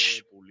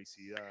touch.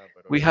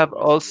 We have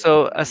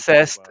also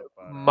assessed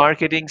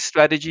marketing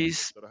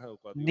strategies,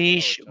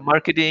 niche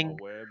marketing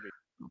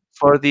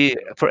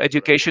for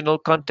educational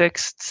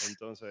contexts.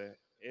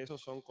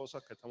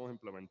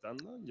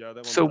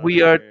 So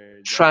we are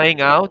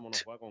trying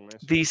out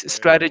these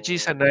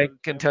strategies, and I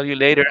can tell you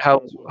later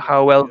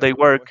how well they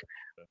work.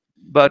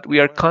 But we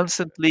are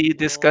constantly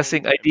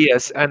discussing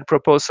ideas and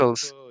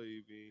proposals.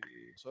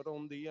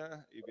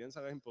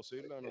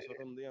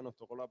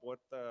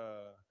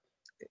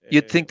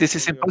 You'd think this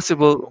is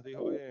impossible.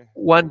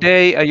 One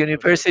day, a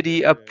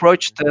university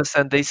approached us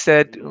and they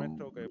said,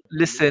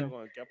 "Listen,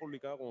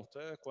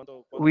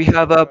 we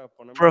have a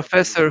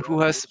professor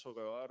who has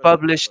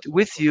published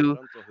with you.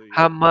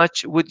 How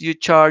much would you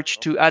charge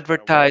to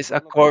advertise a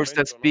course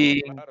that's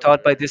being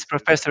taught by this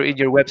professor in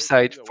your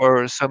website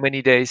for so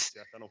many days?"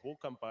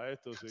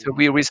 So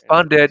we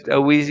responded,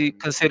 we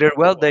considered,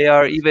 well, they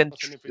are even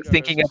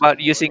thinking about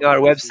using our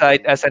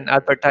website as an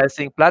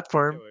advertising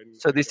platform.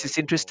 So this is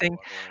interesting.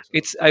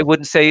 I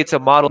wouldn't say it's a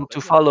model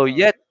to follow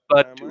yet,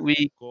 but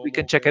we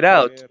can check it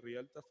out.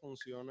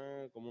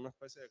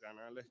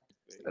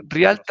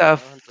 Rialta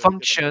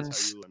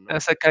functions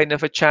as a kind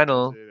of a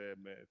channel,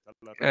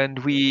 and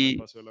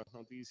we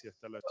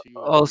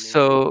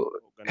also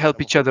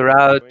help each other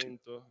out.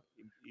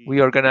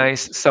 We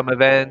organize some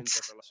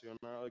events.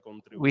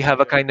 We have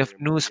a kind of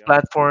news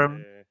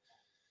platform,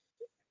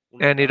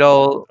 and it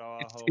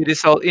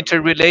is all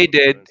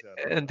interrelated.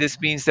 And this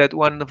means that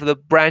one of the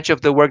branch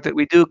of the work that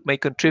we do may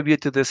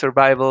contribute to the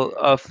survival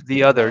of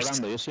the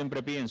others.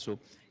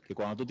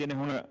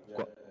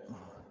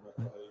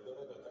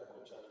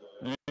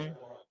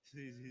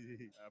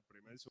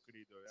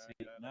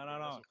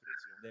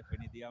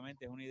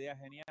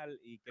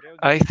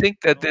 I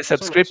think that the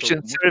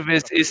subscription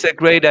service is a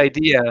great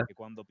idea.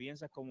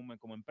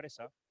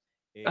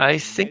 I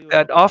think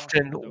that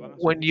often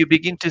when you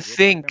begin to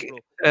think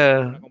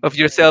of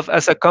yourself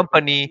as a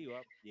company,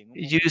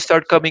 you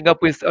start coming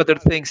up with other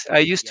things. I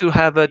used to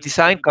have a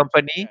design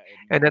company,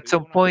 and at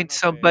some point,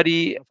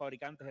 somebody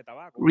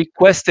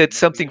requested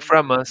something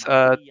from us.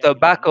 A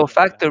tobacco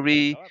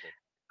factory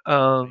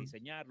um,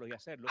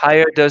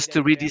 hired us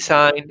to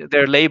redesign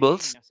their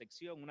labels.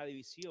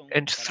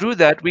 And through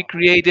that, we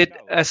created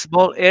a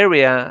small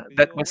area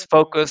that was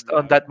focused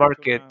on that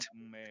market.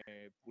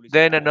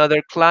 Then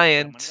another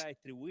client,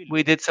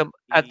 we did some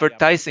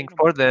advertising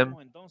for them,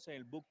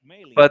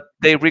 but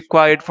they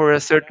required for a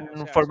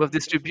certain form of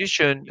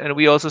distribution, and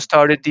we also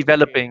started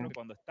developing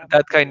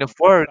that kind of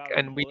work,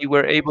 and we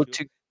were able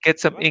to get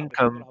some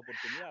income.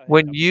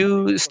 When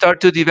you start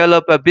to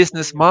develop a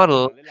business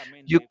model,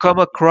 you come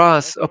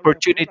across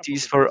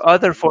opportunities for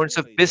other forms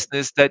of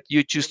business that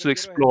you choose to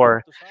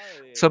explore.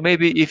 So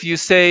maybe if you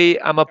say,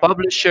 I'm a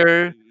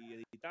publisher,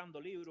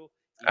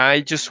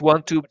 I just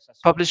want to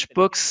publish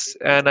books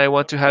and I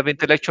want to have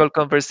intellectual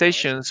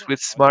conversations with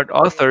smart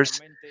authors,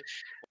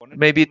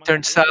 maybe it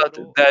turns out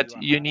that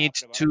you need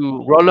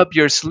to roll up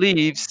your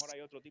sleeves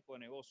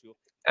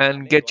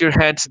and get your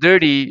hands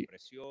dirty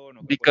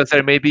because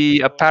there may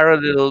be a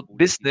parallel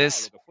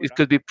business. It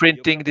could be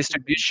printing,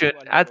 distribution,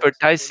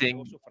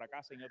 advertising.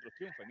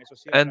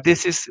 And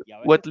this is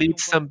what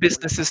leads some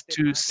businesses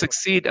to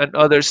succeed and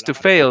others to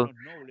fail.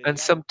 And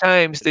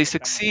sometimes they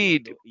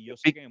succeed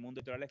be-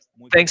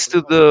 thanks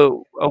to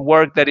the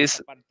work that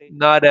is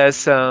not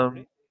as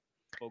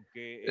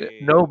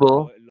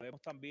noble.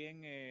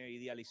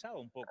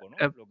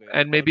 Uh,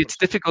 and maybe it's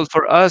difficult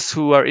for us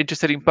who are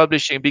interested in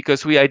publishing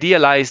because we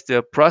idealize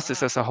the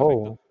process as a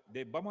whole.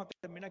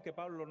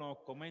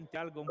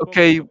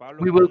 Okay,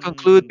 we will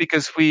conclude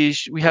because we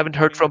haven't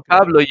heard from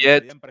Pablo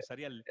yet,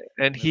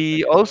 and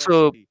he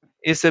also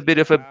is a bit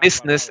of a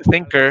business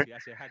thinker.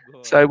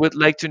 So I would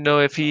like to know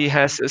if he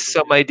has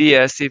some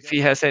ideas, if he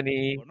has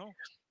any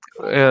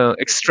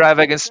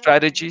extravagant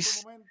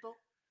strategies.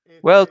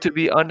 Well, to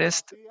be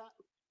honest,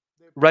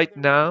 right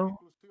now,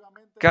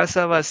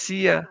 Casa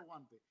Vacía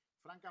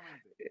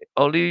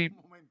only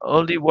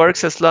only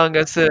works as long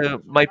as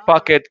my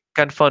pocket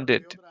can fund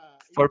it,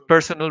 for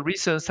personal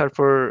reasons or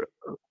for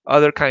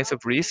other kinds of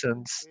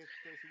reasons.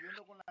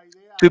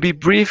 To be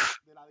brief,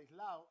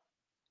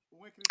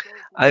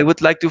 I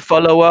would like to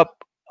follow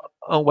up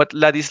on what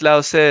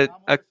Ladislao said,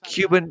 a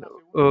Cuban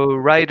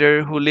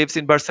writer who lives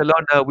in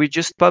Barcelona. We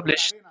just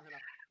published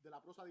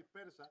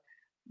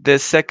the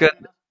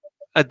second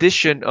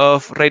edition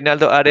of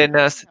Reinaldo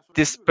Arenas'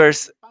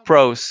 Dispersed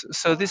Prose.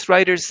 So this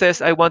writer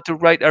says, I want to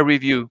write a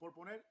review,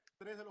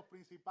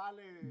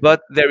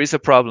 but there is a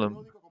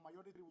problem.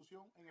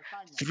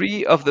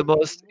 Three of the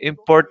most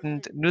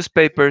important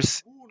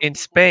newspapers in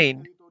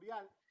Spain,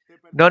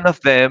 none of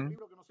them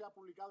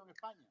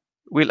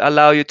will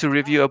allow you to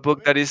review a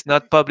book that is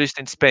not published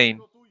in Spain.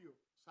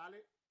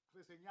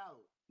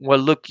 Well,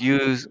 look,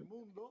 you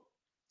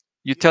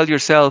tell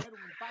yourself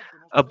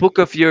a book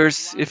of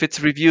yours, if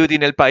it's reviewed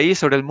in El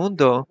País or El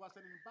Mundo,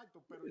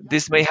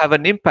 this may have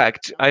an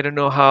impact. I don't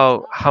know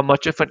how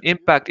much of an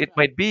impact it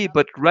might be,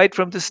 but right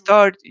from the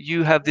start,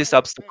 you have this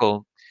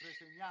obstacle.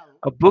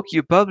 A book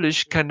you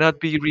publish cannot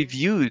be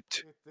reviewed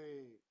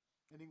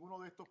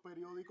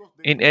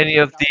in any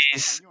of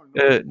these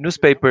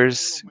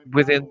newspapers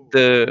within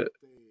the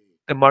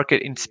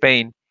market in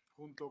Spain,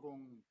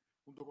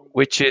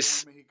 which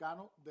is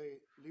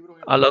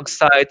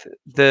alongside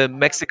the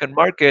Mexican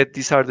market.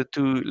 These are the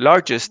two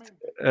largest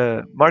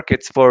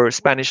markets for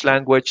Spanish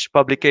language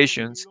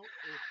publications.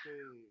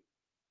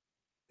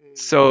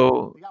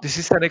 So this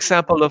is an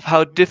example of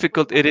how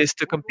difficult it is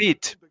to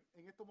compete.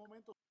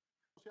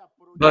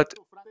 But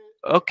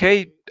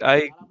okay,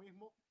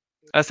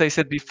 as I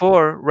said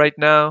before, right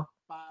now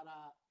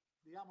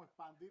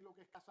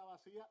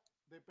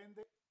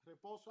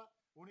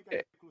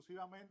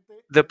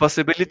the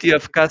possibility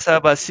of Casa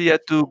Vacía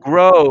to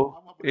grow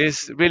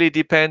is really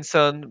depends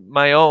on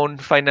my own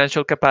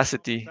financial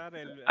capacity.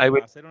 I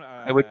would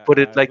I would put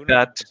it like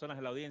that.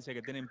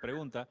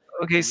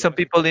 Okay, some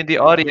people in the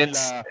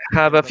audience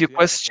have a few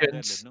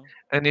questions,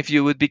 and if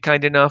you would be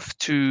kind enough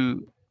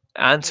to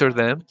answer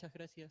them.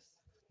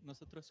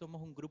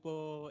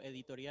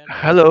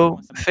 Hello,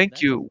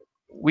 thank you.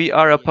 We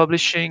are a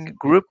publishing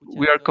group.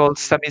 We are called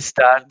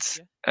Samistats,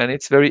 and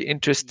it's very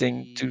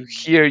interesting to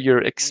hear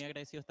your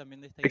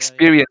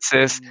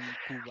experiences.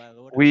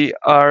 We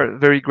are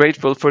very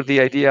grateful for the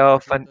idea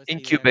of an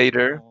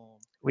incubator.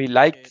 We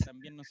liked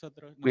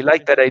we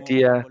like that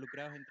idea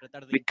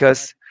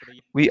because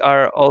we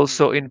are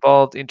also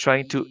involved in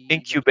trying to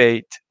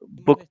incubate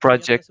book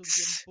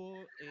projects.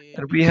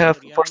 And we have,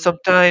 for some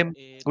time,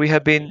 we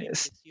have been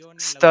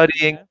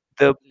studying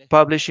the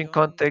publishing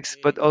context,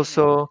 but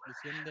also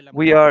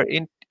we are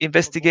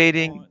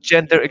investigating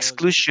gender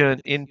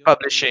exclusion in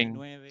publishing.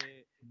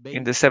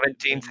 in the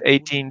 17th,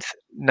 18th,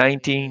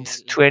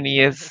 19th,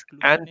 20th,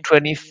 and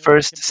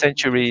 21st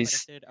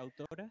centuries,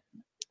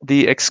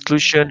 the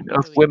exclusion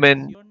of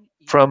women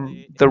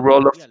from the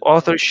role of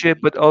authorship,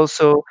 but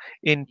also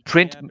in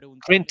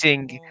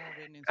printing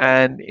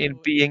and in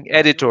being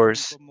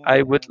editors.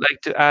 I would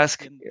like to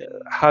ask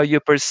how you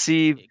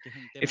perceive,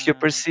 if you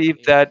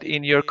perceive that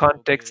in your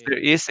context there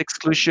is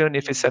exclusion,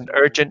 if it's an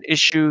urgent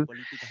issue,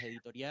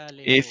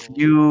 if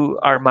you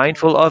are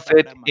mindful of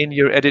it in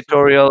your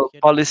editorial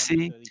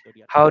policy.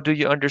 How do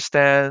you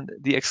understand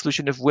the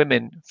exclusion of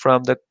women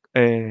from the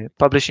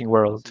publishing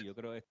world?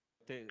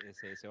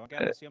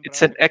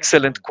 It's an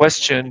excellent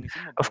question.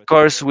 Of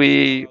course,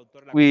 we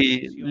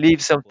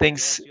leave some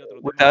things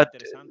without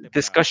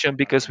discussion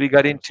because we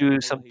got into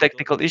some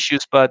technical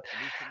issues, but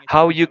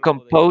how you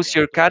compose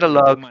your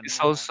catalog is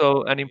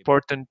also an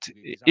important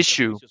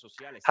issue.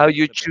 How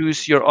you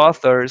choose your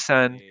authors,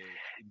 and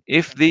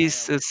if these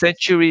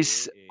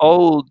centuries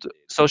old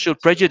social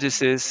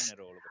prejudices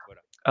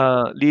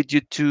lead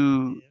you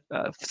to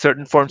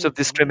certain forms of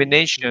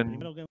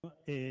discrimination.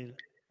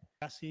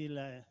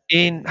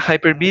 In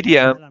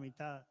hypermedia,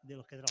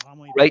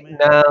 right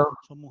now,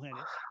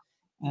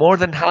 more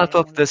than half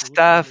of the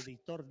staff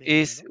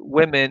is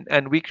women,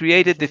 and we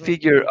created the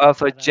figure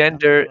of a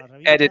gender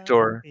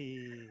editor,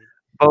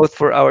 both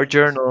for our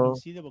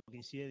journal.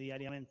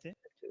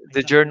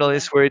 The journal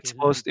is where it's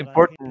most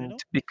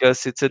important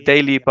because it's a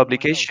daily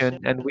publication,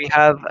 and we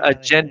have a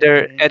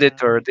gender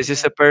editor. This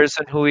is a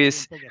person who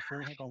is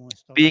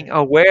being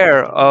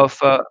aware of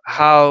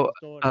how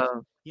uh,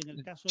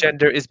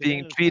 gender is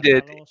being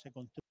treated.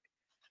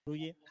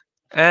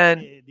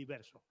 And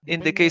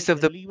in the case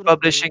of the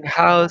publishing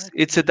house,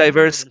 it's a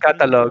diverse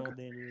catalog.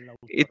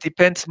 It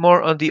depends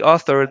more on the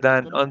author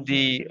than on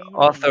the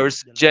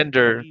author's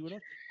gender,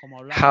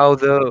 how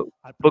the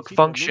book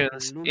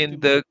functions in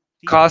the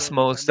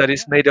cosmos that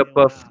is made up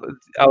of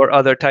our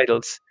other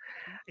titles.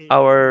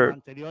 Our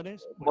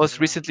most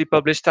recently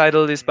published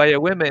title is by a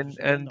woman,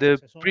 and the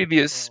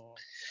previous,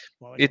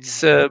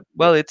 it's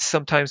well, it's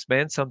sometimes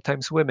men,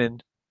 sometimes women.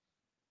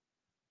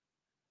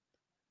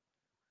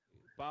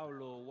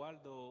 Pablo,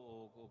 Waldo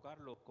o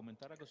Carlos,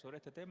 ¿comentar algo sobre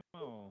este tema?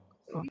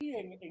 Sí,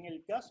 en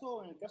el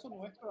caso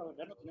nuestro, la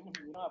verdad no tenemos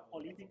ninguna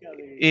política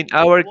In de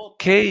our cuotas,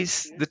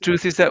 case, de the eso.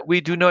 truth is that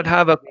we do not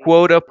have a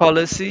quota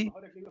policy. Los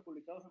mejores libros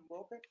publicados en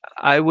Bokeh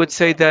I would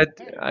say fueron de that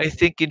mujeres. I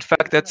think, in Eso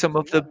fact, es that una some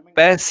of realidad. the A mí me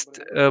encanta, por best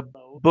ejemplo,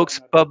 me gusta books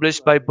un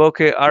published artículo by de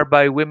Bokeh are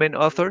by women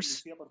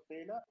authors. Lucía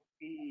Portela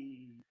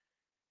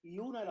y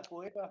una de las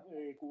poetas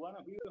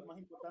cubanas vivas más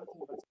importantes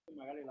me parece que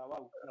Magali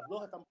Lavau. Las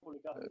dos están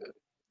publicadas en Bokeh.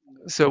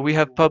 So we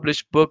have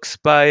published books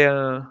by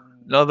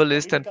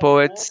novelists and Política de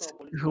poets cuota o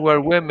política who de are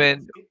género,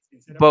 women,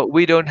 but sinceramente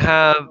we no, don't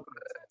have no creo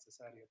que sea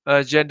necesario.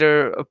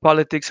 gender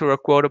politics or a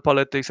quota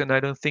politics, and I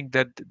don't think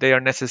that they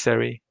are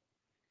necessary.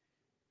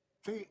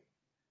 Sí,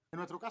 en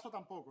nuestro caso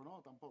tampoco,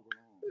 ¿no? Tampoco,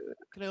 ¿no?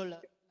 Creo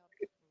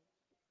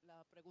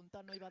la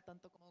pregunta no iba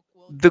tanto como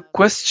The cuotas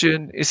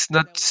question is de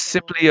not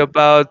simply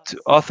about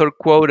autoras author o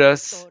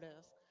quotas.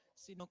 editoras,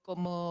 sino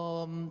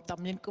como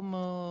también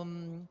como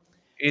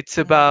It's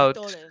como about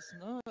editores,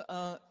 ¿no?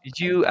 En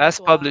you as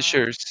cuanto a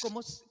publishers.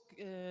 cómo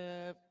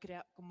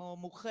como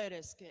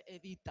mujeres que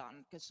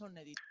editan, que son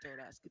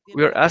editoras, que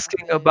We tienen are la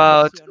asking capacidad de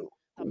about decisión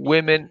también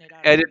de women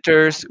generar un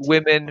editors, archivo,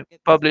 women porque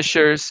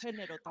desde el publishers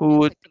género también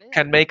who se crea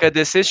can make a la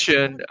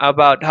decision historia.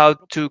 about Es how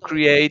otro to punto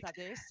de create vista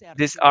de ese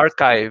this archivo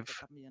archive, histórico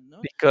también,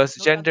 ¿no? because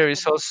No gender tanto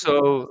is como also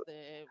cuotas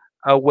de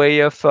a way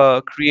of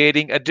publicación.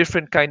 creating a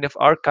different kind of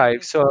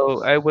archive.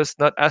 So I was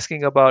not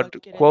asking about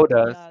Cualquier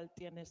quotas. editorial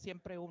tiene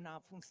siempre una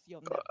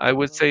función de I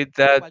would archivo. say En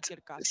that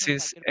cualquier caso, en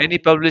since cualquier any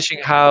país va a publishing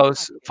tener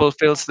house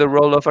fulfills the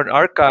role of an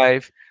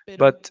archive, pero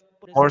but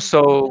por eso more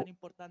mismo es so tan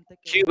importante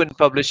que Cuban mujeres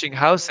publishing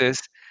houses,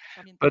 editoras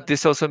también but tengan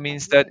this esa also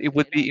means capacidad that de it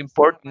would generar be esa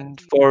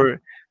important narrativa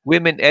for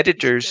women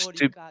editors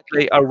to histórica que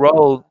play hace a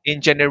role falta.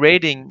 in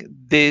generating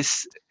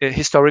this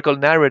historical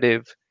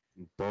narrative.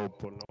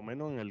 Por lo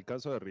menos en el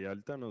caso de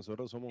Rialta,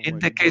 nosotros somos un In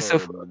the equipo case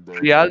of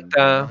de más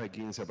Rialta, de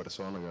 15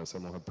 personas que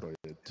hacemos el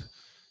proyecto.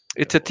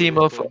 it's a Hoy team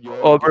of estoy yo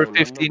aquí over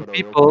hablando, 15 pero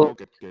yo people.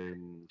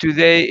 creo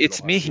Today que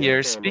it's los me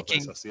here aciertos o los speaking,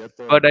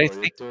 desaciertos del but I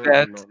think proyecto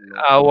that no son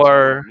los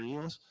our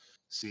míos,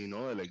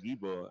 sino del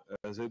equipo.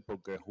 Es decir,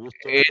 porque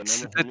justo it's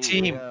tenemos the una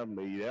team idea,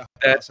 ideas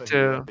that bases,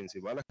 ideas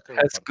principales que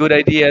has good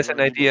compartimos. ideas Tenemos and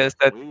un equipo que ideas es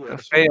that muy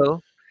diverso fail.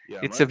 y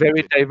It's a además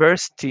very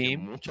diverse que team,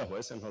 muchas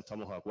veces no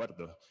estamos de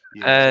acuerdo.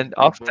 Y ese and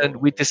often equipo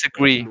we es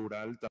disagree.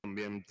 plural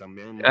también,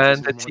 también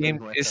And the muchísimas mujeres. team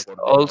Nuestra is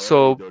coordinadora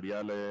also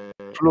editorial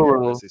es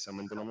plural.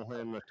 precisamente una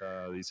mujer,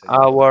 nuestra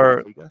diseñadora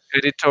Our gráfica.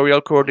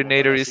 editorial Vamos a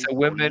ver coordinator is así, a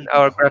woman.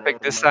 Our políticas o graphic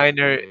normas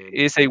designer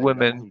is que a tengamos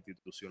woman.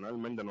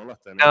 institucionalmente no las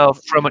Now,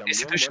 tenemos. from Y an también,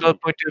 institutional bueno,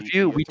 point of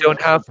view, y we esto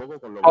don't enlaza have un poco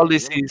con lo que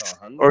venimos policies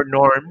trabajando. or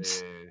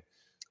norms.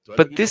 Todo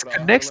el But equipo this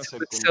trabaja en una connects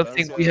with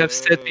something we have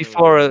said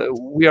before. circunstancia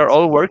We de are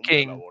all incertidumbre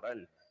working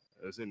laboral.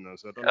 Es decir,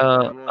 nosotros no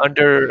tenemos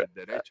under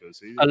derecho,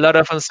 sí, a lot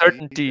of sí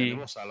uncertainty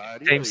in tenemos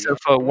salario, terms of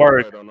digamos,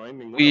 work. pero no hay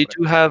ninguna We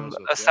do have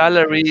prestación a social,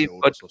 no hay salary,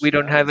 seguro but we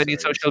don't social, have any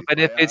social si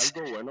falla benefits.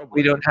 algo, bueno,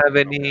 We pues, don't have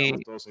pues nos any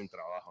quedamos todos sin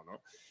trabajo,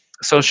 ¿no?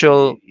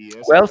 social Y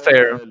ese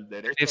welfare. And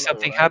if derecho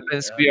something laboral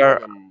happens, es algo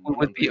que we bueno,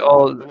 would en be Rialta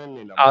all no tienen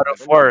ni las out of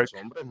mujeres, ni work. los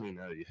hombres, ni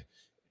nadie.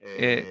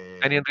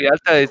 And in Y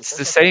Rialta, son it's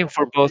the cosas que same vamos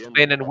for both construyendo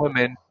men and poco a poco.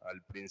 women.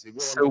 Al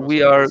principio, So cuando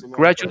we nosotros are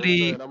hicimos el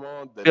proyecto, gradually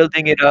éramos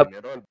building it del up.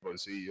 dinero del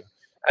bolsillo,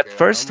 At que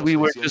first, ganábamos we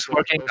were just 600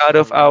 working out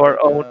pesos of en our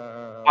own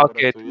México por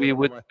pocket. We estudiar una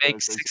would maestría,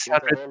 make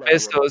 600 600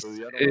 dólares por pesos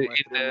estudiar una in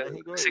maestría en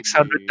México y nos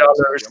 $600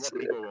 sentíamos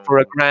ricos for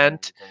a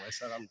grant con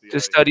esa to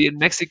cantidad de study dinero. in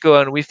Mexico,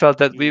 and we felt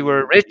that we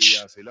were Y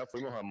rich, así la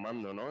fuimos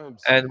armando, ¿no?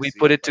 and Sí, we sí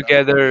put it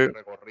esperamos y el together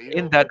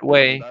in recorrido that por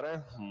way. andar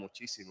es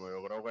muchísimo.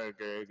 Yo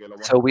creo que lo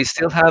más So we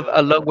still have importante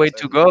a está long por way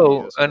to hacerlo y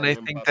go, eso and I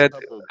también think pasa that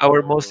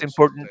our most por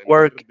important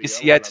work sostener, is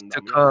digamos, el yet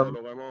to andamiaje de come.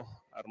 lo que hemos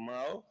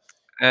armado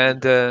y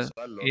And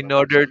in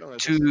order reforzarlo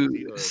en ese to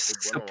sentido, de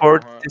decir, bueno,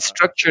 support vamos the a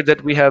structure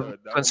that we funcionar de have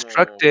verdad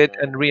constructed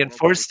and como una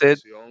reinforced it,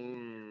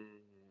 organización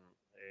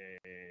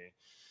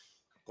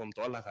con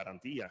todas las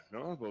garantías,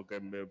 ¿no? Porque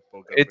al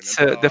final it's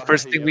the trabajas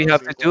first y thing we llevas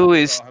have to 5 do años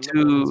is trabajando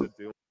con una to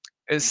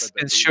incertidumbre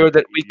ensure terrible.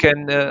 that we Y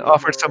can yo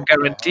offer mismo some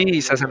trabajaba en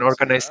guarantees una as an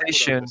universidad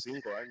durante organization.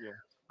 5 años.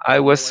 I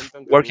Llega un was momento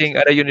en que tú working dices,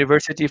 at a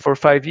university for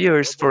 5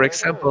 years, o te for muero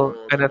example,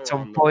 o and sigo at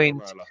some ganando, ¿no?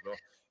 point Una de las dos.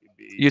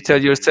 you tell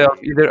yourself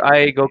either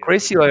I go Y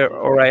estoy crazy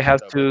trabajando en or I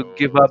have Rialta, to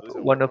give pero up tú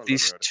dices, one of bueno, la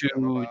these universidad me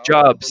two pagaba un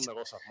montón jobs. de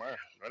cosas más.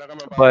 No era que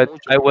me pagaba But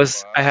mucho, pero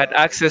me I had pagaba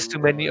access to seguro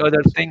many de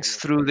other cosas que things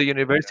through the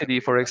necesito allá en university,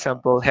 for Rialta.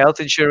 example, health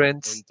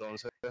insurance.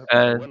 Entonces, pero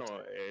And bueno,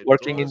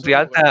 working todo in eso es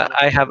lo que Rialta, estamos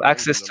I have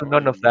access construyendo, to ¿no?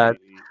 none of that.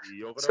 Y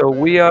yo creo So que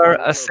we este fue are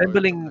uno de los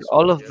proyectos assembling que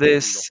all of surgieron en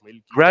this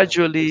 2015,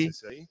 gradually.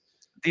 2016,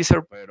 These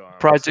are pero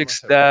a mí se me projects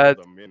hace pronto that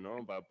también,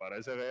 ¿no?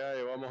 Parece que ya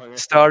llevamos en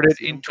esto started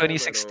in siempre, pero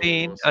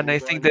 2016, and I 5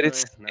 think that años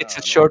it's es it's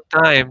a nada, ¿no? short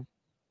time.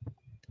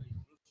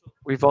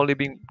 We've only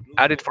been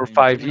at it for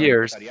 5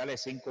 years.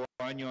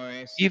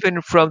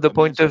 Even from the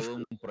point of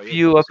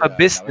view of a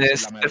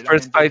business, the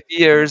first 5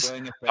 years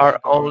are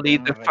only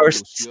the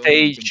first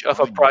stage of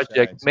a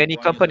project. Many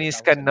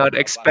companies cannot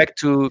expect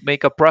to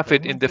make a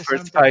profit in the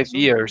first 5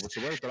 years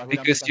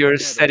because you're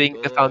setting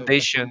the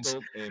foundations.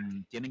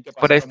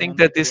 But I think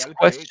that this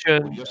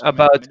question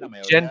about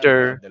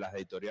gender,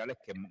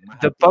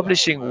 the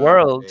publishing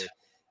world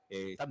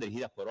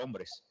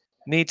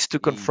needs to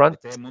confront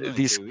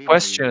these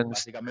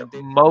questions.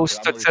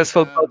 Most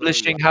successful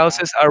publishing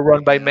houses are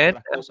run by men,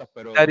 and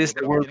that is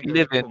the world we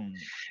live in.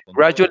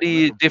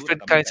 Gradually,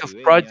 different kinds of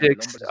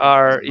projects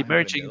are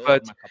emerging,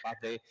 but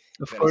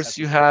of course,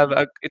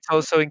 it's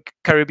also in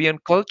Caribbean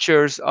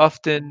cultures,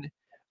 often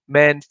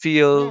men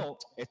feel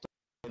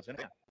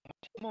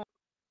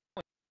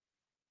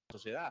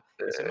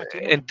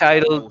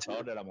entitled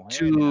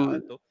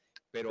to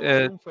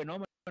uh,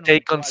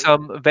 take on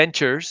some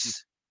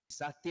ventures,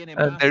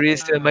 and there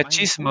is a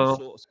machismo.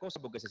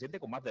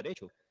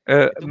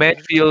 Men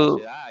feel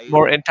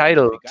more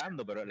entitled,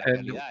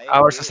 and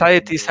our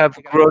societies have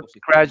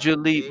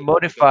gradually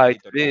modified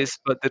this.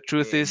 But the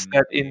truth is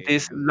that in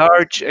this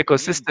large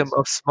ecosystem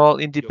of small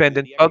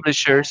independent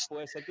publishers,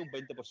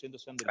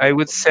 I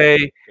would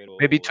say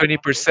maybe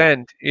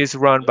 20% is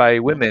run by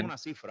women.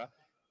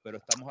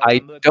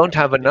 I don't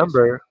have a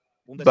number,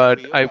 but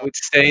I would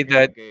say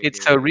that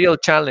it's a real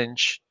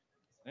challenge.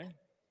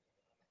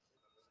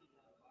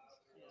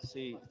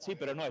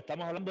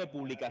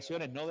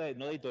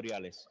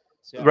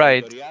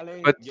 Right,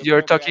 but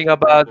you're talking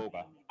about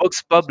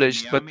books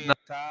published, but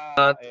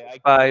not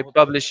by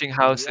publishing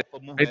houses.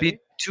 Maybe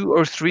two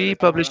or three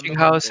publishing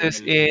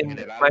houses in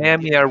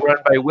Miami are run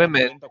by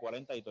women.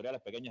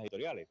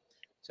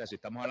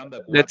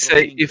 Let's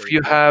say if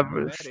you have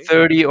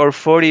 30 or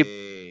 40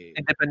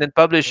 independent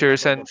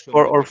publishers and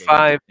 4 or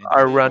 5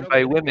 are run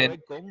by women,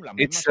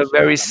 it's a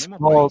very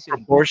small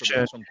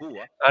proportion.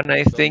 And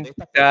I think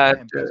that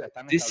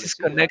this is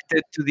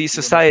connected to these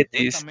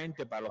societies,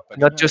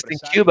 not just in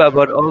Cuba,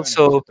 but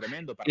also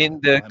in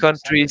the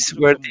countries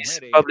where these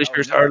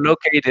publishers are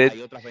located.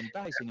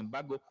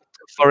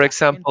 For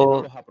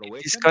example, in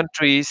these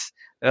countries,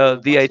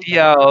 the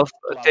idea of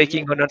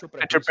taking on an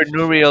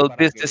entrepreneurial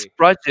business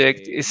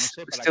project is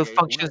still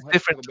functions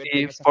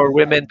differently for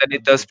women than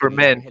it does for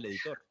men.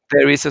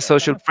 There is a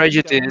social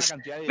prejudice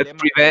that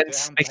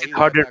makes it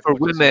harder for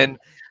women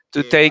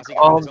to take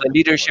on the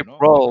leadership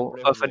role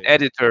of an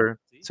editor.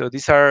 So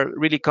these are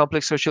really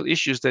complex social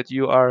issues that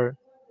you are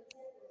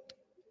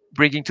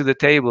bringing to the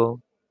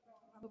table.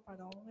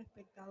 Para un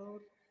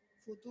espectador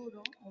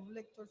futuro o un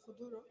lector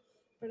futuro,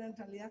 pero en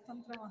realidad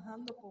están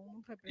trabajando con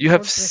un You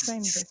have represor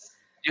presente.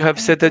 you have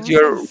said that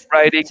you're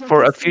writing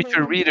for a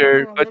future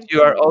reader, but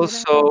you are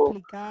also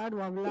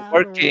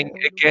working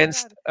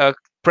against a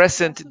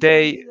present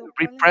day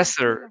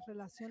repressor.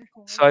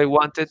 So I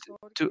wanted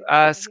to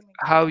ask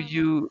how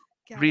you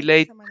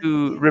relate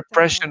to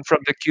repression from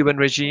the Cuban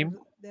regime.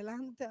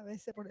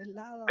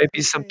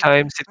 Maybe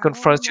sometimes it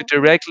confronts you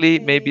directly,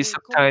 maybe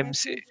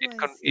sometimes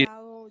it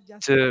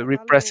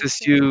represses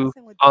you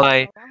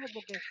online.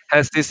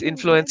 Has this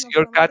influenced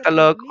your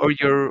catalog or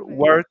your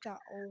work?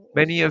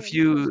 Many of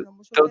you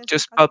don't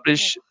just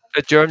publish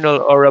a journal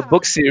or a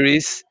book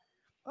series.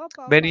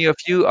 Many of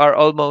you are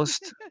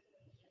almost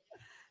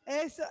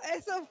Eso,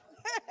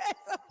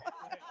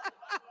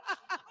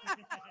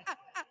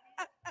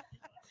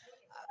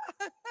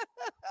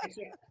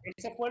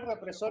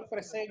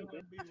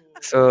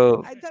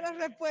 So Ahí está la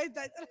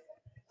respuesta.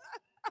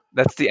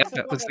 that's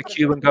the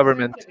Cuban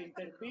government.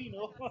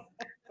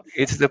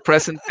 It's the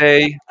present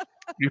day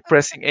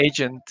repressing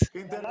agent.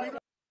 Que intervino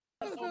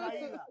es una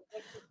ida.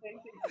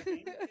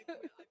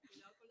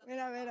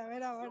 Mira,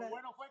 Lo ahora.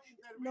 bueno fue que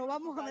intervino No en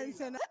vamos su a caída.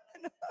 mencionar.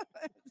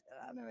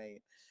 No me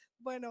digas.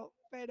 Bueno,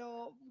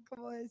 pero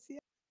como decía,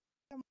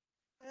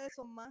 ustedes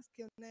son más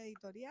que una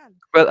editorial.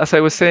 Well, as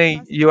I was Ustedes son saying,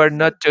 casi you are casi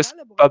not just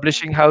editoriales porque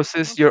publishing tienen no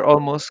houses, you're solo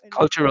almost el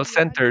cultural lector diario o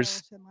centers.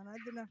 semanal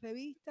de una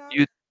revista,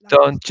 You las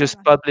don't noticias, just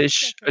las publish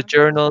noticias que a van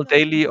journal recogiendo los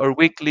daily or informes,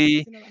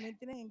 weekly sino también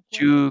tienen encuentros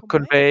to como estos,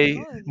 convey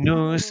 ¿no? De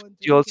news. diálogo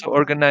entre You also distintos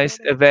organize autores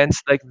y tal.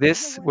 events like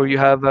Entonces, this where you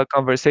bueno, have a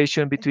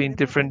conversation between esperemos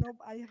que different no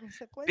haya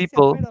consecuencias,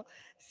 people. pero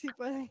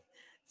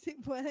si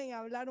pueden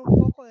hablar un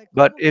poco de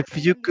But cómo if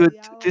ustedes you han could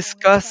lidiado con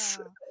discuss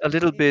esta a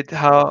little bit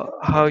persecución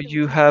que how en este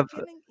you gobierno have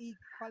tienen y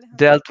cuáles han sido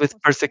dealt las with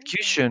consecuencias.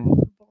 persecution Hablar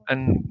un poco de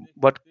and eso.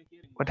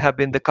 what have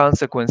been the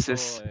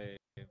consequences.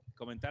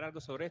 Comentar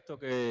algo sobre esto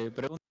que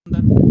preguntan.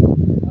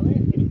 A ver,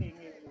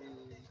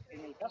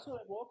 en el caso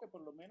de Bokeh,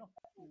 por lo menos,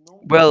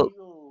 nunca ha Well,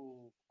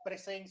 habido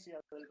presencia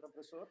del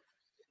represor.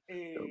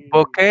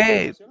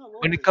 Bokeh,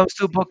 when it comes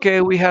to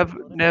Bokeh, we have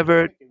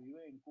never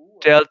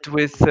dealt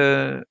with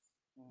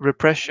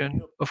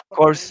repression. Of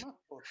course,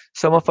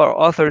 some of our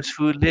authors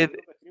who live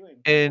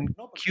in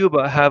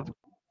Cuba have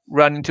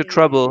run into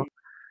trouble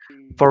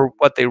for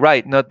what they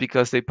write, not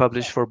because they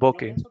publish for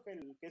Bokeh.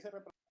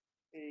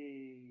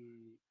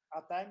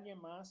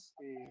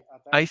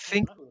 I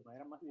think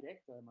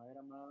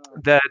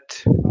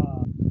that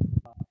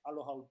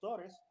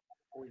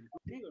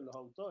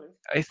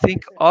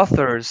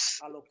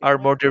authors are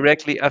more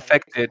directly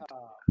affected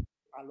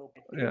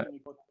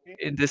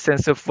in the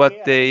sense of what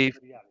they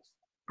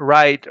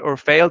write or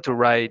fail to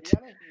write.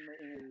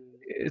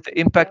 The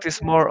impact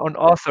is more on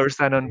authors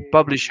than on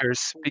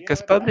publishers,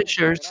 because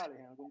publishers,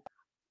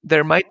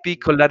 there might be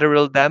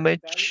collateral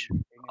damage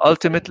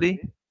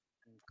ultimately,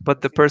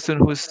 but the person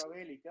who's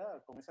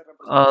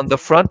on the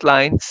front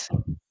lines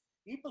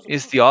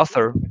is the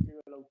author.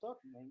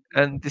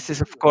 And this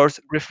is, of course,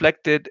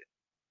 reflected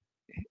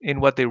in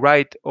what they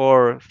write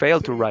or fail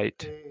to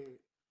write.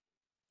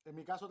 En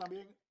mi caso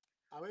también,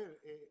 a ver,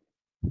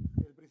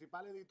 el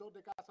principal editor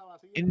de Casa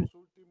Vacía In en los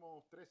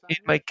últimos 3 in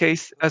años, my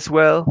case as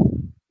well,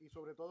 y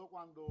sobre todo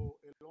cuando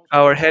Alonso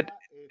our head Ayala,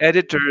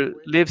 editor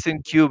fue lives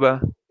in Cuba,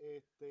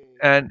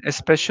 and salió,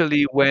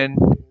 especially when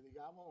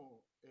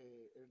digamos,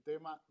 el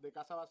tema de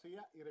Casa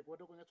Vacía, y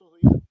recuerdo que en esos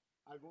días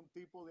algún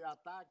tipo de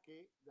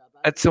ataque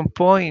at some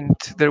point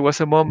there was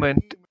a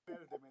moment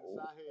email, de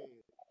mensaje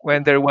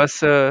when there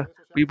was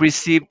we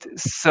received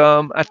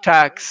some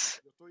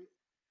attacks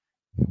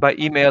by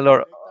email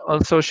or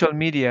on social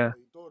media.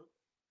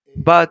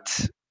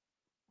 But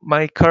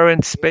my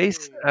current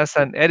space as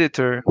an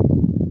editor,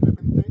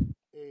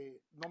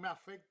 no me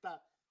afecta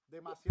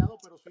demasiado,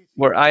 pero sí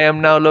where I am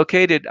now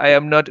located, I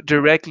am not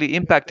directly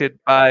impacted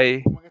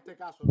by como en este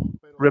caso, ¿no?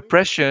 Pero sí,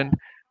 repression.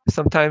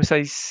 Sometimes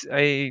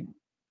que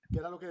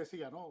era lo que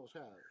decía, ¿no? O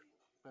sea,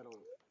 pero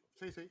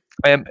sí, sí.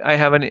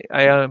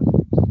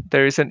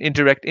 there is an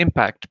indirect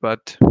impact,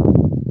 but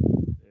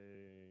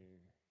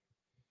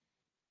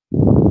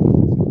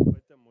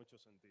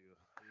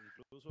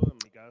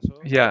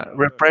yeah,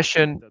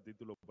 repression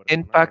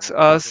impacts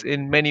us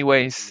in many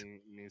ways.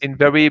 In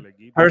very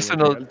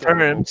personal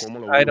terms,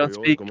 I don't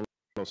speak.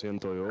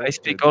 I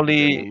speak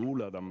only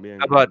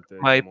about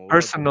my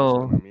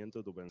personal.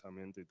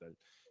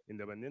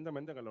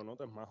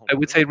 I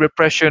would say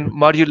repression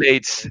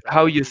modulates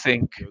how you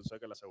think.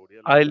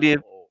 I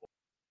live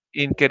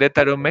in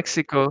Querétaro,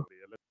 Mexico,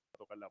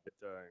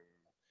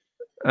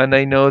 and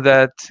I know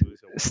that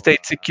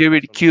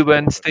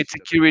Cuban state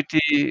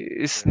security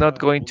is not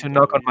going to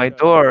knock on my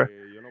door,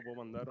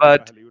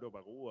 but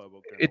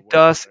it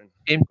does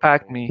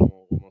impact me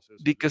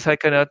because I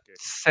cannot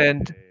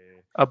send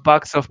a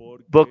box of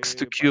books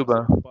to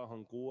Cuba.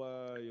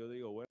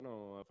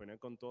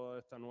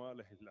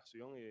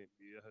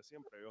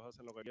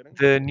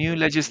 The new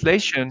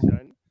legislation,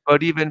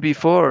 but even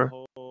before,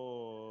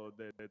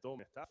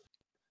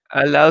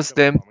 allows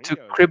them to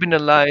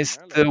criminalize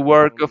the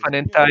work of an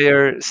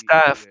entire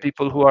staff,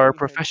 people who are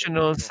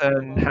professionals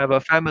and have a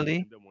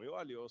family.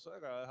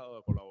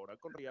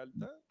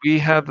 We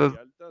have a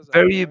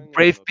very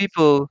brave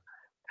people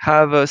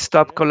have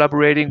stopped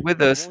collaborating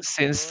with us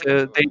since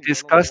they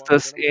discussed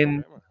us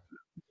in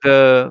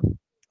the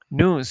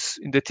news,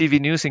 in the TV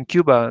news in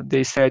Cuba.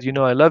 They said,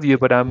 I love you,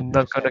 but I'm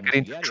not going to get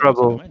into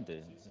trouble.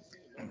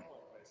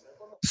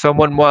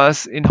 Someone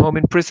was in home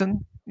in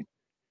prison.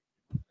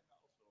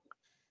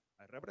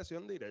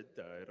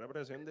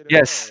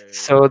 Yes,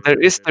 so there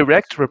is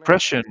direct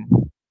repression.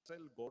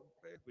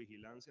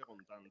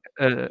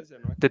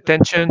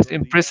 Detentions,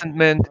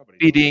 imprisonment,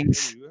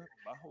 beatings.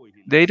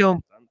 They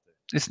don't.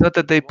 It's not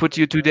that they put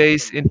you 2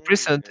 days in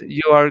prison.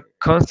 You are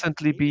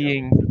constantly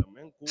being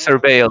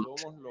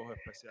surveilled,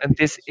 and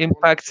this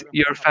impacts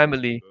your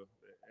family.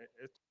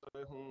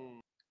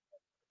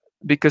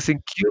 because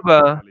in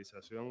Cuba,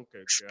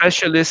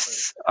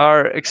 specialists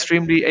are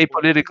extremely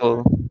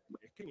apolitical.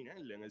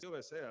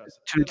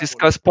 To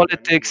discuss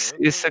politics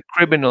is a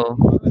criminal.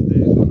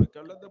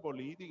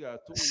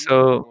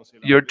 So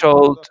you're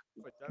told,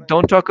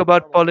 don't talk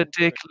about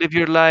politics, live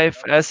your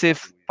life as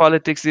if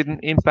politics didn't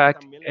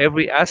impact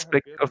every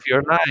aspect of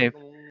your life.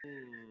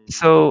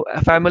 So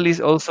families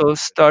also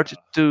start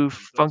to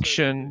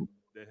function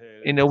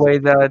in a way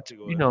that,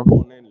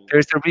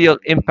 there's a real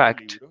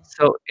impact.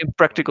 So in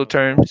practical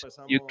terms,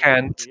 you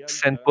can't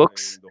send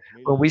books.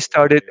 When we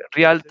started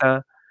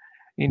Rialta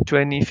in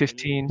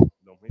 2015,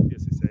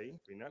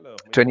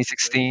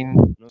 2016,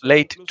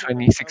 late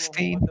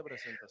 2016,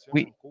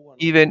 we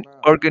even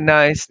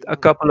organized a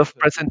couple of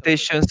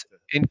presentations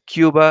in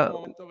Cuba.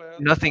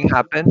 Nothing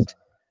happened,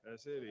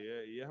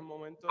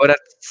 but at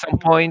some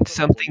point,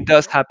 something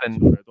does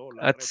happen.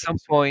 At some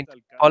point,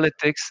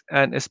 politics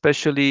and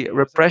especially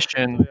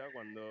repression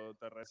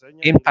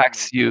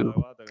impacts you.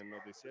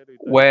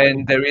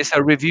 When there is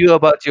a review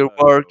about your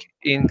work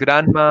in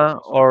Granma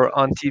or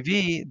on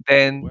TV,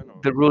 then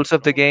the rules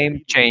of the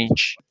game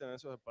change.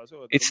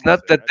 It's not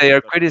that they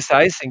are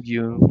criticizing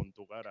you.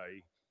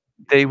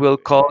 They will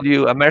call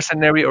you a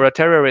mercenary or a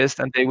terrorist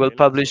and they will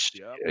publish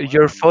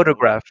your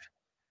photograph.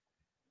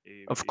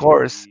 Of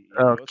course,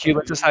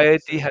 Cuban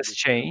society has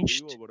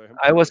changed.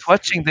 I was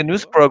watching the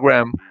news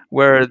program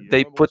where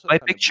they put my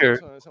picture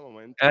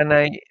and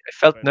I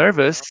felt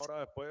nervous,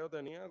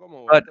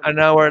 but an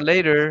hour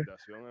later,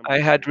 I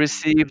had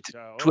received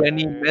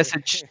 20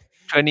 message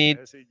 20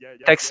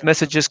 text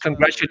messages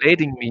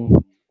congratulating me.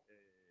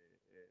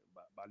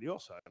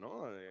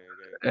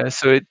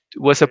 So it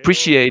was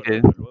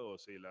appreciated.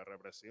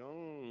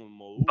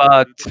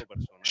 But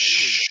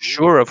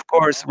sure, of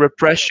course,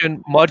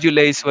 repression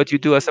modulates what you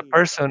do as a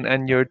person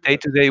and your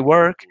day-to-day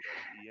work,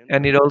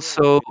 and it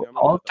also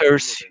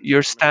alters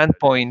your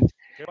standpoint,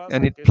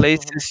 and it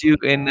places you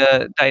in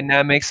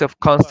dynamics of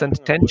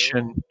constant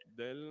tension.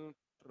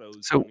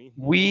 So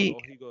we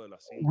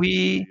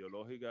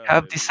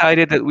have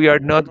decided that we are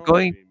not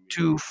going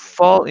to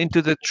fall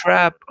into the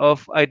trap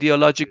of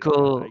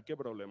ideological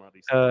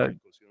uh,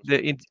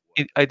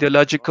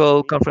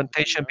 ideological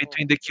confrontation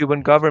between the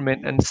Cuban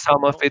government and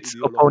some of its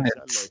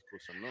opponents.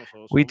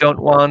 We don't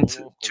want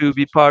to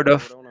be part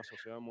of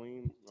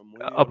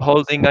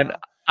upholding an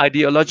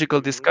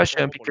ideological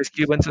discussion because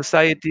Cuban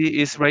society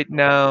is right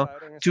now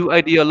too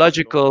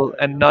ideological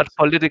and not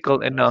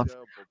political enough.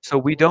 So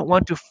we don't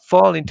want to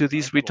fall into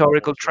these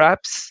rhetorical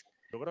traps.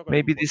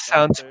 Maybe this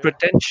sounds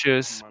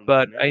pretentious,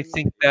 but I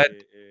think that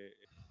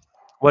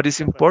what is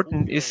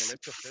important is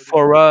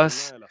for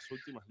us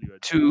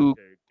to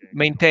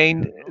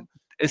maintain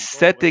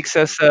aesthetics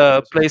as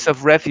a place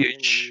of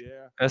refuge,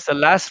 as a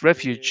last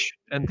refuge,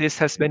 and this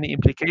has many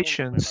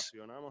implications.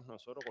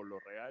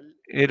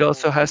 It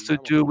also has to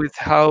do with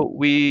how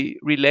we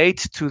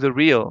relate to the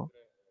real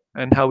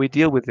and how we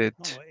deal with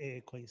it.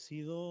 No,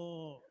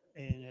 coincido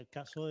en el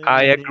caso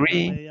I de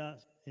agree. Hypermedia,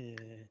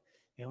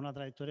 es una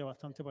trayectoria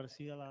bastante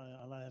parecida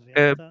a la de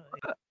Uh, Rialta.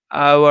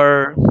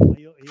 our Como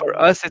ellos For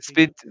us, it's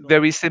been identifican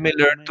very los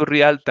similar to momentos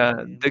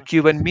Rialta. The más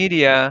Cuban sensibles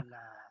media,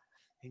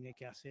 en el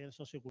quehacer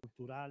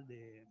sociocultural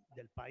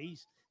del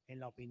país, en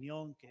la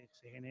opinión que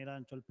se genera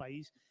dentro del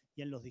país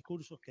y en los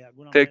discursos que de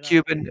alguna the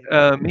manera Cuban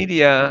permeen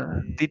media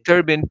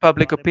determine el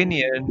public debate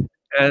público opinion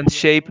and y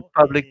shape eso,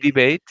 public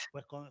debate.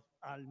 pues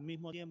al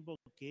mismo tiempo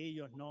que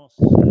ellos nos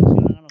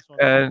seleccionan a nosotros,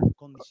 And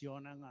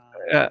condicionan a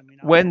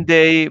determinados when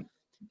they actores,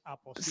 a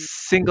posibles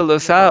single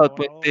us out,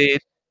 when they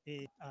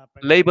colaboradores,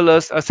 label a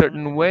us a personas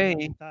certain que way,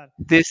 pudieran estar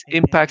this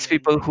impacts en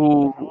people el equipo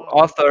de who,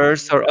 trabajo y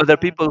authors ellos or other rechazan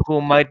people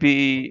who might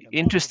be por temor,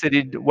 interested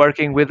in porque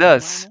working es with algo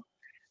us, humano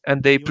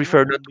and they y uno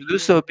prefer not to do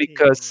so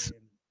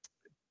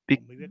be-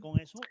 convive con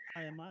eso,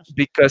 además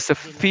because of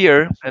de las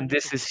fear, and limitaciones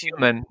que this se is surgen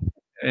human,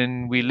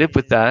 and we live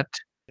with de that.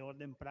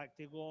 orden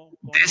práctico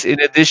con This, in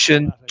con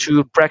addition las revistas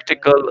to impresas de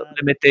practical calidad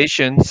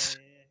limitations,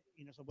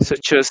 y no se puede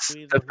such as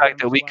distribuir, the los fact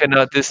libros that no se we van a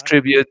cannot presentar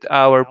distribute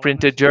en our la UAM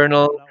printed Nacional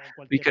journal, o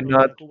we cualquier cannot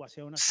provincia de Cuba,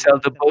 sea una sell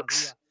ciudad the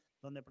books, alternativa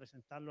donde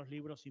presentar los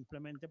libros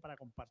simplemente para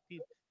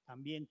compartir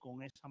también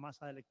con esa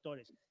masa de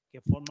lectores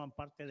que forman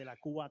parte de la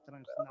Cuba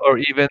or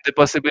transnacional, even the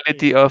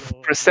possibility of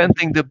los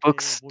presenting the libros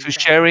books to publicados,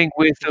 sharing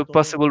with que the todo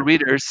possible está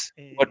readers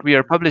what we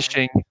are condicionado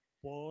publishing,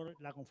 por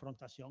la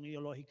confrontación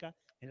ideológica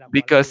en la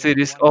cual el because it gobierno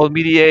is cubano all es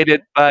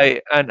mediated participante.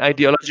 by an Nosotros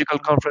ideological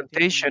intentamos partir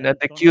confrontation, desde and el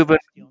the tono de la Cuban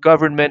gestión,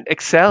 government que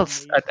es donde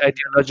excels ellos at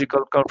sienten más cómodos.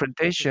 ideological Entonces,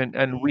 confrontation,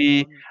 and ahí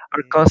we son,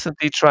 are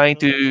constantly trying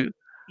nosotros to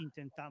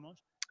intentamos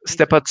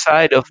step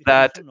outside ese of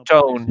that discurso no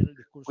puede tone. ser el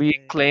discurso We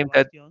de claim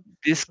that bastión,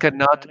 y this eso es como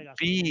cannot echarle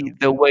gasolina a be un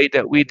the fuego way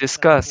that we que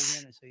se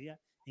refugian discuss. enseguida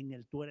en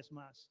el tú eres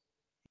más,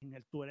 en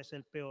el tú eres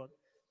el peor,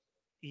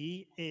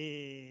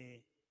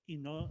 y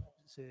no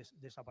se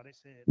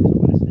desaparece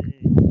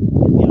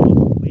el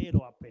diálogo,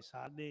 pero a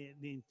pesar de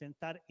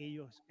intentar,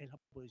 ellos es la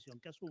posición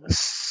que asumen.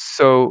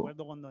 So,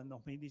 Recuerdo cuando en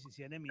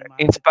 2017 mi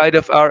in madre spite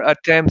of our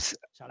attempts,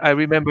 I salió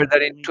remember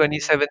that in un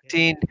informe que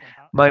 2017,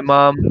 my decía que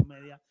mom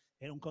Hypermedia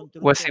era un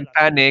was constructo in de la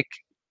ciudad panic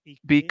y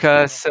que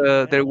because los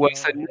pioneros there de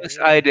was a los news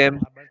herederos de item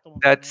los Alberto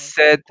that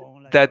said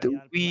that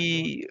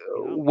we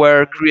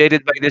were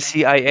created by the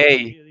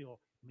CIA.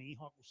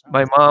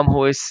 My mom,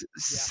 who is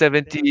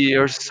 70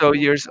 or so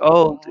years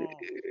old,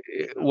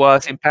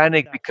 was in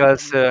panic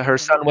because her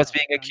son was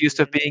being accused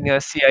of being a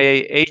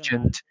CIA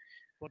agent,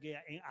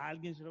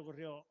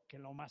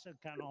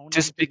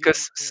 just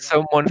because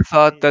someone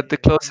thought that the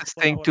closest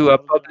thing to a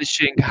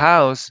publishing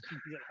house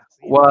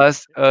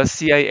was a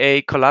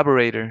CIA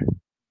collaborator.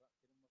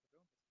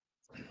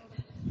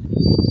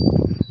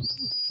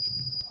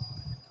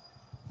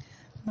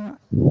 No,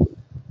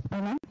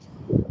 hola.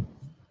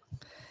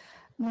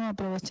 No,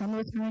 aprovechando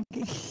que están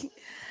aquí.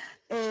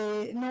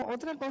 No,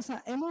 otra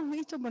cosa, hemos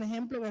visto, por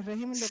ejemplo, que el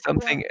régimen de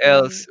Cuba, Something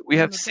else, we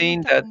have cuando tiene seen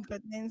esta that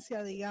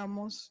competencia,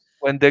 digamos,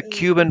 when the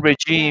Cuban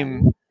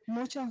regime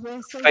muchas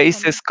veces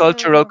faces cuando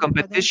pierde cultural la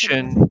competencia, lo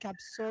que hace competition, es que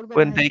absorbe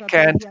when las they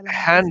can't estrategias, las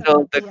empieza a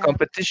handle the copiar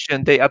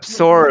competition, they y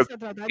absorb empieza a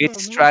tratar de its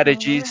unirse,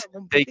 no strategies, llegan a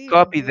they competir,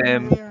 copy porque ellos no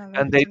them, llegan a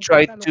and los they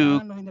try 50 lo to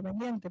ganan los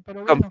independientes.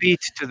 Pero bueno,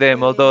 compete to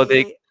them, although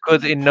they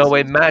could en el in no caso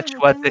way de match ustedes,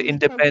 what ¿ustedes the han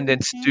visto algún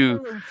independents do.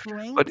 tipo de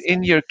But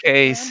in influencia your que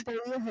case, hayan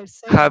podido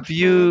ejercer have sus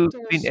you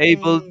been proyectos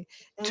able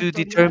to editoriales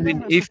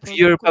determine o if sus proyectos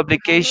your culturales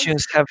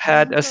publications have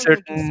had a dentro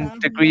de certain quizás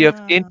degree of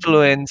una,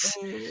 influence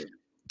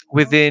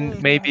no within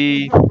sé,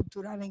 maybe, estrategia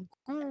cultural en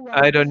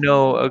I Cuba don't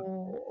know, a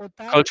o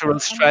tal? cultural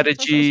Me gustó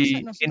eso,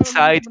 strategy nosotros hemos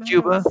inside visto, por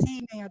ejemplo, en Cuba?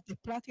 cine, en artes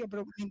plásticas,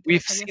 pero me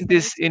We've interesaría seen saber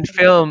this si in de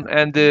repente film también.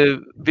 and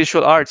the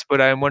visual arts,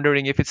 but I'm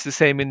wondering if it's the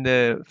same in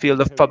the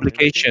field of Es evidente,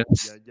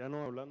 publications. ya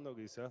no hablando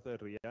quizás de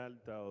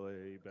Rialta o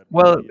de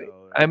Well, Hypermedia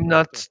o de I'm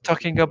not proyectos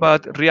talking específicos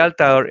about del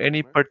Rialta or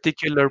any ecosistema,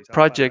 particular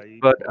quizás para project,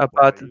 ir but por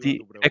about ahí va the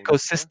tu pregunta,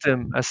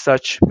 ecosystem as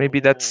such. Maybe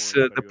that's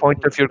cómo el the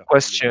point periodismo of y your las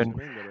question.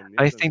 publicaciones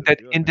I independientes en think that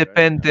sentido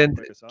general han independent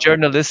empezado a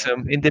marcar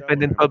journalism, agenda, por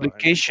independent ejemplo,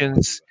 agenda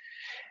publications informativa.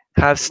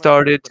 have Tema que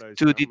started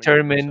to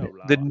tradicionalmente no se determine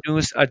the hablaba.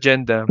 news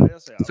agenda. Ahora ya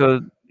se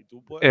So habla y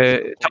tú puedes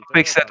hacer un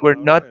conteo topics de that were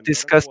palabras not en negra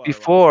discussed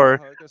encuadernada y before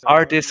vas a ver que se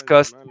are acaban de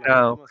discussed mencionar en las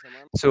now. últimas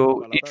semanas la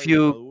So palabra if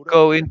you dictadura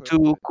go 10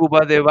 into veces.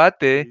 Cuba Y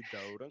Debate,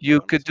 dictadura en you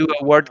Cuba no could se do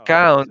a menciona word nada,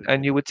 porque count se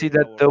and you tienen would see que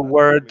that the abordar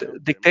word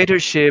determinados temas tan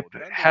dictatorship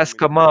importantes, has eliminar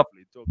come up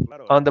conflictos,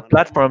 claro, de on la the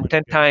manera más platform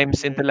 10 maniquea, más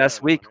times in the negra,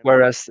 last de la week, manera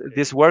whereas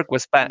this word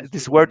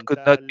could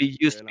not instrumental, be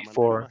used de la manera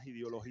before. más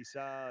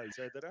ideologizada,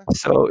 etcétera.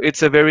 So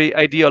it's a Pero very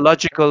realmente lo que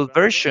se está ideological buscando,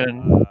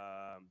 version,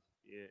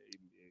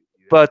 y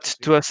de but hecho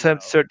sí he to a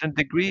investigado, certain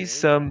degree,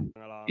 que entran some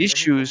a la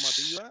bandeja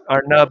issues informativa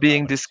are now por la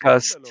being presión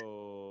discussed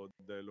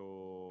de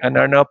and los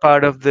are now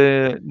part of políticos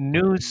the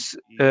news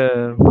y yo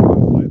creo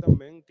que fue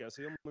también que ha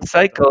sido muy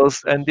importante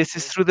cycles, estos and this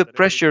is through dos, the tres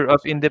pressure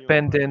of últimos años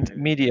independent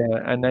media.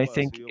 en And I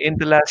Cuba ha think sido in muy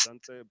the last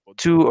importante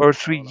porque ha 2 or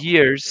 3 aumentado la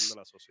maduración de years,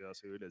 la sociedad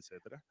civil,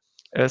 etcétera.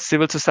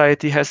 civil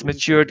society Como has tú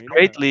dices, matured Mina,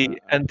 greatly,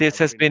 and this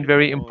al has been final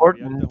very como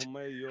Rialta es important. un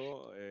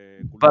medio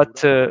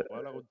But cultural vinculado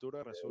a la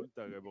cultura,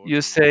 resulta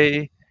you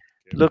say,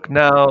 que look por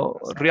now,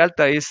 azar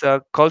Rialta is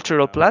a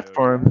cultural la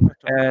mayoría de platform, nuestro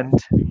staff and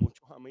y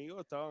muchos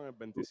amigos estaban el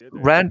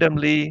 27N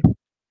randomly,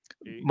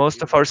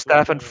 most y of our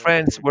staff resulta and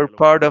friends were que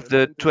lo que part of hacía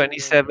el the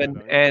 27N, que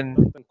también es 27N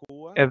importante en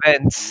Cuba,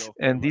 events, los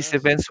que and these más,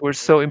 events were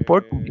so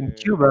important in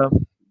Cuba.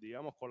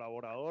 digamos,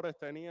 colaboradores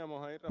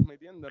teníamos ahí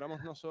transmitiendo,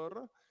 éramos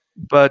nosotros.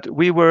 But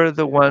we Y were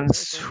the decían, mira, ones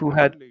esto es who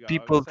had increíble, y cada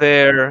vez people que se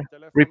robaban there el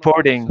teléfono a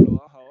uno, reporting. se lo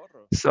das a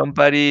otro.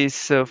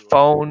 Somebody's Y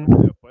phone bueno,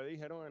 y después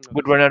dijeron en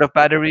would run out of noticiero,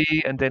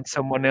 battery, and esto then fue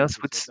el someone medio else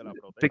would oficial de la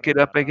pick protesta it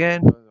de up la radio y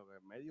again. todo eso, que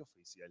es medio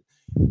oficial.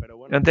 Pero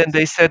bueno, And then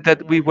they entonces said that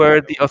también we hay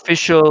were the una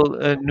official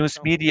función que news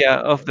están media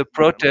jugando of ellos, the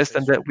y a mí protest se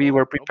and that we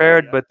were supone, no por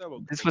prepared, but Rialta,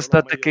 porque this todos was los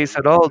not the medios case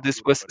at deberían all.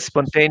 This cumplir, was pero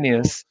se supo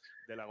spontaneous.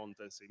 del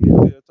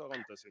acontecimiento y de estos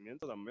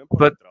acontecimientos también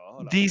por But el trabajo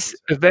de la these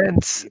prensa.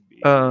 events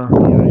Y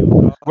hay un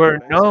trabajo de were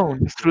prensa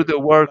known through que the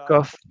por un work lado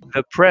of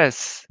the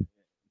press.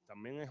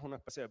 también es una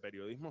especie de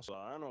periodismo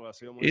ciudadano que ha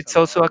sido muy It's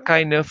also a saludable,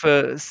 kind of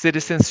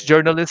citizens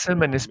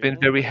journalism, pero and it's también been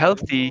es un very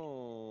healthy.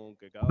 periodismo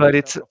que cada But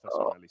vez se ha it's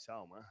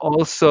profesionalizado más.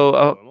 also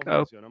Podemos a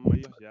mencionar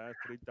medios ya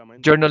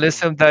estrictamente, digamos,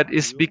 journalism that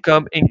is informativos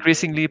become y de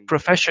increasingly el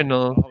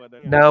professional. trabajo que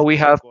tenían Now hace we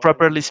have 5 años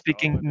properly con el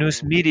trabajo speaking que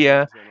news tenían un grupo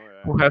media hace 9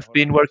 who años, es have otra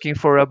been cosa. working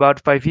for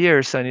about 5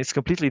 years, and it's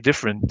completely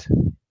different.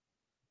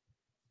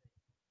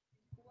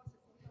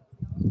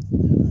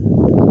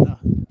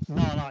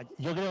 No,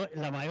 yo creo que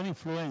la mayor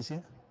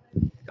influencia.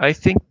 I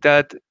think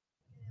that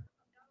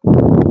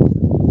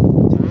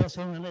Te voy a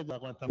hacer una anécdota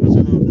con el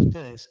permiso de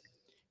ustedes,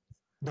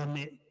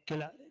 donde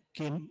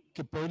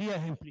que podría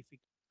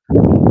ejemplificar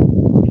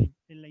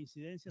en la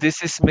incidencia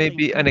this is o la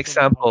maybe an influencia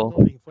de los example.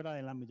 autores y fuera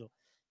del ámbito.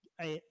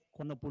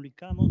 Cuando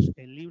publicamos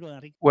el libro de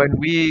Enrique When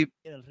we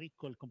del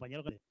Rico, el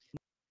compañero que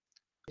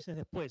meses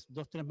después,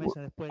 2, 3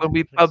 meses después, when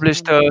we recibo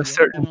published un a audio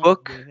certain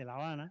book, desde La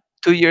Habana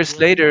 2 years de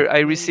un later,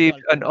 I médico received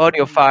al que an van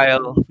audio a visitar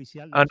file, un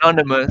oficial de los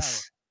Estados Unidos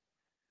anonymous.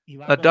 y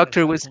va a A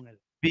doctor conversar was con él.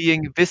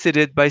 being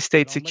visited by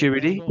state El hombre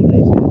security, luego le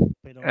dice,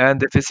 pero and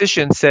the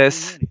physician ¿tú quién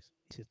says, eres?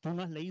 Dice, ¿tú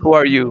no has leído "Who el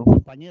are libro you? El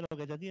compañero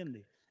que te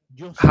atiende?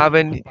 Yo soy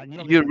el Haven't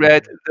compañero que you te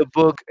read atiende. the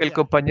book O El sea,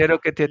 compañero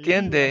que te el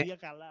libro atiende?" había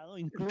calado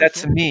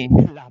That's incluso me.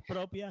 en las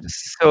propias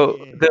So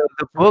the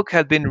book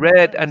had been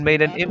read and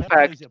made an y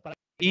impact dice, para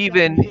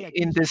even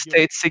in the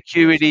state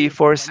security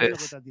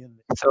forces.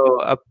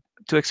 So,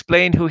 to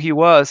explain who he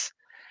was,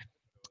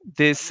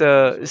 this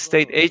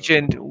state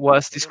agent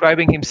was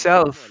describing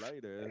himself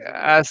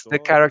as the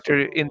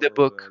character in the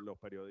book.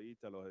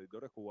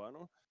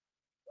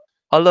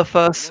 All of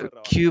us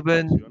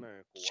Cuban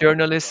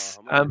journalists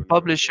and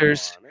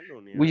publishers,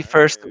 we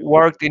first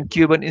worked in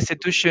Cuban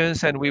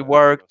institutions and we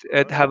worked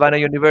at Havana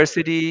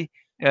University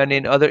and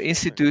in other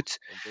institutes.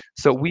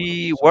 So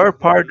we were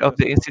part of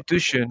the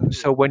institution.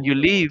 So when you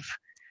leave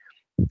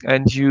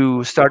and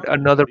you start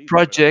another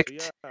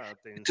project,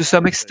 to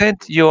some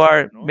extent, you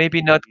are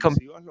maybe not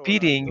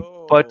competing,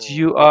 but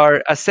you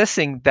are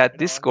assessing that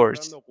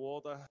discourse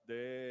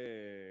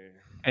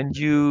and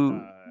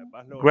you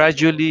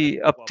gradually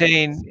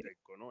obtain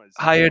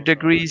higher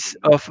degrees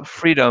of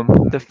freedom.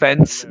 The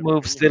fence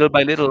moves little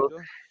by little.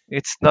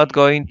 It's not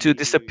going to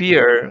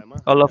disappear.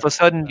 All of a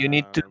sudden, you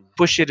need to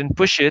push it and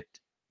push it.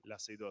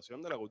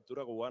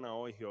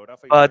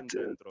 But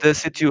the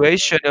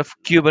situation of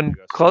Cuban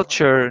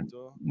culture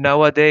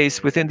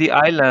nowadays within the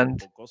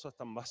island,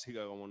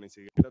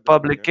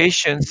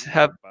 publications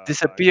have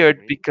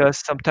disappeared because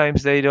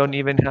sometimes they don't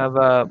even have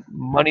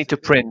money to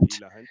print.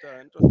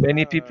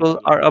 Many people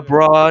are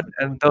abroad,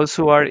 and those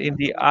who are in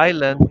the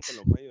island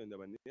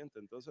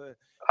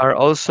are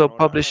also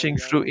publishing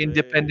through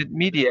independent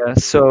media.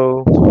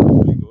 So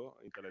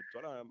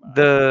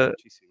the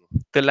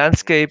the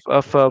landscape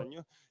of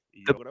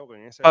the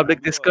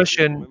public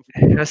discussion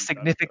has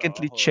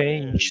significantly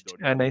changed,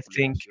 and I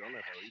think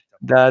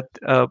that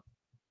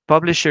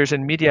publishers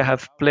and media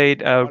have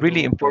played a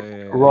really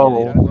important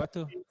role.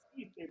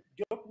 Sí,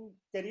 yo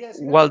quería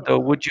decir algo Waldo,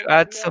 rápido. would you Eso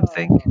add sería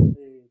something?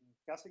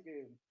 casi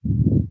que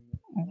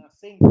una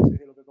síntesis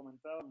de lo que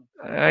comentaban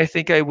I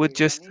think I would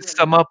just Aníbal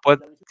sum up what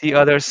y the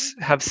Alonso. others Pienso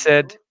have que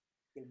said.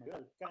 el mayor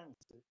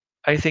alcance,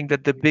 I think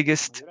that the el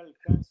biggest mayor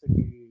alcance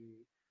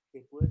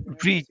que puede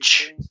tener la reach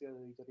existencia de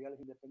editoriales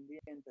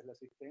independientes, la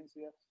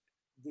existencia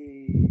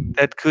de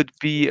that could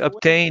be fuentes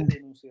obtained de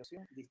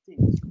enunciación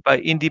distintas by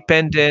a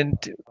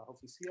independent las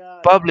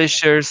oficiales,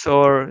 a las publishers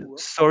or Cuba,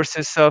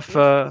 sources of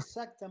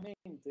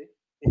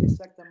es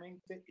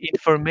exactamente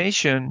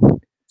information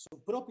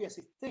su propia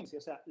existencia,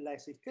 o sea, la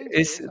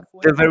existencia de is esa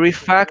the fuente de very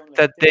fact enunciación, la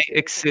that they existencia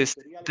de esas exist,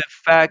 the editoriales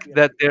fact cambia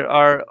that there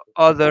are significativamente.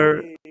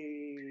 other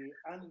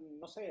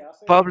No sé,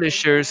 hace 30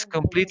 publishers años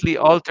un completely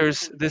escritor podía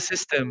alters the publicar un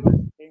system.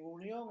 artículo en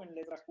Unión, en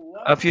Letra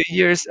A Cubana few o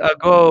years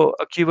ago,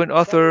 a Cuban tal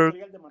author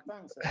editorial de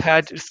Matanzas. Hoy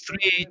had ese escritor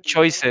three puede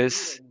publicar un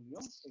libro choices, en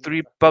Unión, en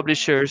three Letras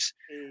Cubanas, publishers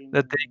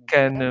that they en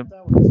can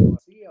Rialta o en Casa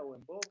Vacía o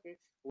en Bokeh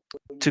o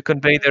en to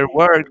convey their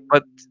Hypermedia o work,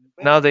 but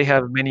en now they Pérez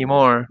have o en many Cuba,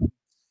 more.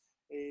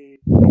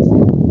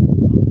 etcétera,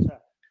 ¿no? O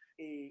sea,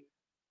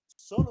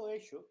 solo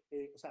hecho,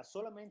 o sea,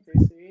 solamente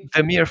ese hecho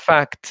The mere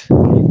fact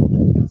tiene un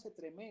alcance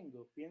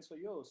tremendo, pienso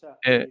yo, o sea,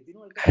 tiene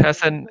un alcance has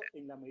tremendo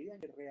en la medida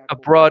en que a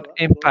broad reacomoda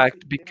todo un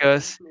impact sistema de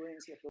because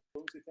influencia, todo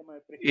un sistema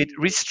de it prestigio,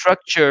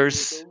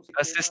 restructures todo un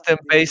a sistema system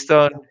based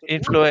on de autoridad,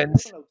 tiene que ver con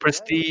influence, la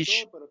autoridad del prestige,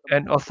 autor, pero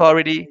también and con la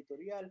autoridad de la authority.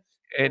 editorial,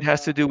 It con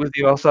has to la do with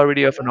the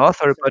authority of an credibilidad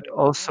que author, se but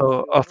also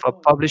reconoce o of a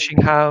no en un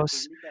publishing autor que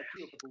house, publica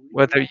aquí o que publica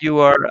whether allá, you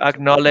are y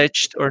eso también, o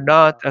acknowledged sea, or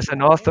not as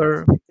an la mera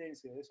author.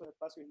 existencia de esos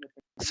espacios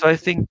So I independientes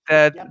think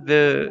that ya tiene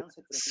un the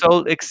alcance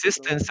sole tremendo y que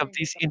existence of probablemente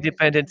these esa puede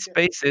ser una independent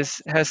intervención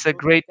spaces su has a mayor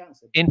great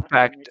alcance, más que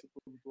un impact. hecho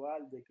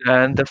puntual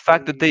And the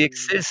fact that they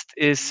exist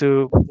is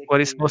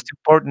what is most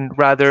important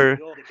qué sé rather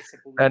yo, de que se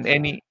than publica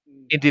any tal o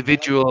tal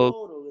individual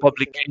autor o de que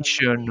se da tal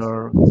publication noticia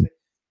or o de que se...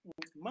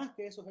 Más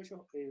que esos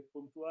hechos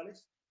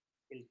puntuales,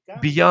 el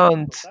cambio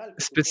beyond total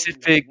que supone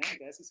en la specific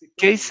dinámica de ese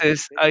sistema y en los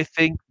cases. I criterios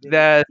think de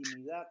that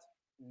legitimidad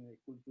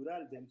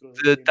cultural the dentro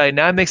de ese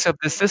dynamics of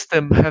the sistema,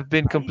 system have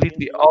been ahí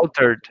completely pienso yo que es el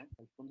altered. punto, ¿no?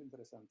 El punto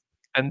interesante.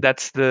 And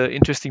that's the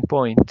interesting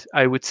point,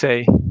 I would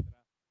say.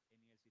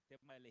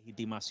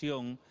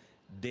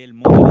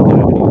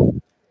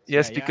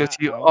 Yes, because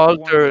you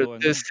alter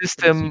the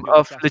system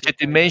of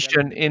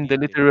legitimation in the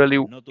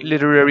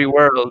literary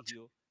world.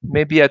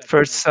 Maybe at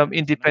first some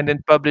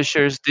independent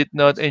publishers did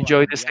not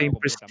enjoy the same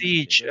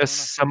prestige as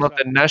some of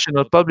the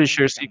national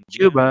publishers in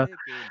Cuba.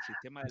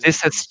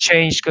 This has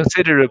changed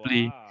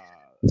considerably.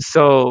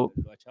 So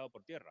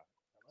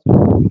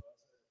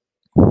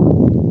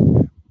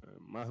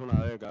Más de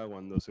una década,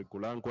 cuando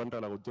circulaba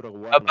Encuentra la Cultura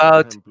Cubana, por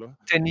about ejemplo,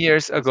 10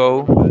 years decía que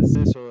ago, el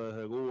acceso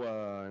desde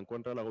Cuba a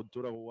Encuentra la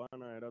Cultura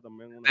Cubana era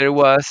también una there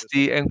especie de was acceso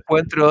the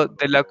clandestino, Encuentro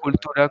de los la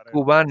Cultura ejemplares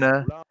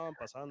Cubana. circulaban,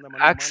 pasaban de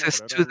mano en mano, Access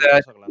pero to era una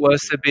that cosa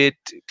was a clandestina. bit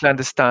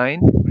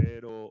clandestine.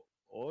 Pero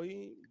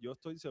hoy yo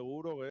estoy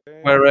seguro que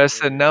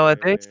Whereas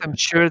nowadays, I'm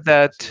sure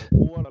that casi a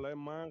Cuba lo leen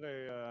más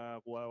que a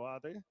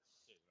Cuabate,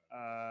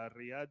 a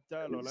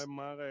Rialta lo leen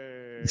más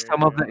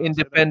some of que the a la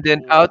Z de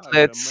independent Cuba, a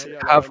outlets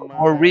Hypermedia lo have leen más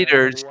more que a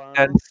readers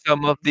than Cubano,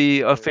 some of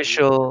the y el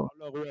official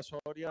Pablo de Cuba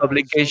Soria,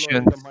 él solo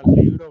publications. edita más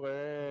libros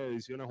que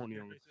Ediciones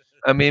Unión.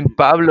 I mean,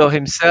 Pablo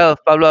himself,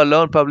 Pablo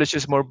alone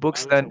publishes more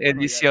books than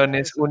Entonces, bueno,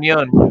 Ediciones ese,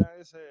 Unión. ya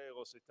ese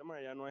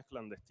ecosistema ya no es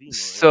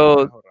clandestino, ya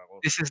So es otra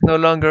cosa. this is no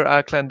longer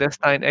a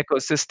clandestine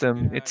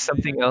ecosystem, it's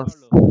something else.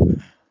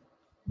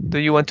 Do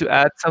you want to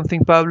add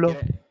something, Pablo?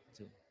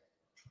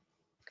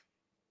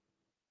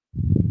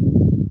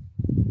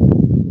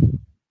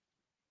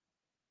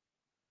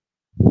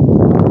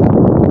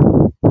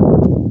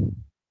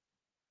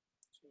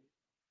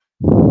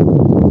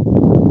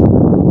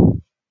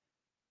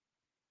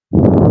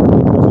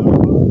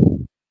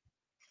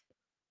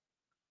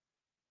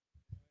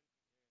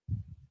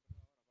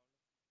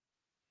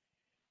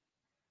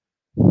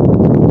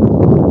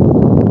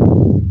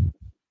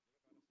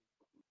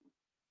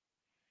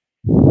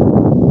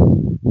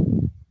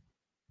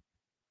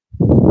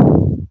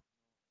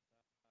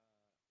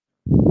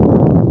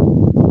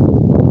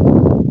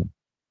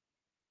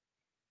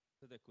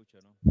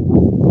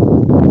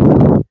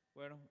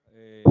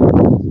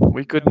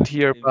 We couldn't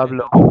hear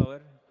Pablo.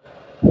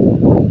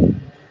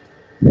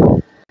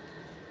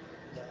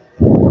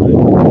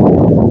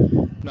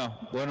 No,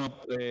 bueno,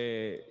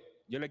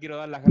 yo le quiero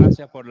dar las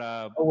gracias por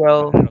la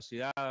Well,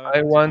 generosidad de haber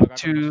I want participado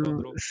acá con to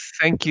nosotros.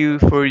 thank Creo you que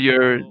for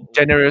your presentando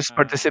generous un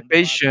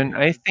participation. debate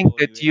de I think alto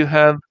that you nivel.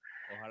 have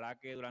Ojalá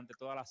que durante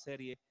toda la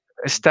serie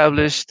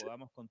established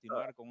podamos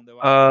continuar con un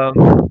debate a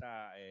de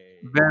esta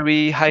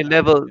very high calidad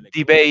level intelectual,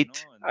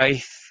 debate. ¿no?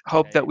 I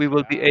hope that we Se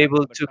will be ha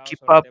able to conversado keep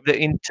sobre up the temas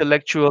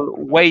intellectual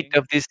pero weight también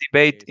of this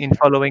debate in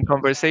se ha following conceptualizado,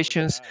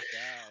 conversations.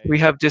 se ha We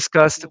have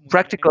discussed sido muy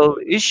practical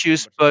dinámico en esta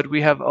issues, but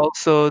we have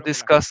conversación y also creo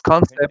que discussed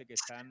la gente que concepts,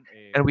 están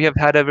and we have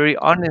had a very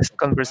honest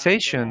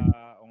conversation.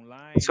 observándola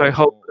online So I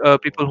hope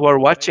people who are en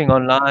watching Facebook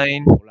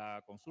online o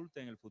la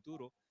consulten en el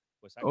futuro,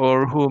 pues saquen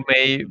or mucho who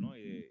may beneficio, ¿no?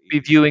 be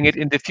viewing it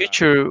in the Para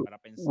future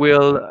pensar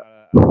will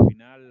al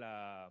final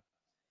la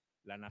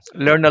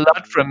learn a nación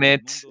lot from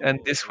y el it, and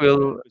mundo this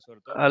will académico y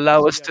sobre todo la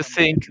allow us poesía to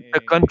think también,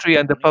 the country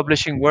and the Aníbal,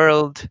 publishing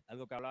world.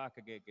 algo que hablabas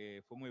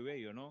que fue muy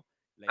bello, ¿no?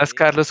 La As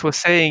idea de Carlos que was esta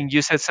saying,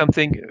 you gente said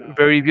something entienda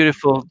very el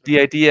beautiful. claustro The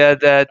como su idea propia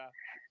that libertad.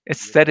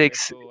 Y yo creo que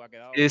aesthetics eso ha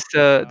quedado is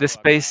the expresado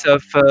space acá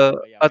of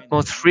bellamente,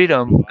 utmost ¿no? En el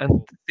freedom, and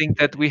trabajo think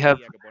y la that we have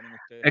energía que ponen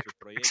ustedes en sus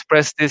proyectos,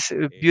 expressed this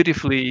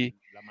beautifully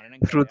la manera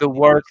en que through the han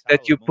work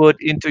that dinamizado you el put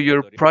mundo into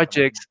your editorial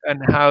también. projects and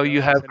how Yo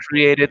you además de have ser poeta,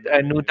 created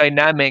a ¿no? new En el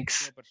dynamics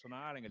mío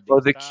personal, en el de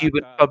for the INSTAR,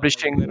 Cuban ha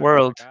tenido publishing lugar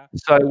world. acá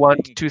So I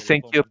want también y to que lo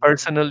thank you compartimos sin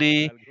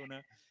personally. dificultad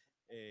alguna.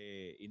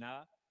 Y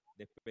nada,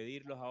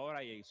 despedirlos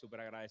ahora y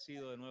súper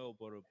agradecido de nuevo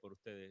por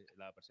ustedes,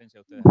 la presencia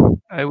de ustedes acá.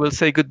 I will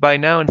say goodbye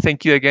now and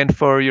thank you again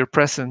for your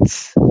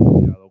presence.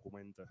 Y a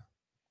documenta.